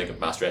mind when I think of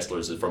masked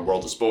wrestlers is from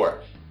World of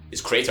Sport is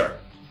Crater.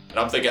 And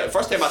I'm thinking, the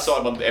first time I saw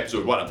him on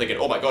episode 1, I'm thinking,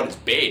 oh my god, it's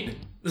Bane.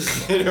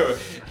 You know?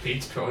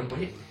 Bane's put on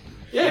weight.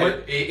 Yeah.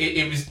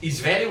 He's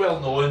very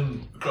well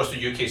known across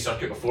the UK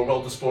circuit before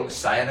World of Sport as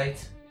Cyanide.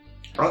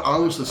 I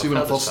honestly, see when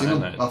I first seen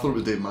him, I thought it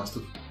was Dave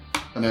Mastiff.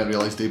 And then I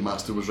realised Dave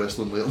Mastiff was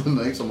wrestling later in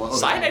the night. So I'm like,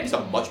 Cyanide is a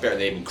much better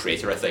name than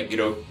Crater, I think. You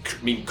know,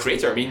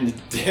 Crater, is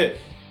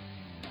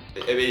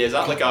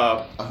that like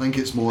a... I think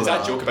it's more... Is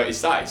that a joke about his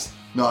size?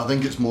 No, I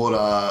think it's more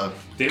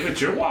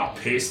David, you're what,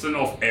 pasting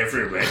off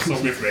every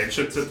wrestler we've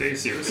mentioned today,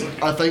 seriously?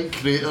 I think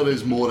Crater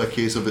is more a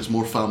case of it's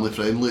more family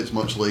friendly. It's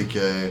much like...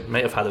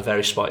 Might have had a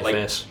very spotty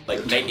face.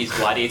 Like 90s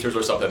Gladiators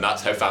or something,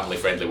 that's how family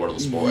friendly World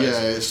of Sport is.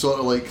 Yeah, it's sort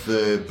of like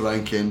the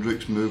Brian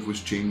Kendrick's move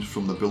was changed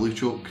from the Billy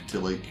Choke to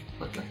like...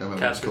 I can't remember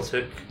Captain's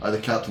Hook. The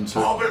Captain's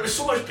Hook. Oh, but it was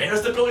so much better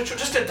as the Billy Choke.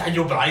 Just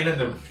Daniel Bryan in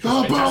them.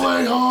 The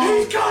Billy Choke!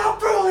 He's got a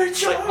Billy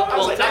Choke!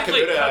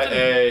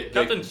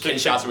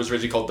 Kinshasa was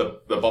originally called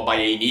the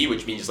Bombay knee,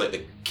 which means like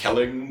the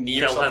killing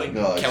knee or something.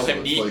 No, Kill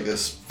him knee. Like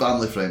it's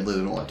family friendly.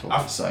 They don't want to talk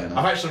about Cyanide.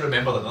 I've actually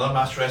remembered another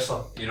masked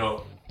wrestler. You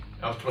know,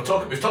 we've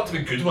talked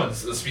about good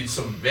ones. There's been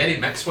some very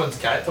mixed ones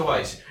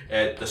character-wise.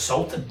 The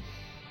Sultan.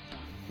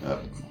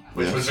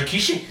 Which was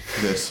Rikishi.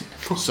 Yes,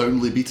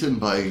 soundly beaten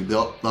by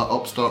that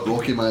upstart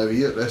Rocky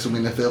Maivia at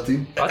WrestleMania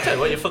 13. I tell you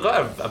what, you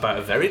forgot about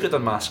a very good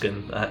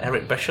unmasking,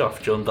 Eric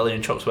Bischoff, Joan, Billy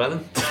and Chuck's wedding.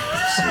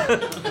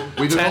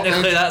 We do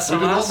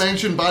not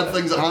mention bad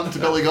things that happened to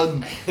Billy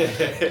Gunn.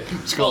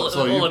 Scott,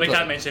 we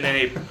can't mention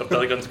any of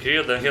Billy Gunn's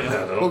career then, can we?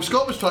 Well,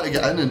 Scott was trying to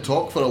get in and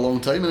talk for a long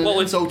time and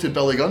insulted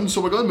Billy Gunn, so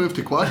we're going to move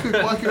to Kwaku.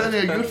 Kwaku, any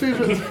of your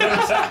favourites?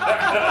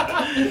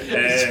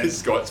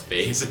 Scott's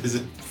face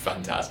is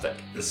fantastic.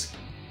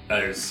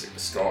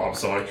 Scott, I'm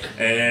sorry.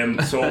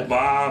 So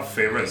my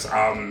favourites,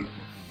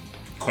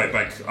 quite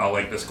big. I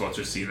like the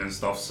Scottish scene and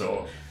stuff,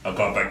 so I've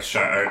got a big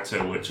shout out to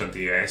Lucha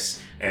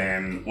DS.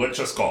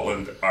 Lucha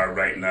Scotland are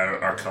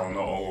killing it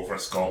all over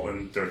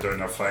Scotland. They're doing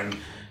their thing.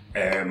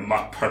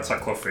 My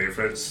particular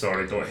favourite,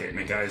 sorry, don't hate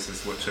me guys,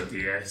 is Lucha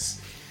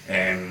DS.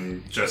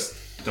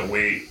 Just the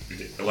way,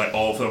 like,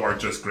 all of them are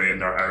just great in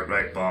their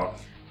outright, but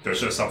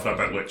there's just something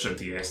about Lucha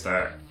DS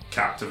that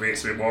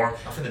captivates me more.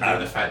 Nothing to do with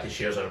the fact he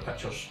shares our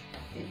pictures.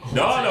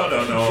 No.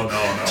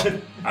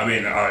 I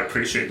mean, I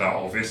appreciate that,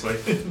 obviously.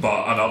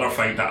 But another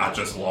thing that I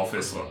just love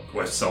is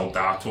with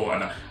Soldato,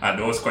 and I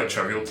know it's quite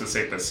trivial to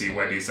say, but see,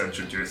 when he's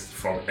introduced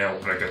from El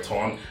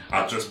Brigaton,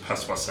 I just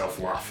piss myself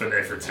laughing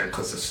every time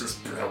because it's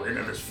just brilliant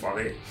and it's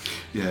funny.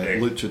 Yeah,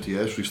 Lucha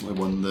Diaz recently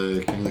won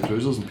the King of the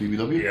Cruisers in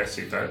PBW. Yes,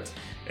 he did.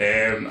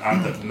 And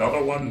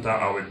another one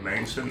that I would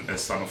mention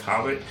is Son of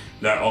Havoc.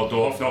 Now,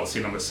 although I've not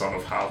seen him as Son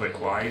of Havoc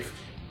live,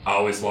 I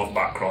always love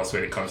Matt Cross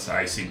when it comes to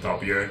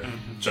ICW.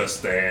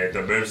 Just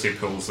the moves he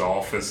pulls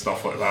off and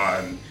stuff like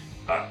that. And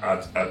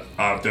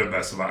I do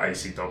miss him at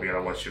ICW, and I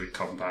wish he would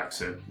come back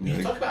soon. When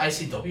you talk about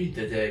ICW,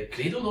 did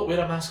Grado not wear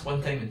a mask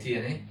one time in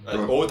TNA?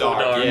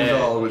 Odar, yeah.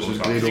 Odar, which is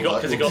Grado.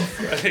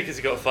 Because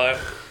he got fired.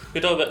 We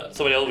talk about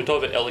somebody else. We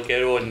talk about El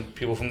Ligero and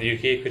people from the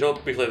UK. We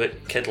talk briefly about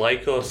Kid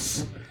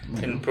Lycos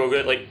in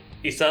Progress. Like,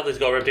 he sadly's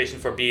got a reputation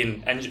for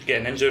being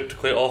getting injured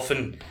quite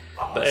often.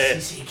 But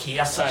CCK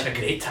are such a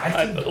great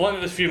tag team. One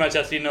of the few matches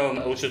I've seen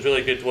him, which was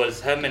really good, was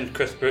him and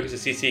Chris Brooks at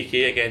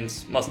CCK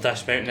against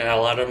Mustache Mountain in a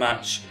ladder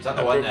match. Is that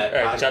the one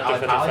that chapter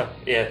 55?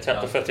 Yeah,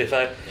 chapter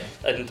 55.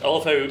 Yeah. And I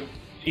love how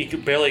he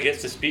barely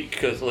gets to speak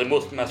because like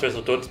most master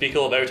wrestlers don't speak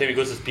a lot. But every time he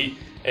goes to speak,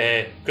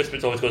 Chris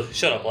Brooks always goes,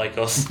 "Shut up,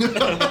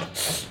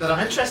 Lycos." They're an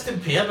interesting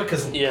pair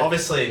because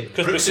obviously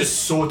Brooks is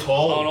so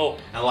tall,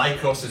 and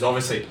Lycos is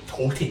obviously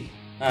toty.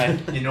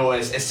 You know,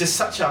 it's just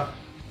such a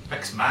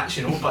mixed match,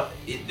 you know, but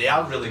they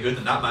are really good.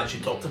 And that match you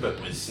talked about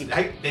was, I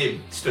think they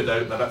stood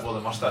out a bit more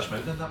than Mustache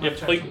Mountain in that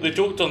match. Like they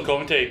joked on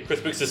commentary, Chris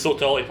Brooks is so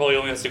tall he probably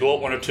only has to go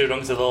up 1 or 2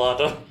 rungs of the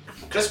ladder.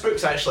 Chris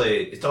Brooks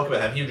actually, you talk about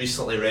him, he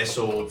recently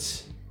wrestled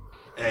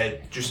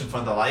Justin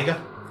van der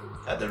Liger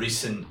at the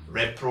recent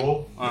Red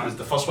Pro. It was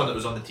the first one that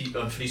was on the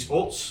on Free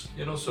Sports,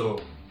 you know, so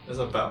there's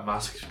a bit of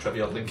mask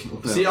trivia linking.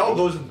 See, it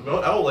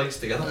all links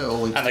together.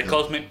 And the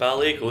Cosmic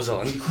Ballet goes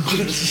on.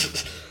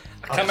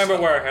 I can't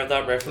remember where I heard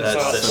that reference.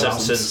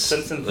 That's the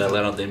Simpsons.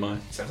 Leonard Nimoy.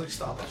 Sounds like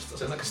Stardust.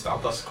 Sounds like a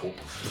Stardust quote.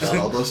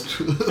 Stardust.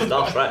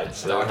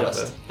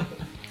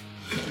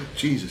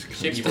 Jesus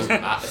Christ.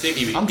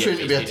 I'm trying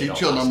to be a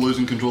teacher and I'm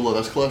losing control of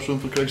this classroom,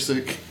 for Christ's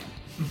sake.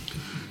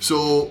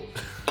 So,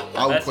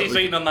 he's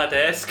waiting on my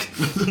desk.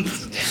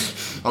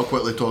 I'll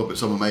quickly talk about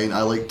some of mine.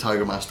 I like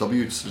Tiger Mask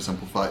W, just for the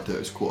simple fact that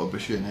it's Kota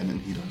Ibushi and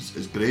anything he does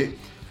is great.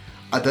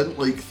 I didn't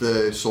like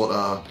the sort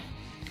of...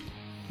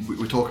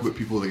 We talk about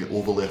people that get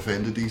overly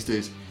offended these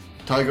days.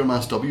 Tiger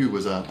Mask W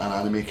was an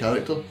anime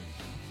character.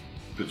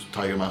 It's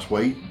Tiger Mask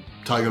White.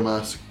 Tiger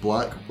Mask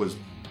Black was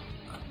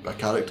a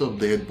character.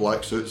 They had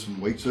black suits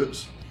and white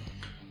suits.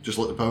 Just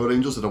like the Power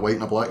Rangers had a white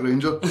and a black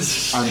ranger.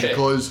 And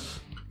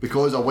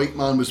because a white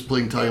man was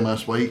playing Tiger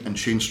Mask White and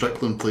Shane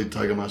Strickland played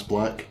Tiger Mask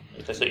Black.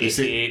 That's like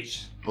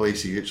ACH.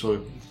 ACH,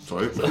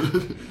 sorry.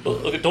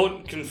 Look,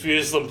 don't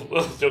confuse them.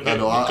 I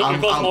know, Don't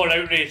cause more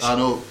outrage. I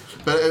know.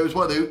 But it was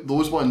one of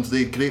those ones,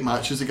 they had great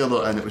matches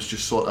together and it was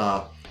just sort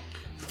of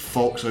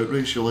Fox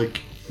outrage. You're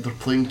like, they're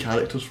playing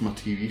characters from a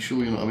TV show,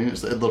 you know what I mean?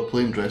 They're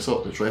playing dress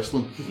up, it's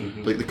wrestling.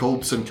 Like they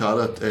called Sin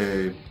Cara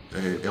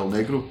El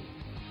Negro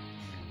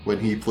when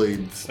he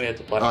played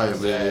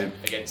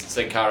against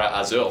Sin Cara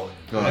Azul.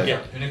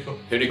 Hunico.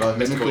 Who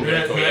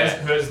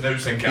is now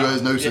Sin Cara. Who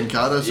is now Sin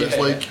Cara, so it's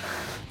like,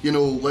 you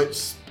know,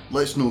 let's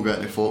not get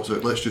any Fox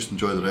out, let's just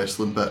enjoy the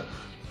wrestling. But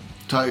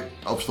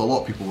obviously a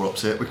lot of people were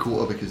upset with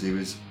Kota because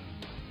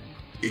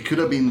he could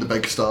have been the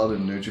big star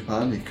in New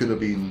Japan, he could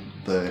have been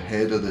the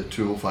head of the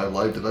 205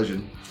 Live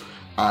division,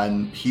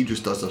 and he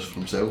just does this for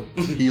himself.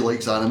 He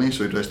likes anime,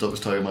 so he dressed up as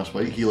Tiger Mask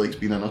White. He likes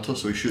being a nutter,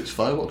 so he shoots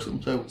fireworks at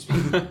himself.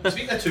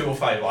 Speaking of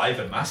 205 Live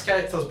and mask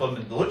characters, but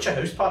the Lucha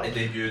House Party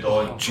debuted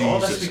on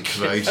Jesus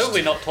Christ. How have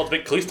we not talked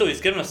about Kalisto? He's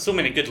given us so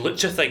many good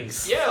Lucha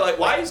things. Yeah, like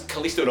why is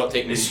Kalisto not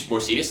taking this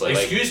more seriously?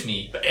 Excuse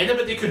me, but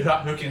anybody who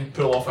can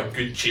pull off a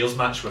good Cheers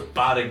match with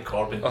Baron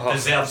Corbin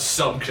deserves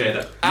some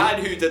credit.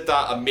 And who did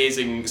that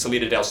amazing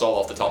Selena Del Sol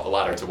off the top of the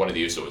ladder to one of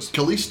the Usos?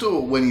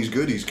 Kalisto, when he's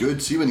good, he's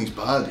good. See, when he's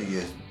bad, he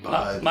is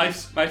bad. My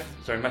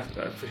favourite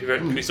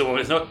Kalisto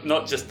moment is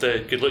not just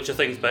the good Lucha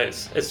things, but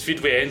it's feud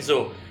with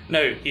Enzo.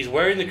 Now, he's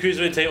wearing the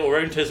Cruiserweight title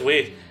around his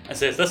waist and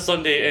says, "This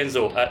Sunday,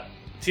 Enzo, at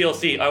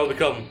TLC, I will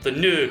become the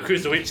new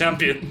Cruiserweight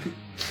champion."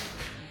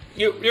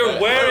 You're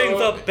wearing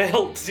the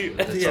belt, you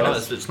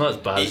idiot. It's not as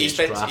bad he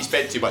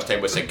spent too much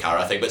time with Sin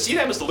Cara, I think. But see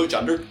them as the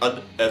Lucha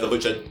the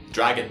Lucha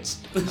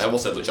Dragons. I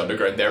almost said Lucha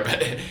Underground there,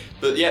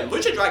 but yeah,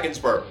 Lucha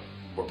Dragons were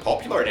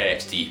popular in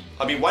NXT.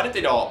 I mean, why did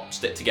they not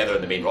stick together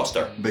in the main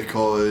roster?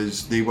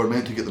 Because they were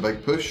meant to get the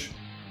big push,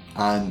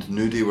 and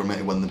New Day were meant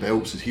to win the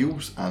belts as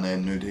heels, and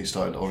then New Day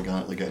started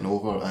organically getting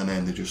over, and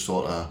then they just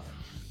sort of,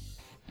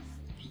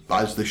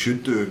 as they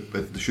should do,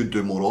 but they should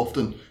do more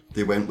often,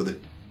 they went with the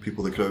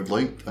people the crowd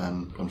liked,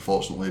 and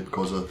unfortunately,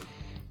 because it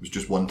was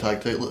just one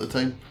tag title at the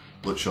time,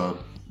 Lucha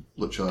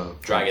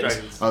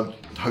Dragons.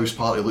 House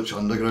Party, Lucha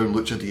Underground,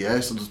 Lucha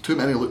DS. There's too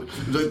many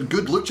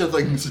good Lucha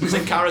things.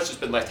 Sin Cara's just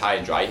been left high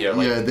and dry here.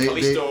 Like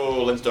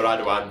Kalisto, Lince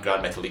Dorado, and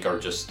Gran Metalik are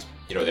just,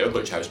 they're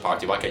Lucha House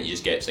Party. Why can't you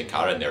just get Sin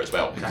Cara in there as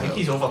well? I think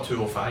he's over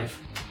 205.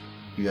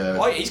 Yeah.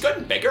 Oh, he's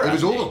gotten bigger. He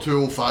was over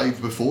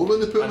 205 before when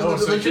they put him in the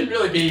division. He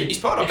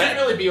couldn't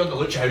really be on the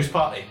Lucha House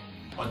Party.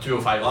 on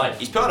 205 Live.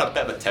 He's put on a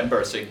bit of a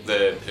timber,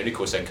 the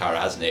Hunico Sin Cara,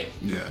 hasn't he?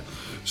 Yeah.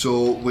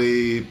 So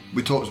we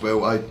talked as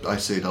well. I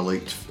said I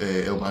liked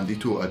El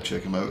Bandito. I'd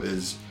check him out.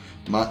 Is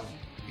the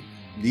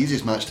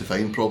easiest match to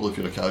find probably if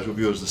you're a casual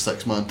viewer is the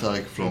 6-man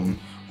tag from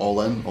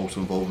All In, also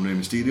involving Rey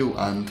Mysterio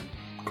and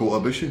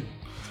Kota Ibushi.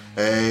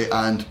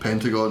 And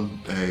Pentagon,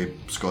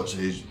 Scott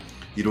says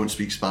you don't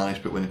speak Spanish,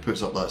 but when he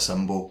puts up that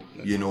symbol,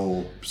 you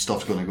know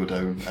stuff's going to go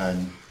down.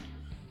 And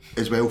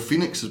as well,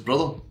 Phoenix, his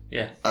brother.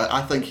 Yeah.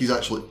 I think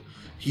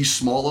he's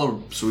smaller,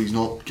 so he's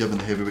not given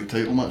the heavyweight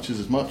title matches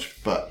as much,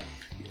 but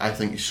I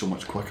think he's so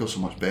much quicker, so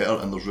much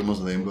better, and there's rumours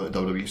of them going to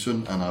WWE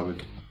soon, and I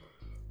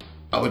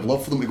would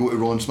love for them to go to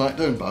Raw and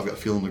SmackDown, but I've got a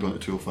feeling they're going to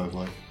 205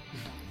 Live.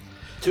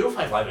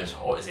 205 Live is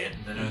hot as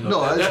anything.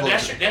 No,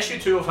 the issue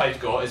 205's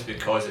got is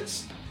because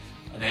it's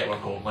a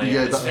network only.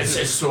 Yeah,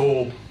 it's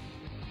so...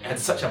 It had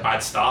such a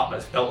bad start, but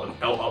it's built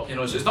up, you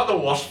know, so it's not the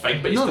worst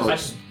thing, but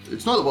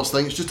it's not the worst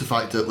thing, it's just the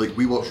fact that like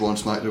we watch Raw and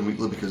SmackDown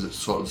weekly because it's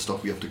sort of the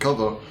stuff we have to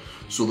cover,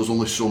 so there's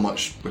only so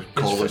much with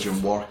college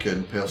and work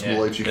and personal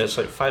lives. It's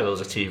like 5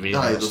 hours of TV.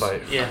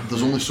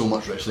 There's only so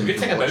much wrestling. The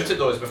good you can thing about watch. it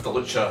though is with the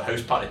Lucha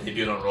House Party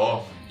debuting on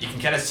Raw, you can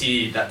kind of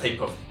see that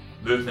type of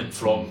movement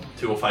from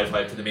 205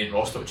 Live to the main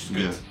roster, which is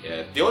good.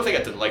 Yeah. The only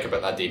thing I didn't like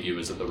about that debut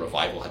was that the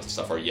Revival had to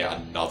suffer yet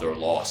another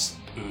loss.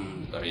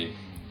 I mean,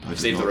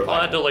 save the Revival.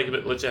 What I don't like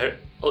about Lucha House,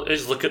 I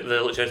just look at the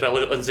Lucha House, I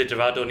look at Lindsay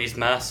Dorado and his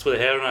mask with the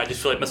hair, and I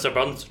just feel like Mr.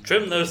 Burns,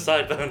 trim those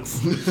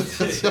sideburns.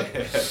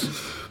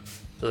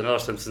 There's another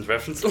Simpsons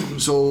reference.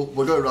 So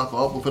we're going to wrap it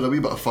up. We've had a wee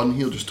bit of fun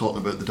here just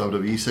talking about the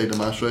WWE side of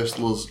mass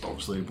wrestlers.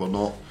 Obviously we're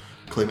not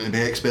claiming to be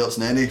experts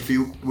in any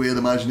field way of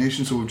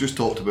imagination, so we've just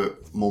talked about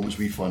moments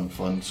we find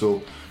fun.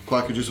 So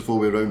Quacker, just before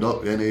we round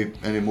up,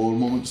 any more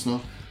moments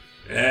now?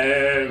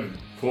 I'm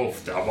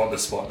on the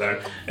spot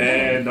there.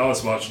 Not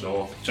as much,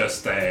 no.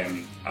 Just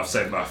I've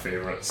said my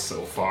favourites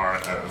so far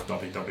out of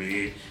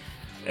WWE,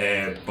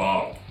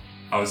 but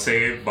I would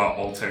say my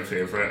all-time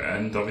favourite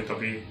in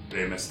WWE,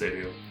 Rey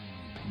Mysterio.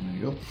 There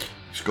you go.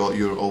 Scott,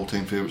 your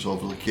all-time favourites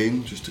obviously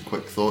Kane. Just a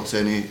quick thoughts.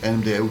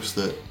 Anybody else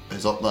that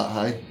is up that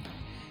high?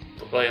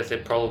 Well, I'd say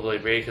probably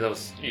Ray because I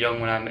was young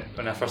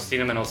when I first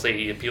seen him, and also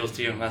he appeals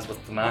to you as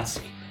with the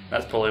mask.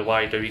 That's probably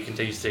why WWE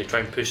continues to try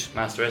and push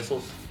masked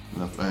wrestlers.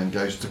 And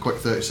guys, just a quick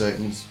 30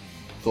 seconds.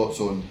 Thoughts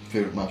on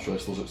favourite masked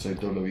wrestlers outside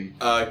WWE?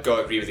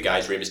 Gotta agree with the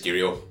guys. Rey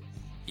Mysterio,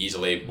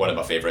 easily one of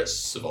my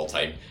favourites of all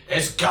time.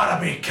 It's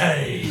gotta be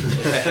Kane.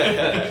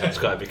 It's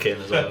gotta be Kane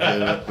as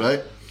well.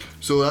 Right.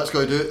 So that's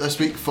going to do it this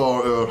week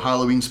for our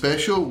Halloween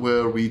special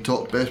where we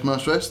talked best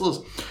masked wrestlers.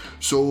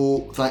 So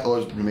all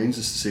it remains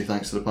is to say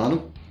thanks to the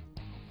panel.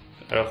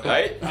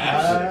 Right.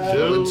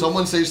 When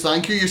someone says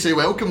thank you, you say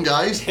welcome,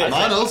 guys.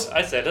 Manners.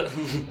 I said it.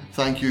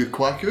 Thank you,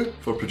 Kwaku,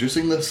 for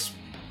producing this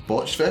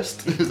botch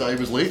fest as I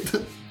was late.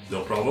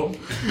 No problem.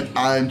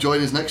 And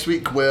join us next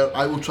week where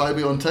I will try to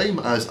be on time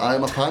as I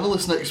am a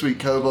panellist next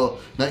week. However,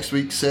 next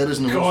week Sarah's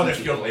in the God,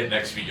 if you're late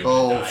next week, you're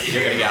gonna die.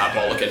 You're gonna get a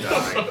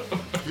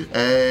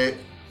bollock.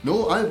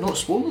 No, I have not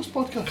spoiled this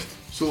podcast.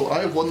 So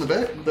I have won the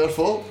bet,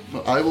 therefore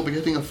I will be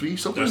getting a free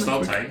something There's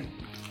next no week. time.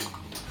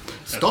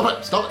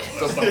 Stop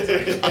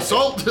it!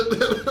 Assault!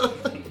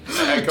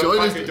 Join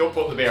us. Don't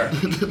poke the bear.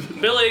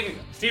 Bullying,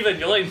 Stephen,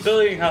 you're like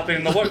bullying happening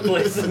in the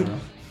workplace.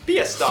 Be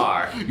a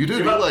star. You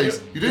do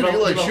realise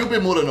she'll be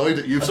more annoyed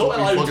at you I for don't not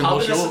allow being fucking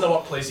tardiness in the more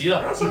workplace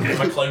either. That's okay.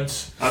 My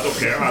clowns. I don't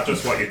care, I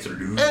just want you to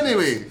lose.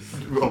 Anyway,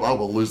 I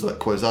will lose that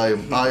quiz. I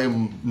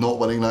am not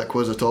winning that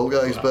quiz at all,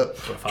 guys. But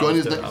join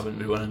us I wouldn't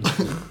be winning.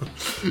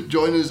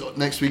 Join us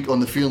next week on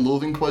the Fear and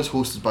Loathing quiz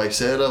hosted by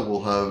Sarah.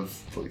 We'll have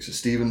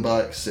Stephen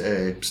back,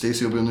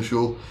 Stacey will be on the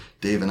show.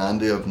 Dave and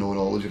Andy have no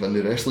knowledge of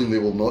indie wrestling. They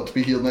will not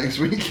be here next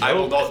week. I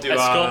will not do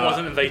Scott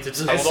wasn't invited.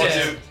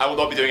 I will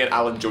not be doing an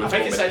Alan Jones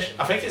moment.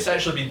 I think it's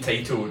actually been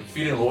titled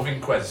Fear and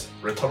Loathing Quiz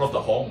Return of the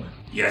Hong.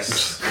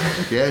 Yes.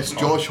 Yes,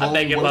 Josh Hong.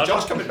 Is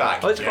Josh coming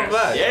back? Oh, it's coming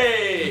back.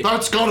 Yay!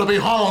 That's gotta be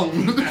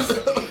Hong!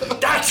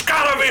 That's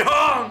gotta be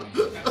Hong!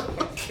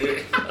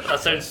 That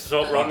sounds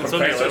so wrong.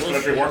 Professor's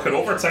going to be working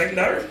overtime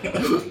now.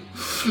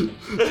 So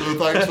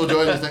thanks for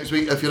joining us next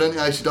week. If you're into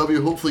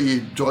ICW, hopefully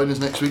you join us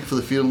next week for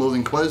the Fear and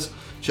Loathing quiz.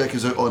 Check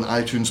us out on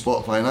iTunes,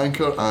 Spotify and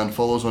Anchor, and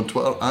follow us on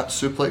Twitter at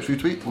Suplex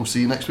Retweet. We'll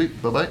see you next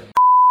week. Bye bye.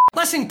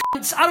 Listen,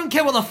 cunts, I don't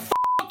care what the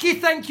fuck you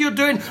think you're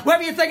doing,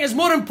 whatever you think is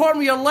more important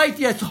with your life,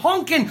 you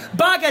honking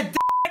bag of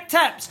dick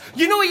tips.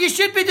 You know what you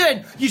should be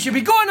doing? You should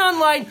be going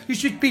online, you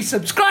should be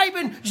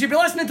subscribing, you should be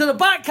listening to the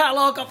back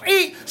catalogue of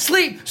Eat,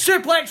 Sleep,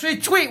 Suplex,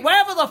 Retweet,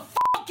 whatever the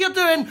fuck you're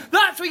doing,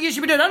 that's what you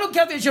should be doing. I don't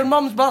care if it's your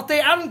mum's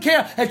birthday, I don't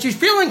care if she's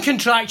feeling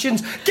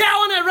contractions, get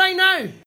on it right now.